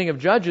the beginning of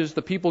Judges,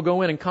 the people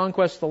go in and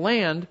conquest the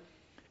land,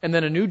 and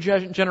then a new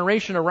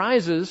generation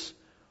arises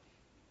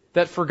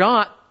that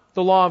forgot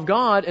the law of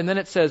God, and then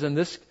it says, and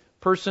this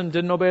person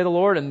didn't obey the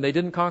Lord, and they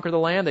didn't conquer the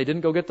land, they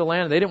didn't go get the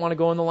land, and they didn't want to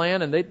go in the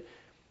land,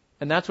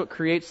 and that's what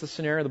creates the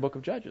scenario of the book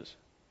of Judges.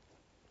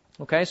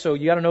 Okay, so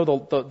you got to know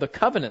the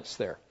covenants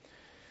there.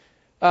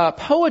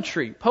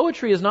 Poetry.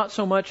 Poetry is not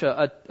so much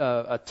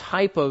a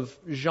type of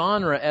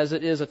genre as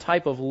it is a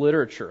type of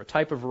literature, a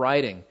type of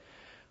writing.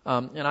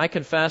 And I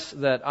confess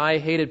that I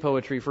hated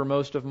poetry for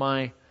most of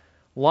my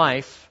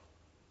life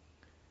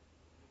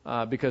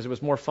because it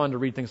was more fun to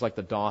read things like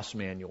the Doss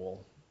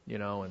Manual, you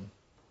know, and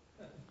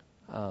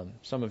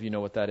some of you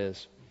know what that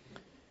is.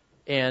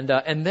 And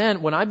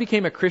then when I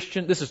became a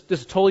Christian, this is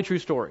a totally true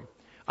story.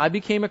 I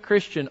became a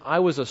Christian, I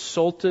was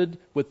assaulted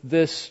with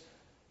this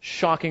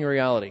shocking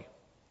reality.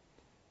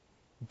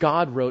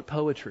 God wrote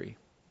poetry.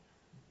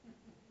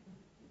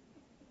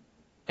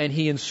 And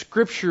He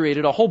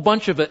inscripturated a whole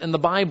bunch of it in the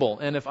Bible.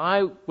 And if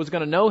I was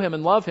going to know Him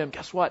and love Him,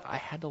 guess what? I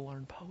had to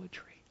learn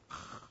poetry.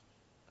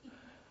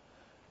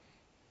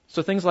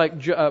 So things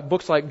like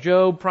books like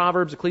Job,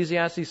 Proverbs,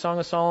 Ecclesiastes, Song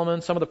of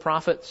Solomon, some of the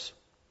prophets.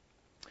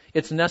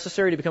 It's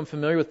necessary to become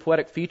familiar with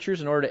poetic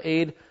features in order to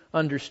aid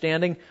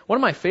understanding. One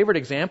of my favorite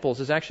examples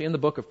is actually in the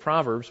book of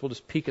Proverbs. We'll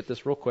just peek at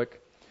this real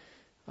quick,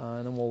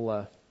 and then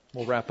we'll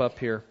wrap up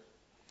here.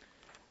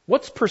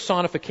 What's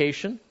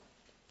personification?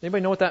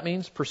 Anybody know what that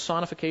means?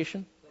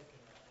 Personification? Taking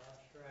an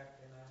abstract,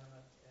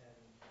 inanimate, and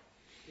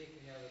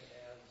speaking of it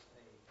as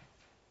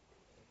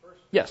a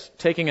person. Yes,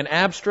 taking an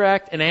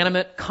abstract,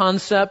 inanimate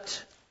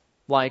concept,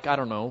 like, I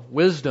don't know,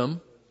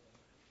 wisdom,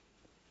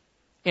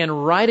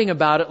 and writing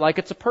about it like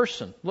it's a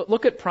person.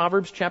 Look at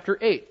Proverbs chapter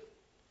 8.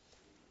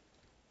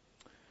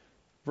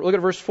 Look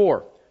at verse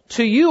 4.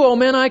 To you, O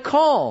men, I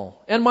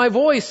call, and my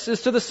voice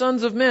is to the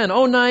sons of men.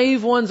 O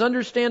naive ones,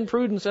 understand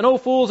prudence, and O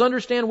fools,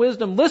 understand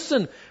wisdom.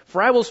 Listen,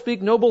 for I will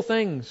speak noble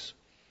things.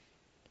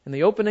 And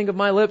the opening of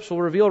my lips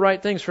will reveal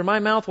right things, for my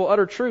mouth will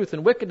utter truth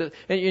and wickedness.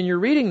 And you're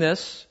reading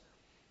this.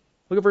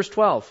 Look at verse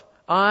 12.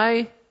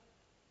 I,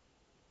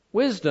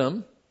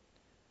 wisdom,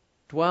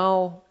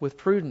 dwell with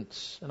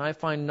prudence, and I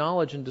find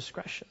knowledge and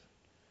discretion.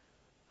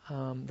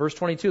 Verse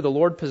 22, the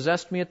Lord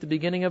possessed me at the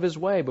beginning of His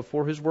way,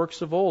 before His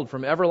works of old.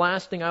 From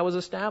everlasting I was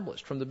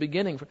established, from the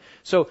beginning.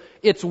 So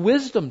it's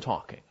wisdom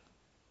talking.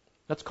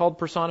 That's called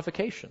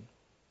personification.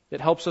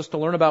 It helps us to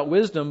learn about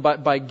wisdom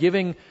by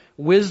giving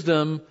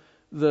wisdom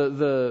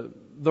the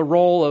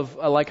role of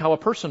like how a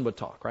person would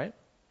talk, right?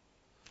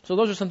 So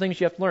those are some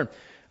things you have to learn.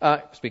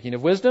 Speaking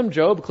of wisdom,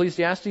 Job,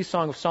 Ecclesiastes,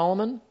 Song of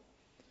Solomon,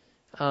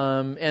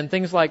 and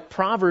things like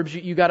Proverbs,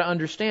 you got to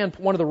understand.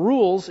 One of the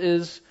rules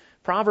is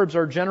Proverbs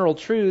are general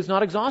truths,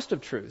 not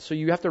exhaustive truths. So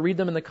you have to read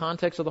them in the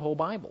context of the whole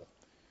Bible.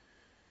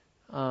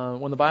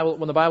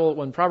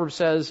 When Proverbs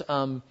says,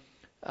 don't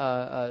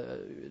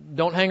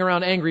hang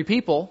around angry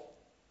people,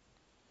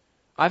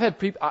 I've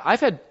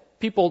had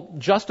people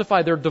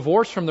justify their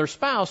divorce from their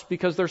spouse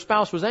because their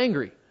spouse was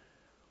angry.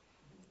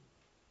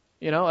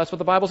 You know, that's what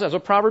the Bible says.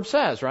 What Proverbs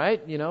says,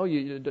 right? You know,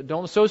 you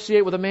don't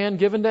associate with a man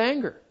given to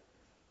anger.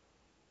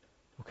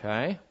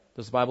 Okay.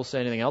 Does the Bible say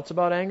anything else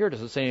about anger?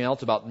 Does it say anything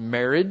else about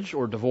marriage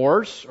or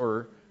divorce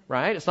or,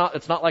 right? It's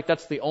not like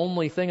that's the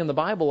only thing in the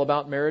Bible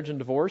about marriage and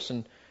divorce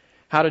and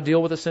how to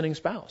deal with a sinning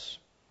spouse.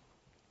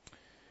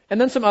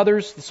 And then some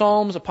others, the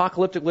Psalms,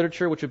 apocalyptic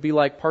literature, which would be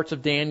like parts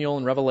of Daniel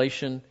and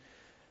Revelation,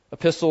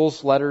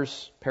 epistles,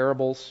 letters,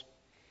 parables.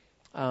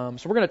 So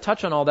we're going to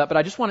touch on all that, but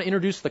I just want to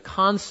introduce the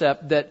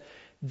concept that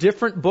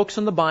different books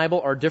in the Bible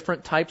are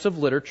different types of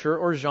literature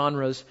or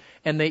genres,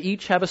 and they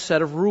each have a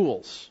set of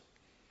rules.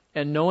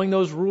 And knowing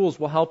those rules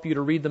will help you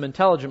to read them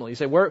intelligently. You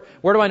say, where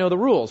do I know the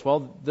rules?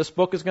 Well, this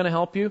book is going to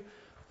help you.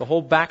 The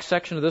whole back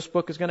section of this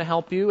book is going to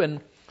help you.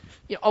 And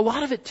a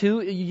lot of it,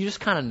 too, you just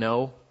kind of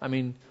know. I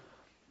mean,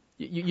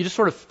 you just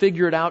sort of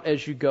figure it out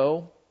as you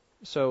go.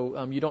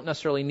 So you don't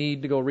necessarily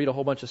need to go read a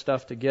whole bunch of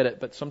stuff to get it,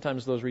 but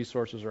sometimes those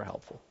resources are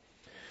helpful.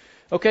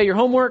 Okay, your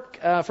homework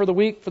for the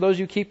week, for those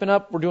of you keeping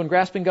up, we're doing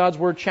Grasping God's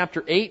Word,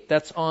 Chapter 8.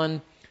 That's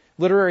on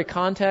literary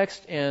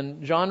context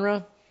and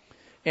genre.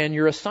 And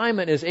your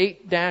assignment is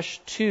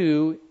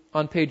 8-2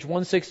 on page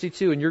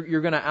 162. And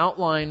you're going to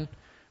outline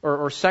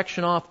or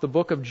section off the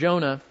book of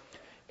Jonah.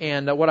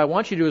 And what I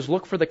want you to do is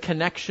look for the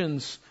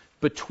connections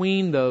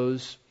between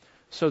those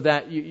so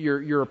that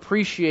you're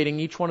appreciating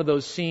each one of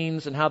those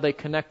scenes and how they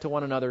connect to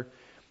one another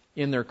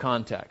in their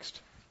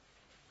context.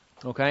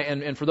 Okay,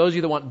 and for those of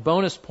you that want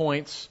bonus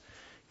points,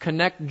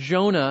 connect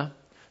Jonah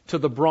to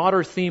the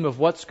broader theme of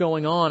what's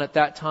going on at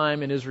that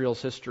time in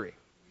Israel's history.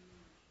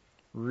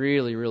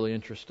 Really, really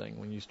interesting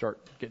when you start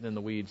getting in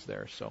the weeds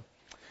there. So,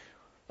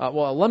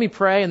 well, let me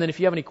pray, and then if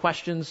you have any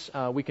questions,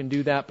 we can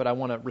do that, but I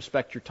want to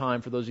respect your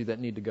time for those of you that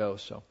need to go.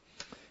 So,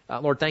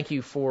 Lord, thank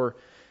you for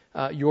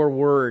your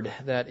word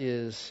that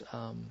is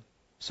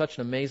such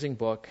an amazing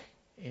book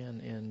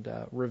and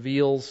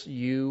reveals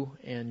you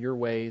and your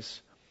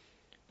ways.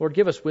 Lord,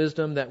 give us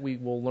wisdom that we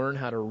will learn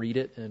how to read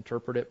it and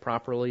interpret it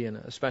properly, and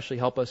especially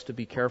help us to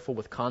be careful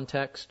with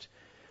context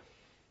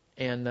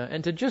and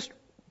to just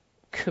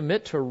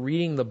commit to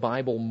reading the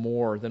Bible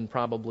more than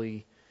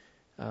probably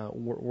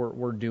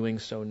we're doing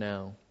so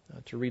now.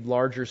 To read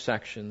larger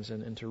sections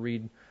and to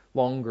read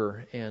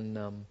longer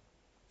and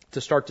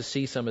to start to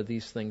see some of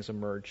these things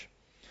emerge.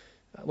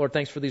 Lord,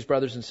 thanks for these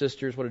brothers and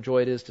sisters. What a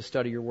joy it is to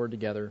study your word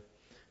together.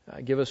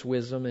 Give us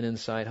wisdom and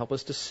insight. Help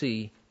us to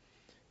see.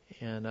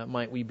 And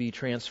might we be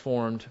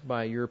transformed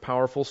by your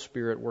powerful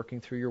Spirit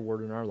working through your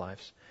word in our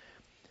lives.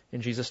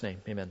 In Jesus'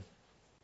 name, amen.